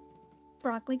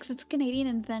 Broccoli, because it's a Canadian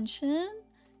invention.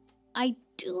 I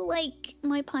do like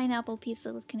my pineapple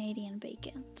pizza with Canadian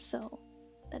bacon, so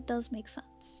that does make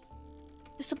sense.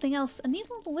 There's something else. I need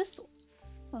a little whistle.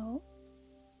 Oh.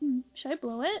 Should I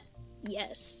blow it?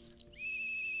 Yes.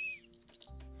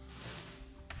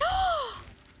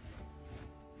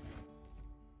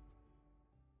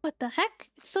 What the heck?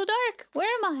 It's so dark. Where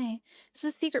am I? Is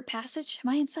this a secret passage? Am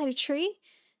I inside a tree?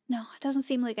 No, it doesn't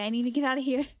seem like I need to get out of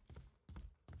here.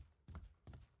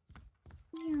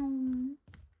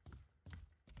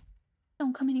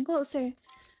 Don't come any closer.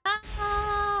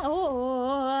 Ah! Oh!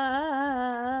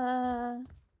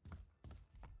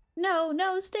 No,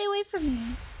 no, stay away from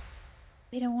me.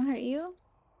 They don't want to hurt you.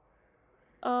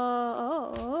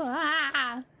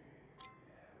 Ah!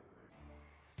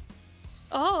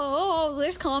 Oh,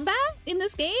 there's combat in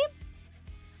this game?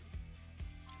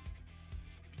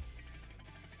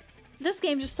 This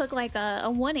game just took like a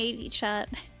 180 chat.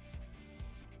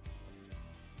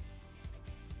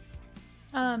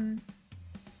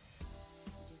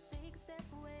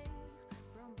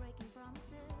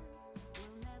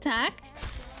 Attack?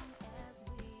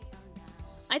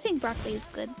 I think broccoli is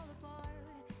good.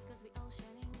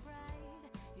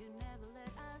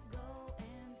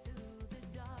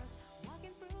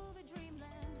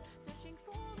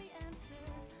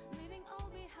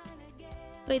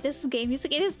 Wait, this is game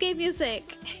music? It is game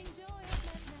music!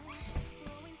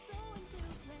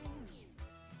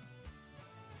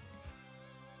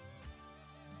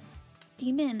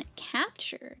 Demon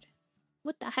captured?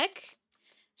 What the heck?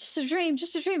 Just a dream,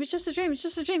 just a dream, it's just a dream, it's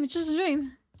just a dream, it's just a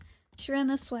dream. She ran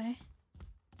this way.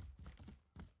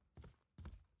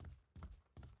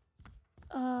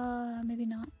 Maybe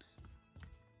not.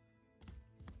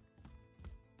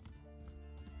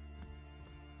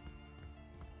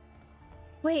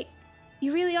 Wait,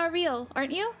 you really are real,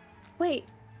 aren't you? Wait,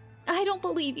 I don't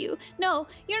believe you. No,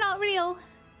 you're not real.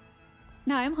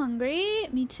 Now I'm hungry.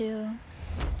 Me too.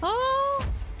 Oh!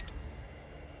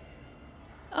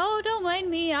 Oh, don't mind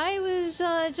me. I was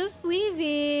just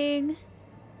leaving.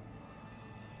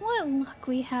 What luck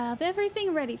we have.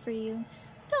 Everything ready for you.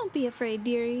 Don't be afraid,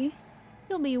 dearie.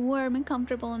 You'll be warm and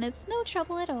comfortable and it's no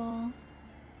trouble at all.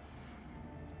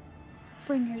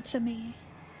 Bring her to me.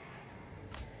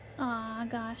 Aw,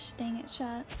 gosh, dang it,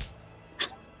 chat.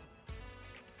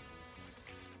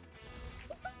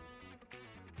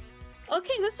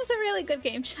 Okay, this is a really good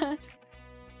game, chat.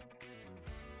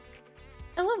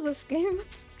 I love this game.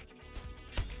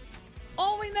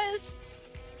 Oh, we missed!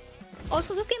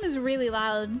 Also, this game is really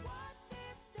loud.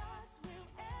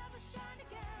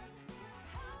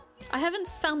 I haven't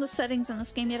found the settings in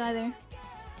this game yet either.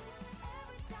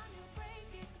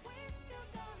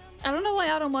 I don't know why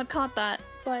AutoMod caught that,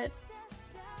 but...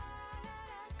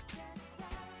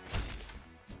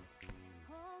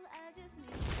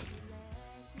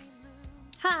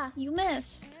 Ha! You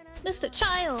missed! Missed a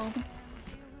child!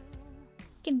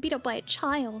 Getting beat up by a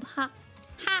child, ha!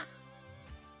 Ha!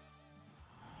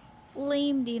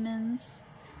 Lame demons.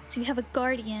 So you have a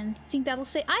guardian. You think that'll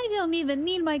say, I don't even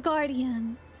need my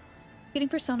guardian! Getting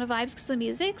Persona vibes because of the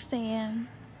music? Same.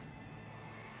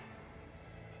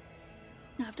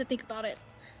 I have to think about it.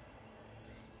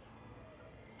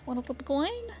 Wanna flip a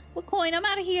coin? What coin? I'm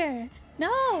out of here!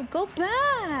 No! Go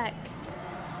back!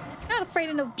 Not afraid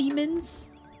of no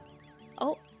demons!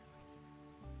 Oh.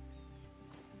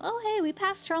 Oh, hey, we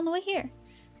passed her on the way here.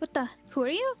 What the? Who are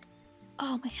you?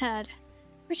 Oh, my head.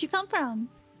 Where'd you come from?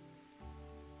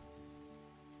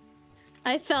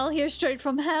 I fell here straight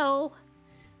from hell.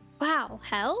 Wow,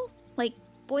 hell? Like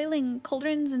boiling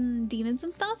cauldrons and demons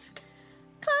and stuff?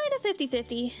 Kind of 50-50.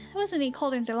 There wasn't any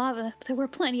cauldrons or lava, but there were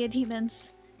plenty of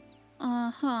demons.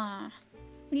 Uh-huh.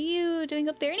 What are you doing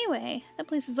up there anyway? That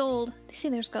place is old. They say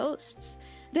there's ghosts.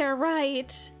 They're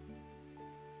right.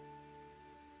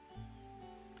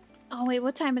 Oh wait,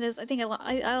 what time it is? I think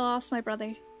I lost my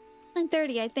brother.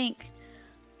 9:30, I think.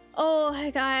 Oh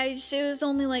my gosh, it was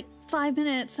only like 5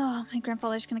 minutes. Oh, my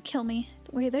grandfather's gonna kill me.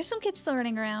 Wait, there's some kids still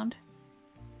running around.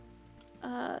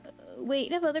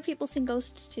 Wait, have other people seen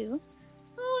ghosts too?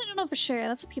 Oh, I don't know for sure.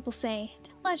 That's what people say.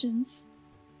 Legends.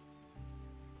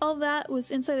 All that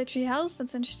was inside the treehouse.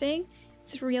 That's interesting.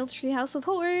 It's a real treehouse of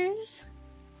horrors.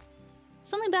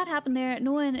 Something bad happened there.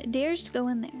 No one dares to go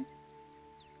in there.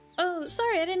 Oh,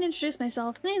 sorry, I didn't introduce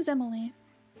myself. My name's Emily.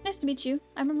 Nice to meet you.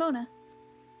 I'm Ramona.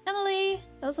 Emily,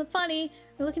 that wasn't funny.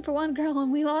 We're looking for one girl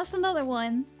and we lost another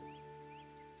one.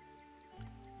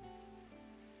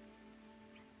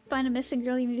 Find a missing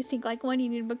girl, you need to think like one, you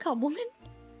need to become woman.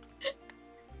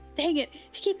 Dang it,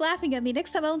 if you keep laughing at me,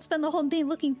 next time I won't spend the whole day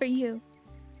looking for you.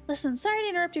 Listen, sorry to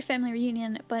interrupt your family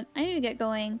reunion, but I need to get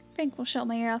going. Frank will shut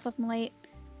my ear off if I'm late.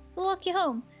 We'll walk you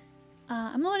home.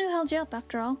 I'm the one who held you up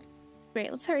after all.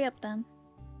 Great, let's hurry up then.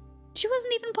 She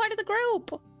wasn't even part of the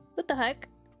group! What the heck?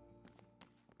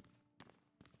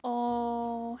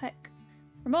 Oh, heck.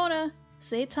 Ramona, it's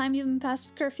the 8th time you've been past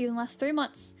curfew in the last 3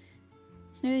 months.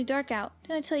 It's nearly dark out.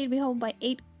 Didn't I tell you to be home by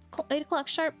 8 o'clock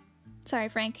sharp? Sorry,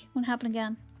 Frank. Won't happen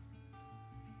again.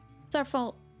 It's our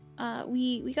fault.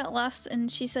 We got lost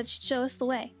and she said she'd show us the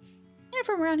way. You're not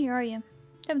from around here, are you?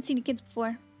 Haven't seen your kids before.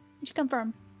 Where'd you come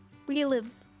from? Where do you live?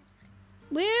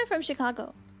 We're from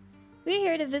Chicago. We're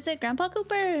here to visit Grandpa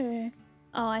Cooper.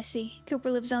 Oh, I see.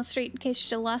 Cooper lives down the street in case you're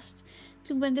still lost.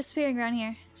 People have been disappearing around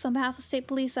here. So on behalf of state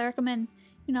police, I recommend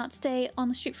you not stay on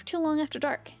the street for too long after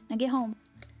dark. Now get home.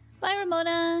 Bye,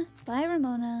 Ramona. Bye,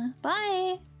 Ramona.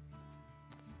 Bye.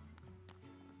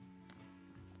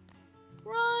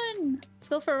 Run! Let's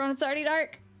go for a run. It's already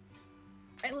dark.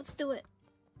 Alright, let's do it.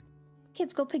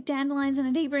 Kids go pick dandelions in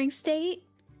a neighboring state.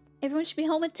 Everyone should be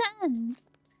home at 10.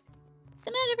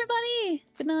 Good night, everybody.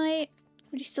 Good night.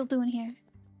 What are you still doing here?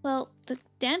 Well, the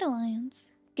dandelions.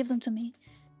 Give them to me.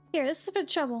 Here, this is for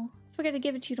trouble. Forget to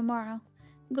give it to you tomorrow.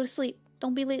 Go to sleep.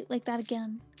 Don't be late like that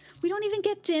again. We don't even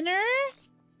get dinner?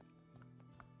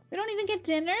 We don't even get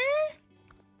dinner?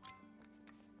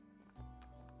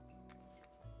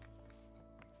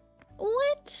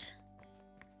 What?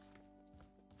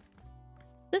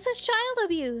 This is child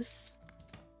abuse.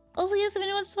 Also, yes, if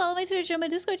anyone wants to follow my Twitter, my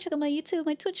Discord, check out my YouTube,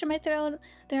 my Twitch, or my Thread.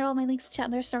 There are all my links to chat,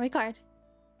 and there's my card.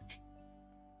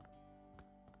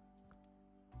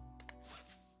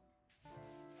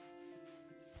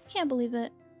 Can't believe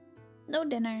it. No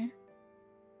dinner.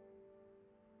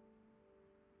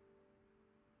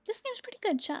 This game's pretty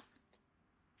good, chat.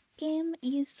 Game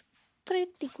is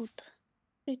pretty good.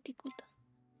 Pretty good.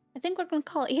 I think we're gonna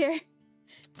call it here.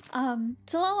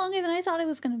 It's a lot longer than I thought it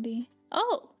was gonna be.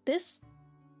 Oh, this...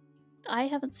 I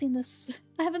haven't seen this.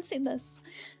 I haven't seen this.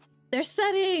 There's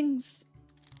settings!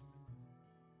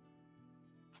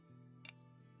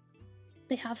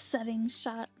 They have settings,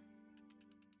 chat.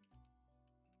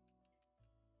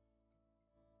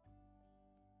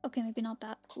 Okay, maybe not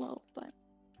that low, but...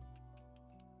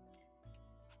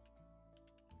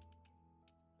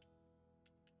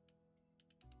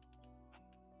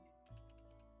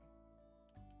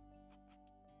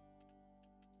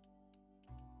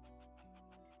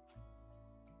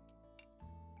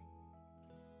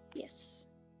 Yes.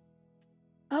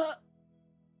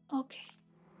 Okay.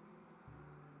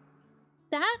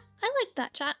 That? I like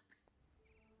that, chat.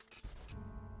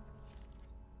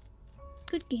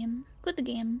 Good game. Good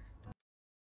game.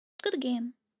 Good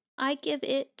game. I give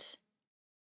it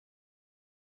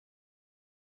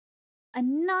a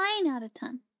 9 out of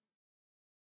 10.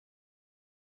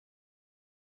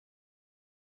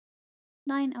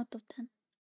 9 out of 10.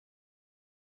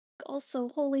 Also,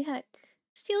 holy heck.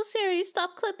 Steel series,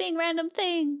 stop clipping random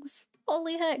things.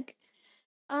 Holy heck.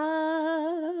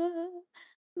 Might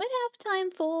have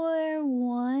time for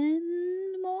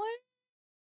one more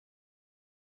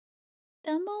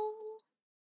demo.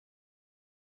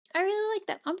 I really like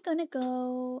that. I'm gonna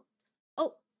go.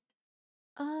 Oh,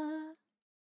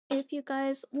 if you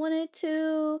guys wanted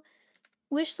to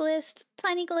wishlist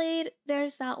Tiny Glade,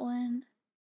 there's that one.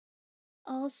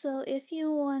 Also, if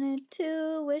you wanted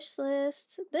to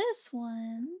wishlist this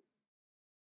one,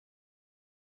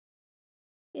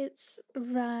 it's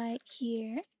right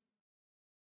here.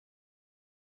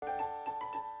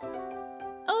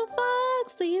 Oh,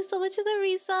 Fox! Thank you so much for the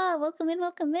resub. Welcome in,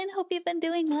 welcome in. Hope you've been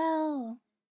doing well.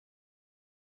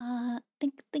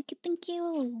 Thank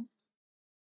you.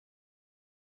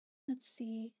 Let's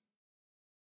see.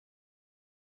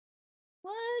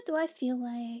 What do I feel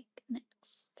like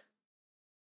next?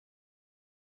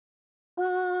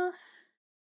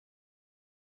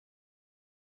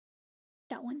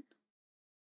 That one.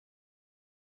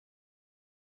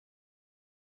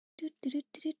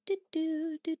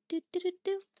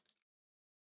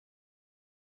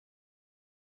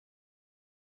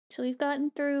 So we've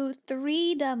gotten through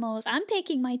 3 demos. I'm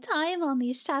taking my time on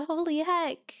these, chat. Holy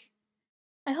heck.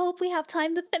 I hope we have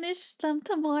time to finish them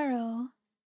tomorrow.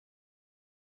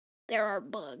 There are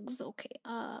bugs. Okay.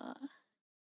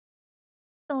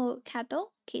 Oh,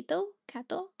 Kato? Kato?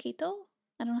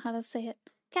 I don't know how to say it.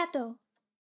 Kato.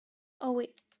 Oh,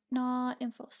 wait. Not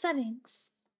info.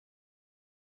 Settings.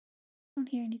 I don't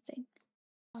hear anything.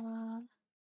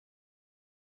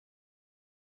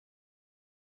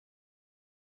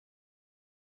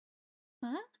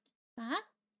 Huh?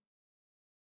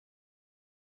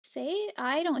 Say?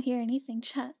 I don't hear anything,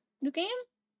 chat. New game?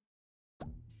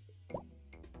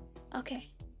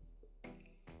 Okay.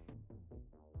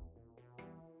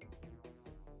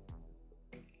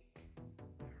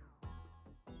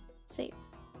 Save.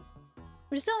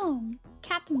 Resume.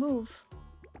 Cat move.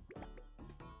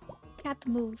 Cat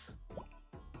move.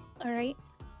 Alright.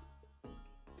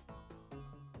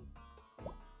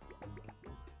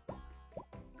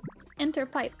 Enter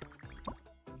pipe.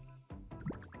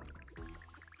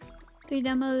 3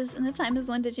 demos and the time is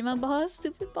 1 Digimon boss.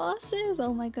 Stupid bosses.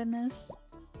 Oh my goodness.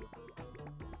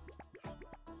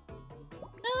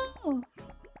 No!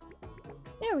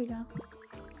 There we go.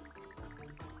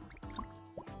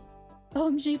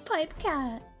 OMG pipe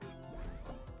cat.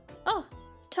 Oh!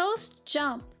 Toast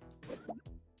jump.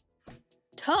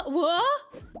 What?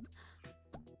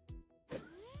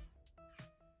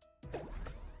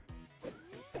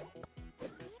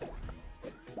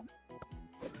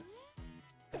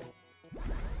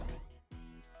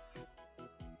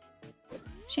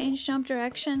 Change jump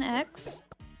direction X.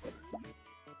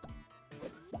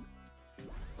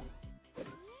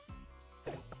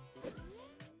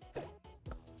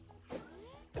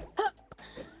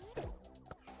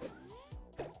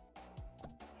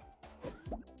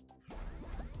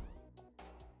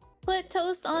 Put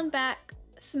toast on back,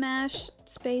 smash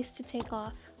space to take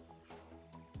off.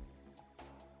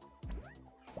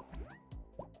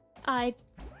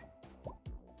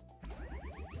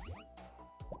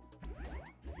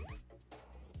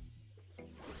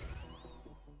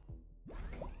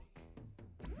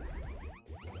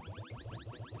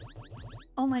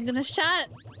 Oh my goodness, chat!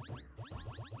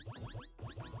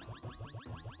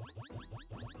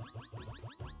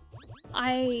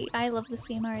 I love this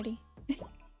game already.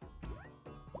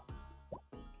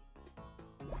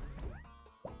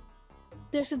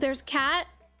 There's cat.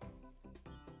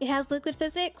 It has liquid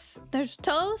physics. There's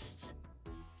toast.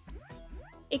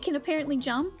 It can apparently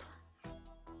jump.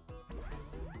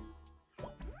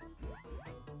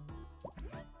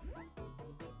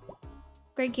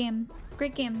 Great game.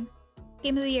 Great game.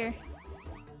 Game of the year.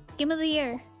 Game of the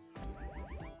year.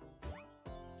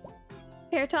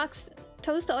 Paradox.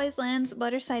 Toast always lands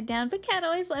butter side down, but cat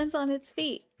always lands on its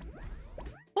feet.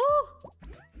 Woo!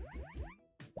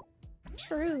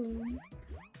 True.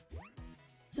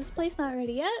 Is this place not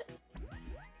ready yet?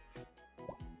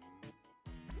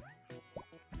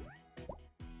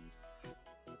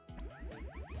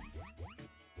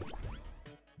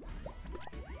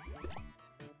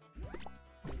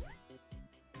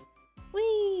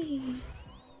 Whee!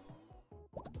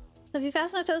 So if you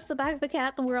fasten a toast to the back of the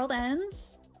cat, the world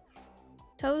ends.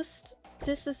 Toast,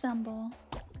 disassemble.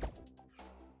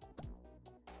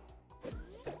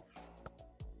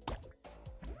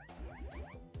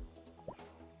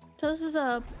 So this is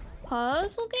a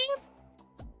puzzle game?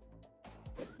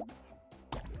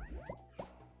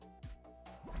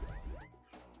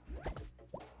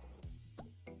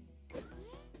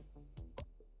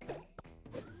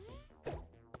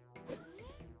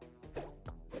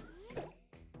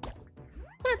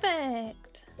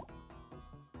 Perfect!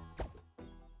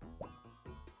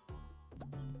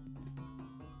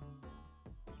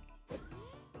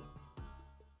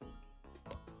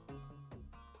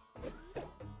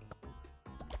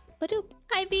 Badoop.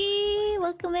 Hi B!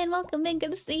 Welcome in,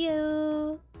 good to see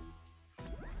you!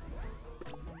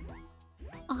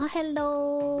 Ah,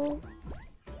 hello!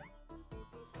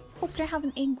 Hope you're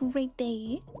having a great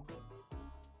day.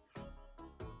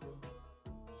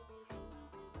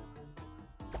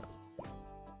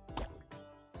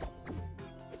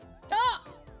 Ah!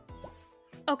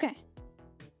 Okay.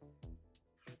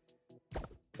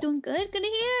 Doing good? Good to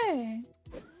hear!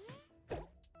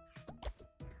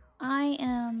 I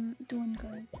am doing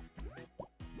good.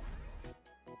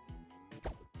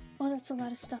 Oh, that's a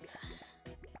lot of stuff.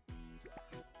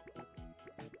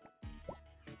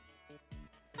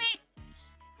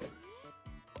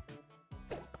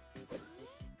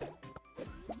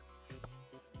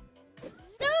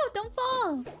 No, don't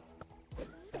fall!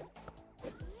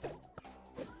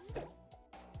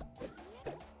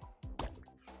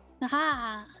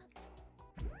 Aha!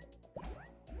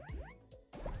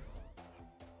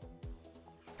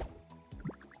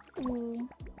 Ooh.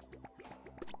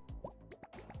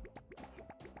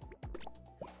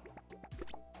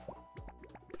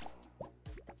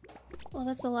 Well,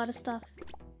 that's a lot of stuff.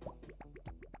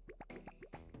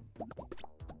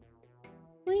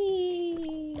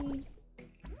 Whee!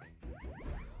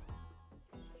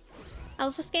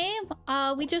 How's this game?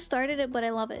 We just started it, but I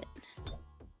love it.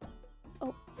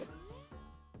 Oh.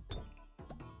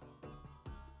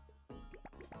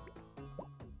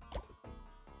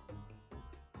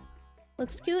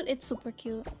 Looks cute? It's super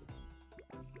cute.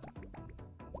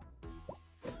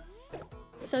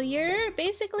 So you're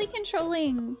basically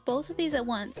controlling both of these at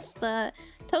once. The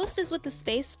toast is with the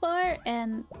space bar,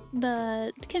 and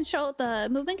the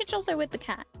movement controls are with the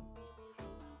cat.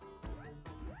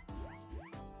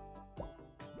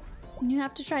 And you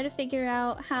have to try to figure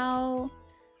out how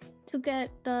to get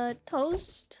the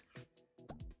toast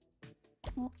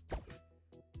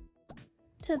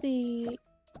to the...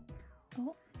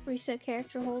 Oh, Reset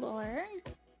character, hold R.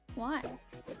 Why?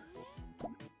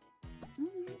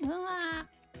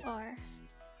 R.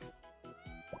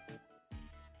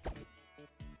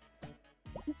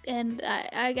 And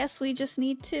I guess we just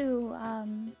need to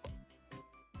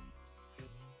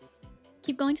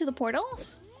keep going to the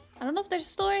portals? I don't know if there's a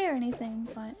story or anything,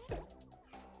 but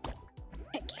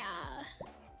heck yeah.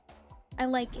 I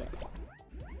like it.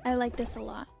 I like this a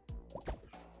lot.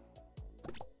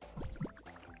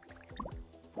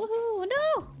 Woohoo!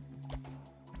 No!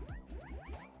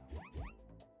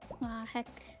 Ah, heck.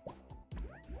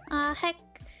 Ah, heck.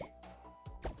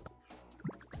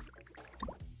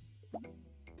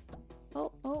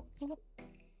 Oh, oh, oh.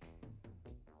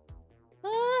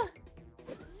 Ah!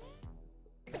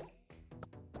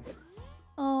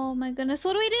 Oh my goodness,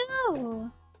 what do we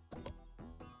do?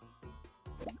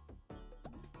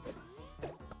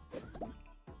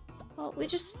 Oh, we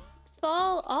just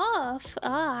fall off.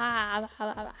 Ah,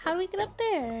 how do we get up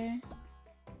there?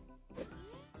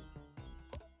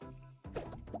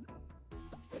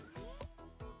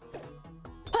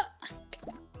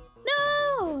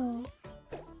 No!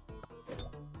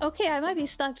 Okay, I might be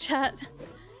stuck, chat.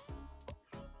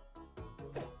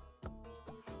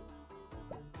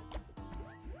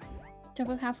 Jump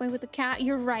up halfway with the cat.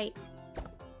 You're right.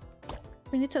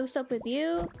 Bring the toast up with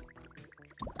you.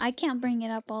 I can't bring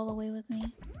it up all the way with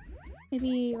me.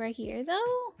 Maybe right here,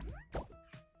 though?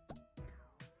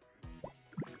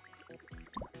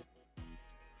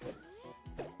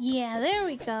 Yeah, there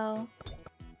we go.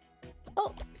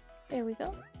 Oh, there we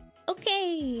go.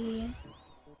 Okay.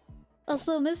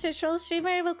 Also, Mr. Troll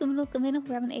Streamer, welcome in. Hope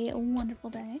you're having a wonderful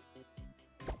day.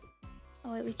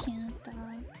 Oh wait, we can't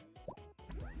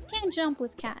jump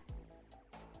with cat.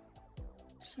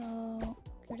 So,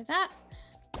 get rid of that.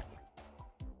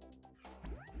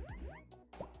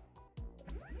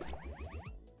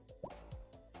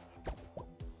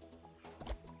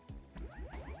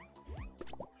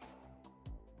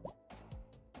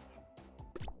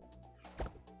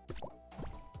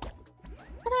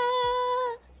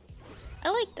 I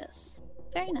like this.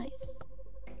 Very nice.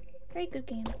 Very good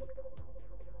game.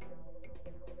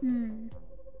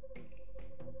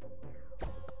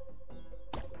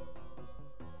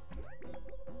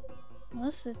 Well,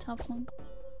 this is a tough one.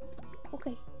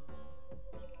 Okay.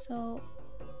 So...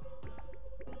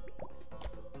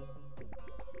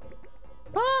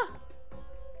 Ah!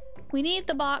 We need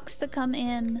the box to come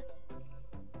in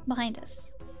behind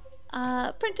us.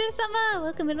 Printer Sama,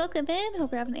 welcome in.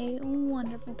 Hope you're having a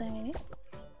wonderful day.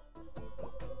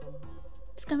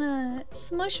 It's gonna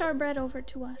smush our bread over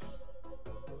to us.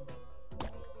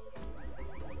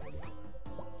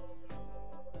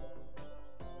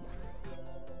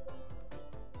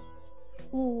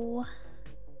 Ooh.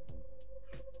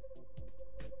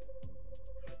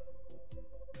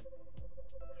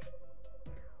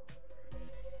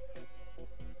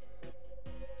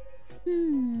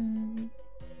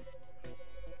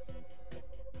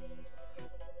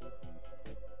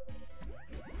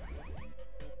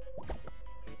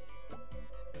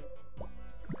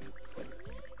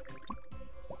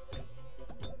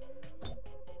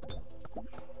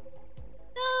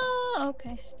 No,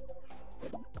 okay.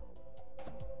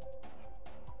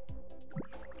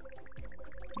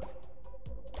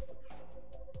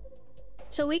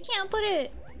 So we can't put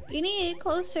it any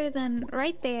closer than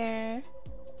right there.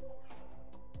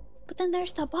 But then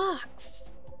there's the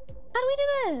box. How do we do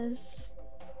this?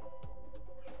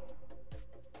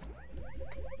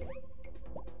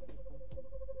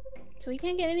 So we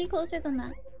can't get any closer than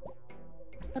that.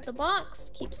 But the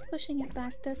box keeps pushing it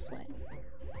back this way.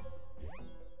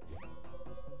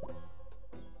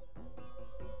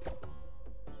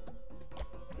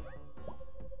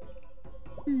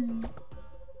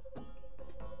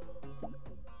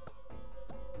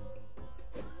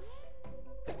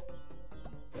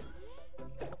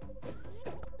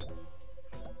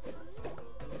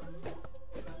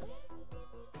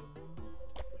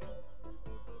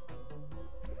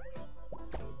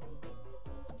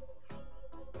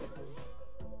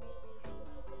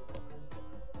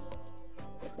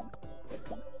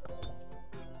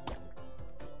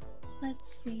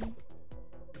 Let's see.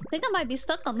 I think I might be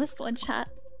stuck on this one, chat.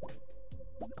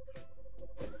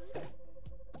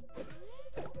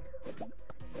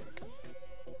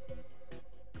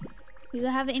 You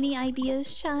have any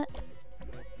ideas, chat?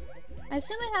 I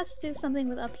assume it has to do something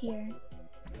with up here.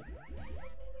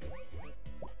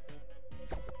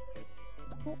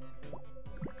 Oh.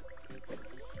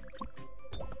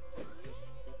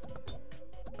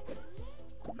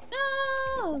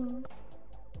 No!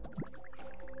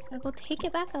 Gotta go take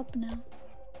it back up now.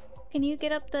 Can you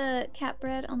get up the cat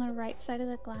bread on the right side of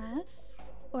the glass?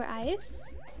 Or ice?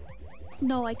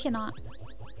 No, I cannot.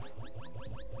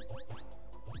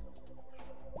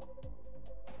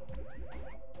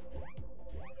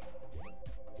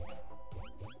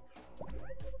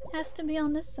 Has to be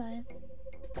on this side.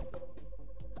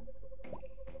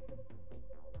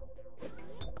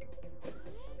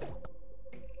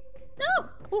 No!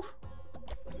 Ooh.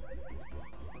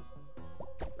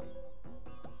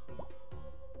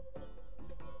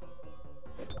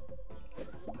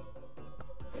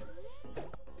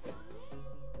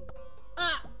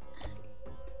 Ah!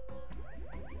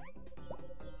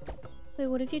 Wait,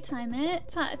 what if you time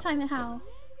it? Time it how?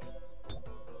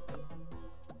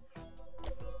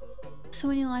 So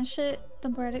when you launch it, the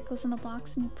bread it goes in the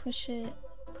box and you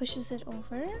pushes it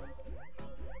over?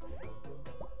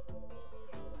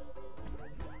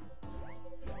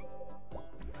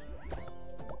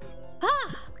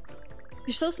 Ah!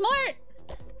 You're so smart!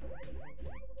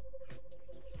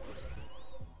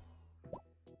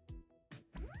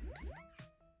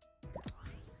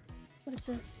 What is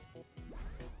this?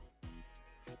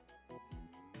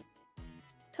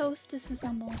 Toast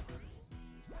disassemble.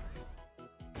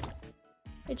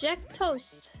 Eject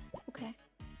toast. Okay.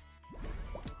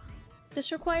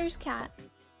 This requires cat.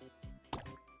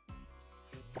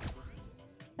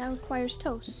 That requires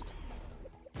toast.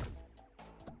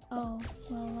 Oh,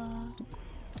 well,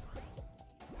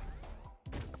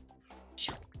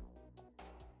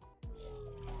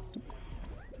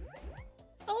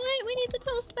 oh wait, we need the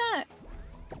toast back!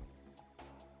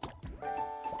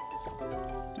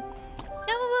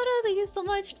 Yamamoto, thank you so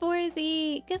much for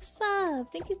the gift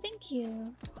sub! Thank you, thank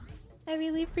you. I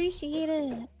really appreciate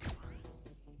it.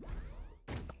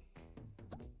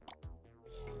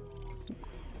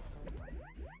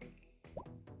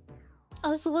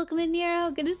 Also, welcome in,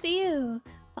 Nero. Good to see you.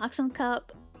 Wholesome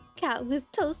cup. Cat with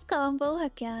toast combo.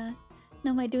 Heck yeah.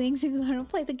 Know my doings even though I don't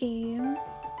play the game.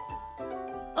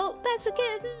 Oh, packs of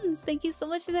kittens. Thank you so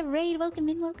much for the raid. Welcome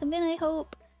in, welcome in. I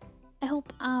hope,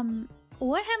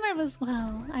 Warhammer was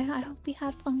well. I hope we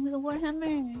had fun with the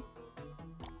Warhammer.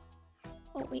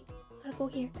 Oh, wait. Gotta go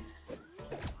here.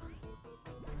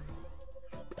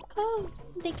 Oh,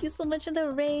 thank you so much for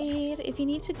the raid. If you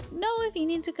need to go, if you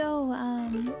need to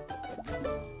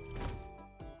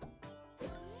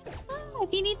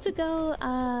go,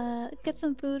 get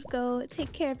some food, go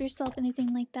take care of yourself,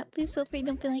 anything like that, please feel free.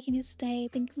 Don't feel like you need to stay.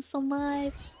 Thank you so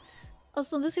much.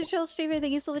 Also, Mr. Troll Streamer,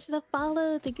 thank you so much for the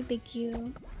follow. Thank you, thank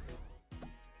you.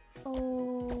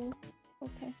 Oh,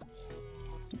 okay.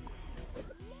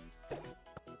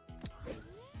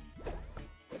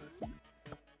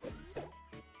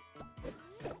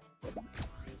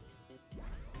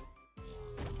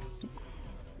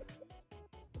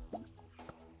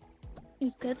 It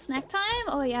was good. Snack time?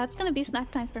 Oh yeah, it's gonna be snack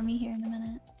time for me here in a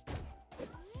minute.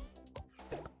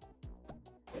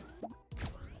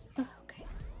 Oh, okay.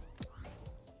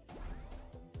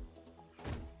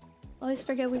 Always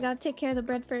forget we gotta take care of the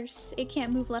bread first. It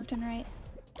can't move left and right.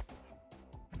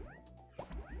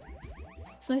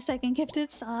 It's my second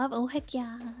gifted sub. Oh heck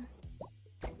yeah.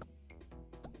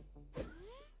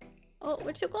 Oh,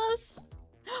 we're too close.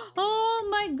 Oh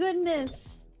my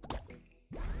goodness.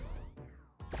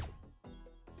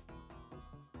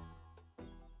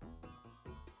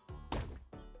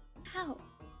 How?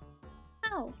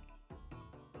 How?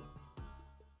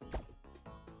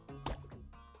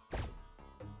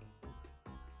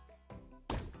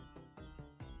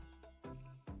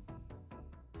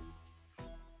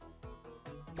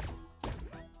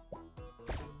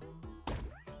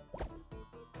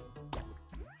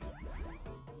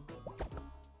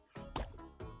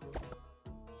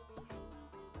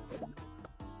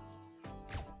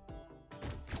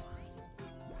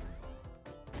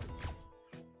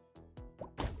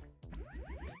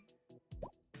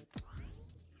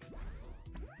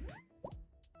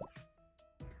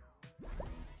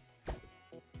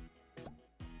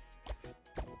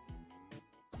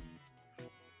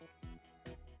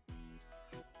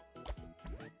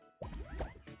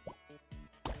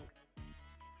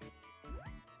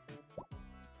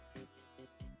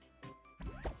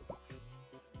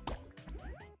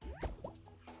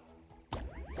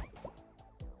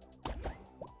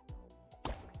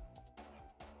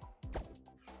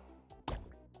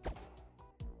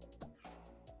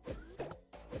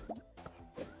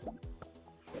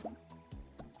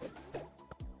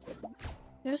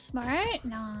 You're smart?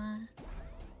 Nah.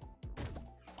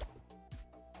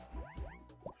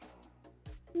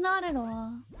 Not at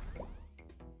all.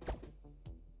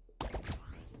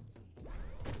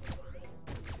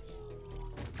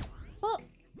 Oh!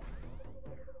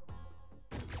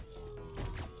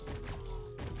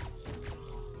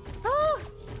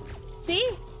 See?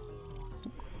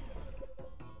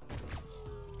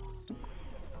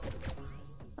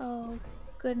 Oh,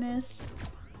 goodness.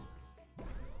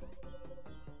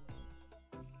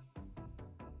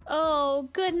 Oh,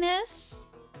 goodness.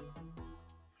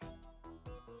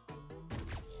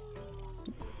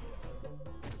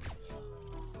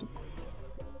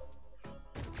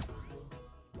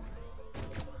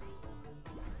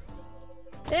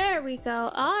 There we go.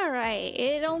 Alright.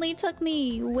 It only took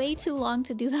me way too long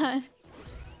to do that.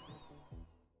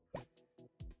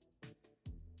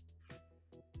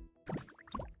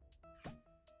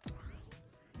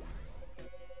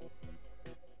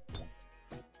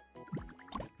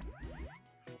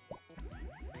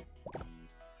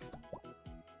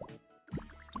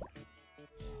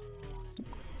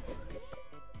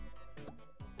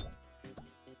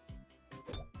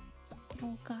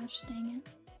 Oh gosh, dang it.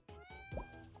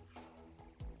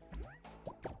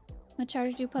 Much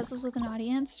harder to do puzzles with an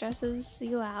audience stresses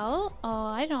you out? Oh,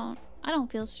 I don't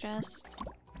feel stressed.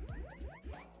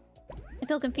 I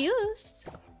feel confused.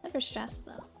 Never stressed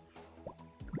though.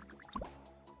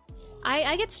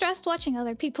 I get stressed watching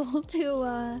other people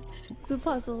do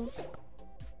puzzles.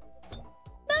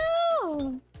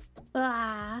 No!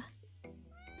 Ah.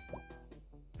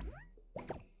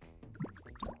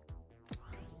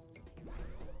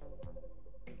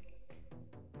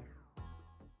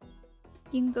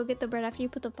 You can go get the bread after you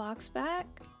put the box back?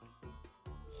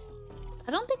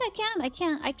 I don't think I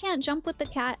can. I can't jump with the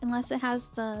cat unless it has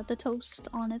the toast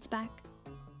on its back.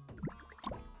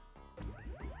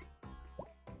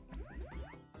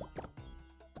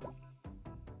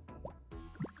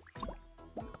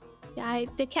 Yeah,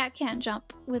 the cat can't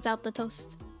jump without the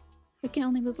toast. It can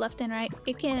only move left and right.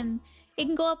 It can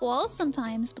go up walls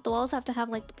sometimes, but the walls have to have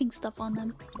like the pink stuff on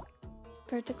them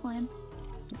for it to climb.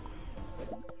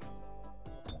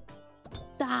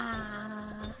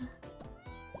 Ah.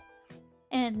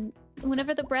 And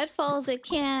whenever the bread falls, it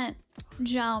can't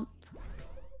jump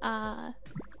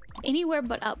anywhere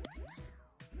but up.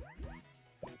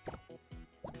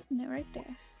 No, right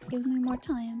there. Gives me more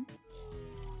time.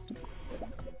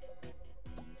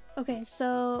 Okay,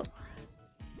 so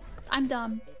I'm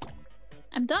dumb.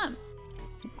 I'm dumb.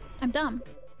 I'm dumb.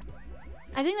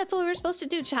 I think that's what we were supposed to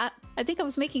do, chat. I think I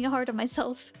was making it hard on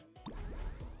myself.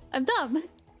 I'm dumb.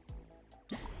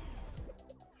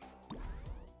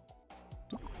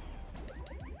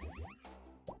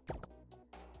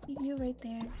 You right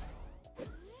there.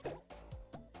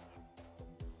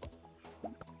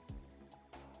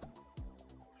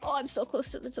 Oh, I'm so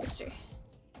close to the toaster.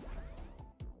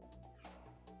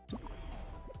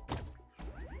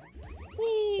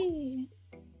 Whee!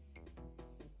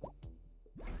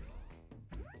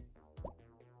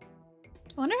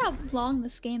 I wonder how long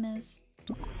this game is.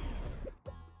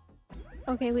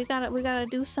 Okay, we gotta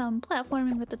do some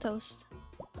platforming with the toast.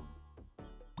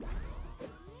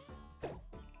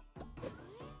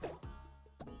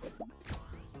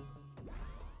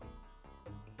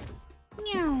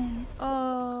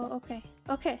 Oh, okay.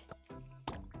 Okay.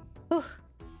 Ooh, I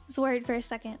was worried for a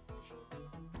second.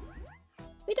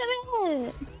 We did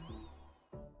it!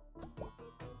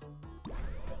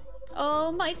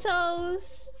 Oh, my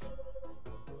toast!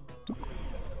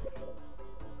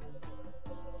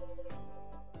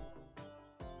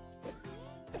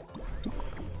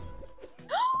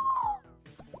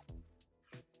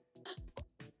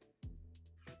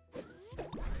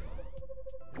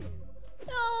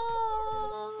 No!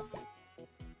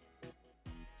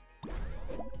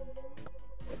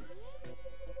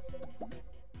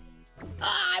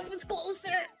 Ah, I was closer!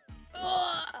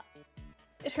 Ugh.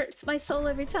 It hurts my soul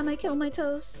every time I kill my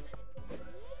toast.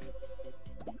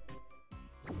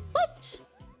 What?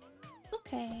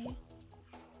 Okay.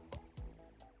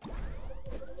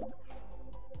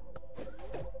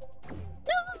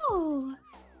 No!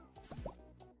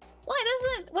 Why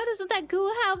doesn't that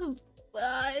goo have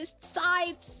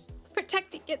sides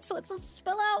protecting it so it doesn't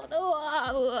spill out?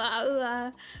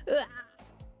 Oh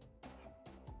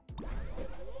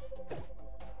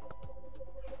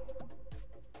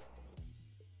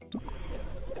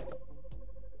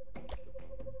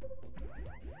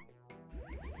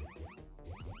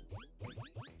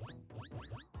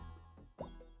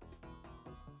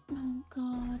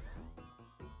god.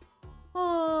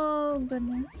 Oh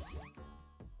goodness.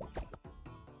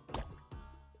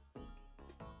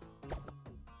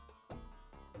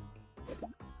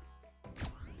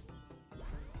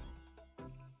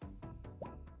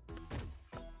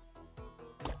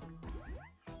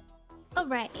 All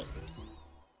right.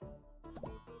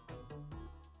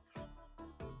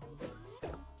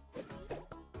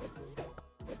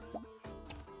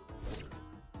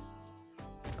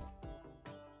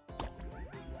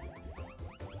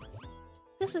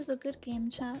 This is a good game,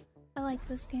 chat. I like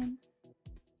this game.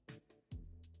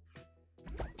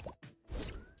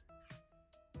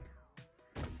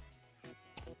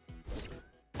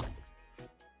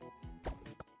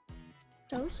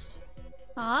 Toast?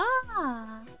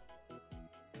 Ah!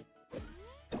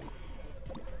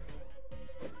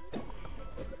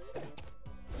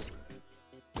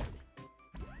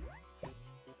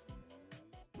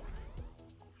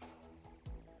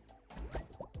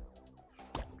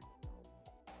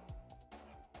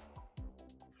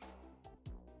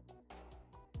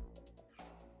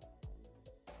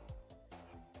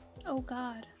 Oh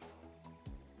god.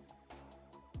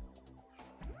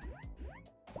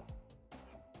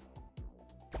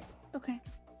 Okay.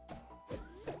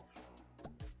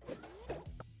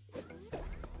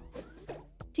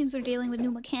 Teams are dealing with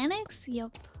new mechanics?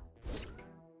 Yup.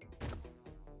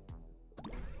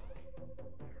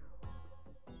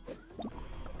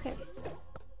 Okay.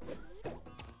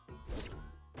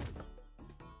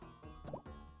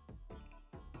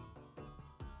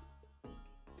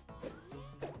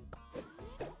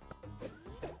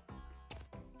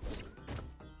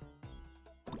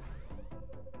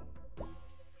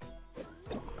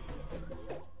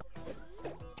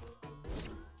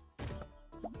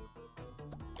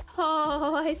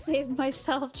 Oh, I saved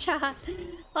myself, chat.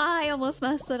 I almost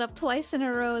messed it up twice in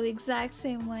a row the exact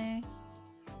same way.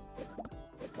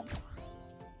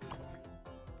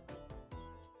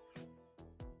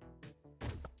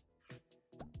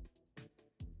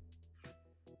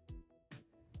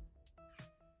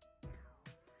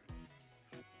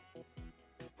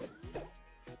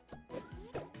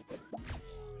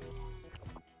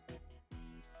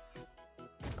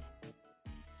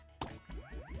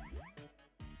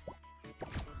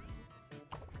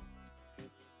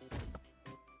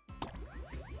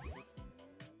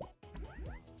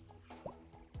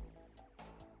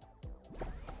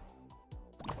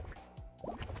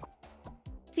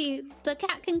 See, the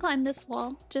cat can climb this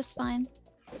wall just fine.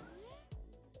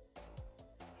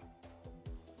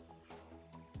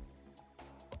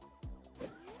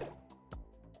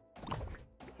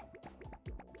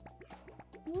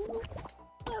 Ooh,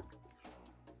 up.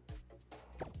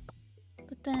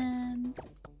 But then...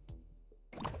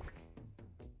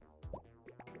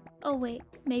 Oh wait,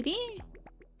 maybe?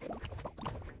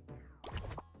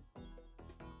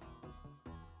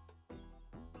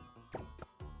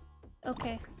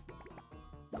 Okay.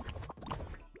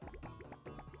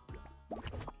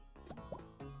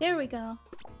 There we go.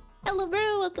 Hello, bro.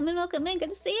 Welcome in, welcome in. Good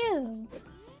to see you.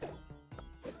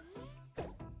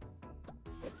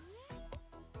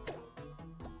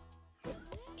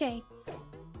 Okay.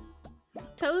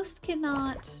 Toast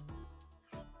cannot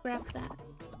grab that.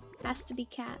 Has to be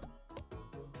cat.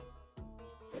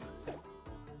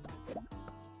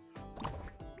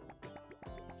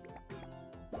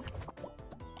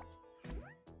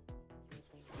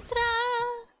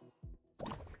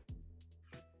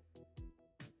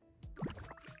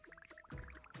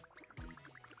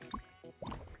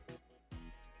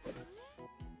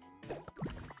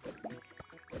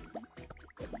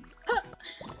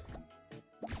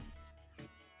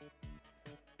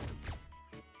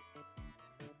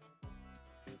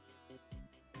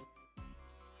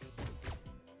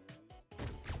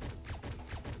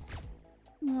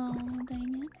 Oh,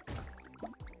 dang it.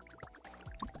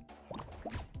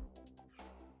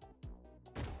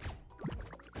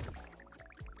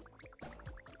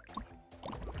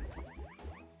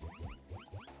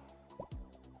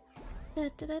 Da,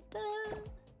 da, da, da.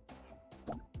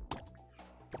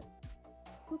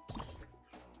 Oops.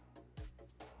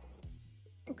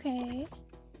 Okay.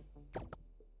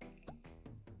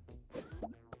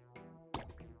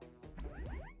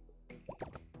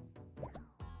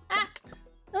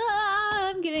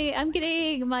 I'm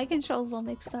getting my controls all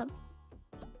mixed up.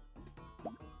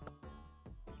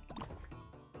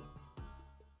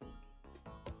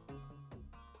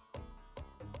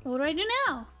 What do I do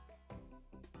now?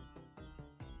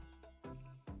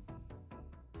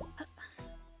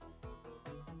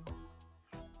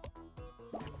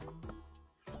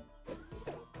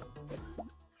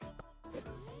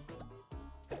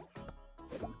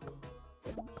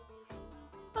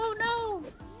 Oh no!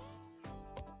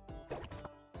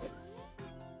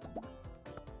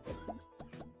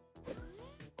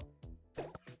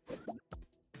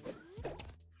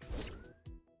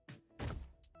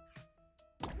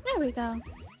 There we go.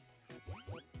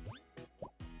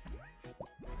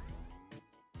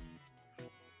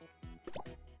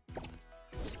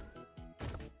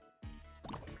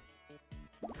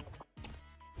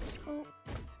 Oh,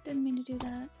 didn't mean to do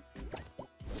that.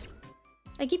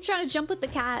 I keep trying to jump with the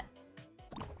cat.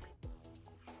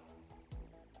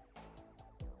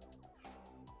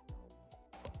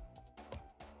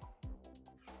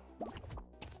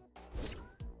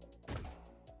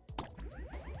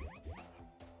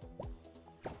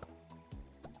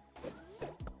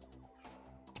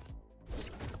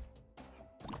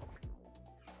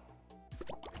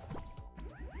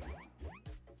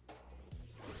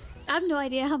 I have no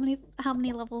idea how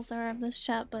many levels there are of this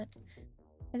chat, but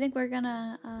I think we're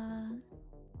gonna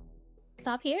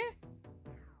stop here.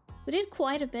 We did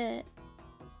quite a bit.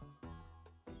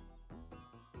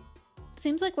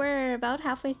 Seems like we're about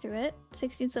halfway through it.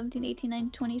 16, 17, 18, 19,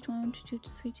 20, 21, 22,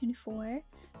 23, 24.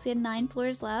 So we had 9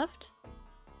 floors left.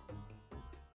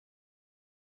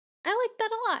 I like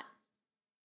that a lot.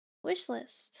 Wish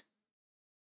list.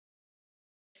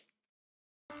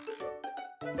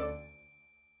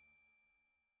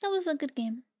 That was a good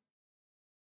game.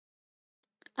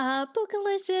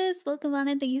 Pokalicious, welcome on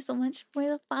and thank you so much for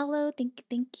the follow. Thank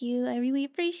you. I really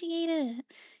appreciate it.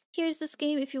 Here's this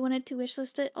game if you wanted to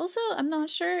wishlist it. Also, I'm not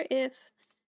sure if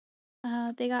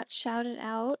they got shouted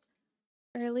out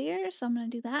earlier, so I'm gonna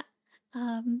do that.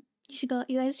 You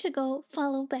guys should go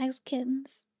follow Bags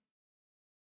Kittens.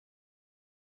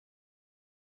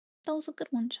 That was a good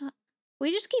one shot.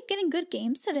 We just keep getting good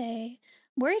games today.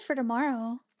 I'm worried for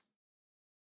tomorrow.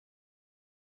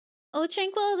 Oh,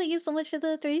 Tranquil, thank you so much for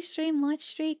the 3-stream watch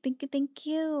streak. Thank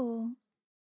you.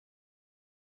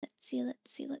 Let's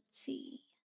see.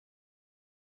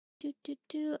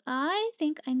 I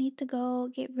think I need to go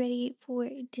get ready for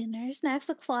dinner. Snacks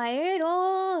acquired.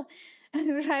 Oh,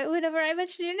 right whenever I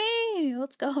mention your name.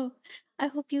 Let's go. I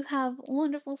hope you have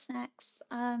wonderful snacks.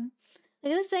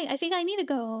 Like I was saying, I think I need to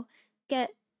go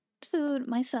get food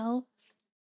myself.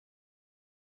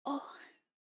 Oh,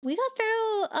 we got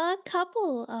through a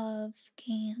couple of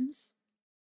games.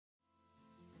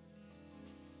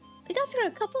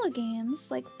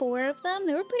 Like 4 of them.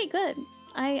 They were pretty good.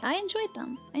 I enjoyed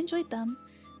them.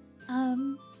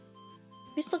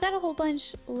 We still got a whole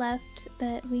bunch left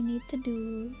that we need to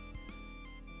do.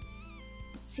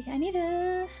 Let's see, I need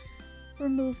to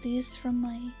remove these from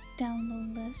my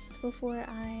download list before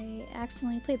I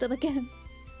accidentally play them again.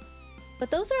 But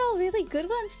those are all really good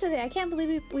ones today. I can't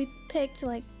believe we picked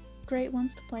like great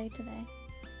ones to play today.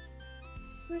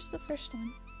 Where's the first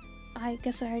one? I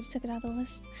guess I already took it out of the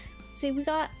list. See, we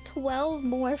got 12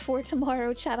 more for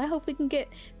tomorrow, chat. I hope we can get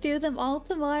through them all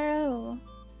tomorrow.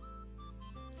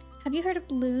 Have you heard of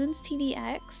Balloons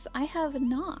TDX? I have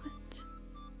not.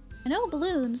 I know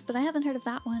Balloons, but I haven't heard of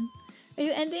that one. Are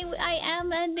you ending? I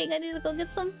am ending. I need to go get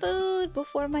some food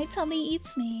before my tummy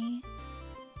eats me.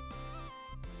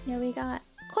 Yeah, we got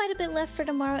quite a bit left for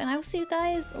tomorrow, and I will see you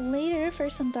guys later for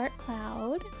some Dark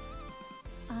Cloud.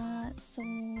 So...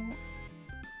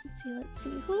 Let's see.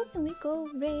 Who can we go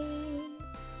raid?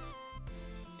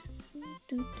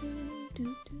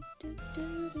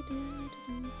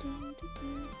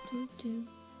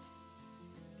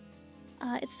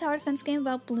 It's a tower defense game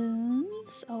about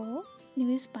balloons. Oh,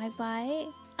 anyways,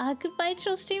 bye-bye. Goodbye,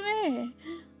 troll streamer.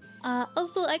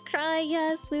 Also, I cry.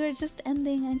 Yes, we were just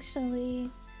ending,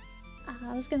 actually.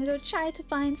 I was gonna go try to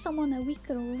find someone that we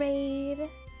could raid.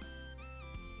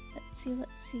 Let's see.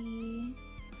 Let's see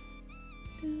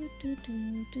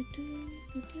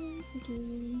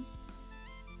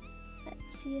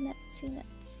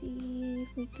if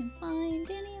we can find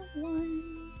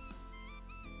anyone.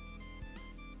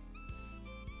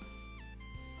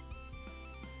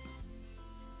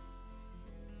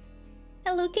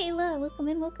 Hello Kayla, welcome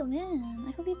in.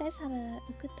 I hope you guys had a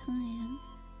good time.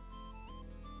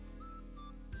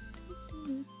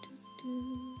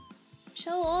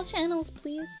 Show all channels,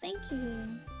 please. Thank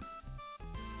you.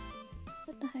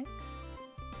 What the heck?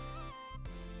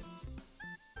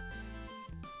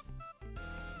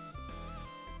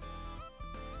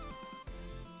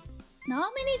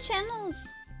 Not many channels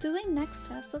doing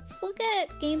NextFest. Let's look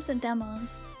at games and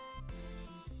demos.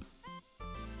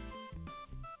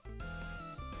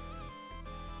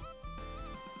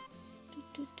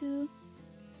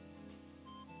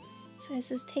 So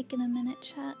this is taking a minute,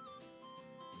 chat.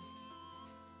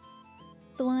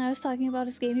 The one I was talking about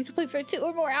is a game you can play for 2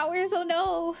 or more hours. Oh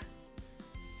no!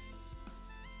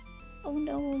 Oh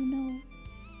no, oh no.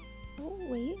 Oh,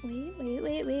 wait.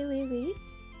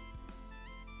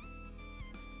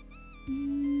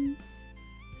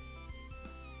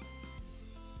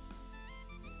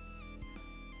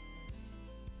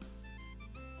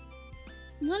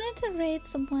 I wanted to raid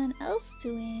someone else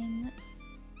doing...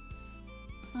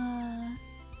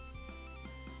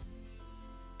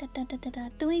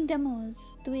 doing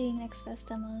demos. Doing NextFest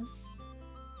demos.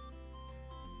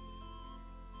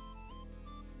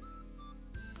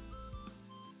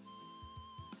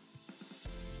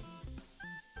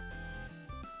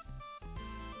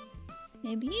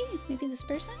 Maybe this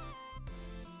person?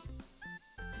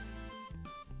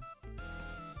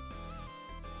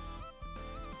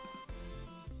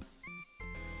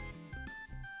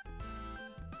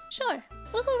 Sure,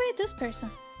 we'll go raid this person.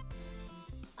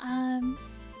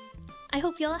 I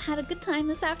hope y'all had a good time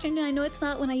this afternoon. I know it's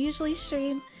not when I usually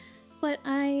stream, but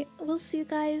I will see you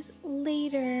guys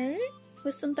later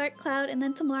with some Dark Cloud, and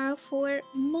then tomorrow for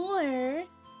more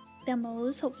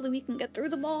demos. Hopefully we can get through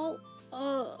them all.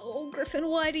 Oh, Griffin,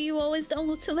 why do you always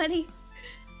download too many?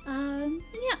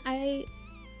 Yeah, I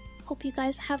hope you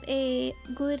guys have a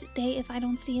good day if I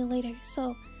don't see you later.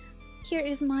 So here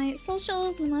is my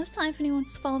socials. One last time, if anyone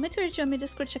wants to follow my Twitter, join my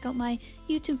Discord, check out my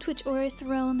YouTube, Twitch, or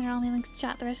Throne. They're all my links to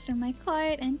chat. The rest are in my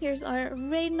card. And here's our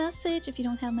raid message. If you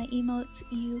don't have my emotes,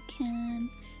 you can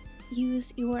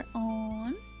use your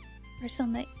own, or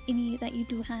some that any that you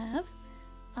do have.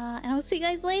 And I'll see you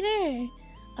guys later.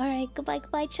 Alright,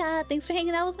 goodbye, chat. Thanks for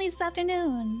hanging out with me this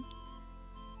afternoon.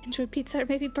 Enjoy pizza or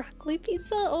maybe broccoli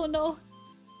pizza? Oh no.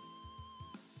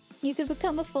 You could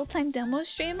become a full-time demo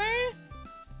streamer?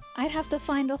 I'd have to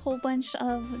find a whole bunch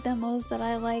of demos that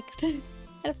I liked. I'd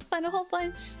have to find a whole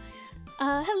bunch.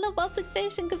 Hello, Baltic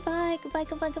Fish, and goodbye.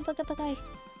 Goodbye.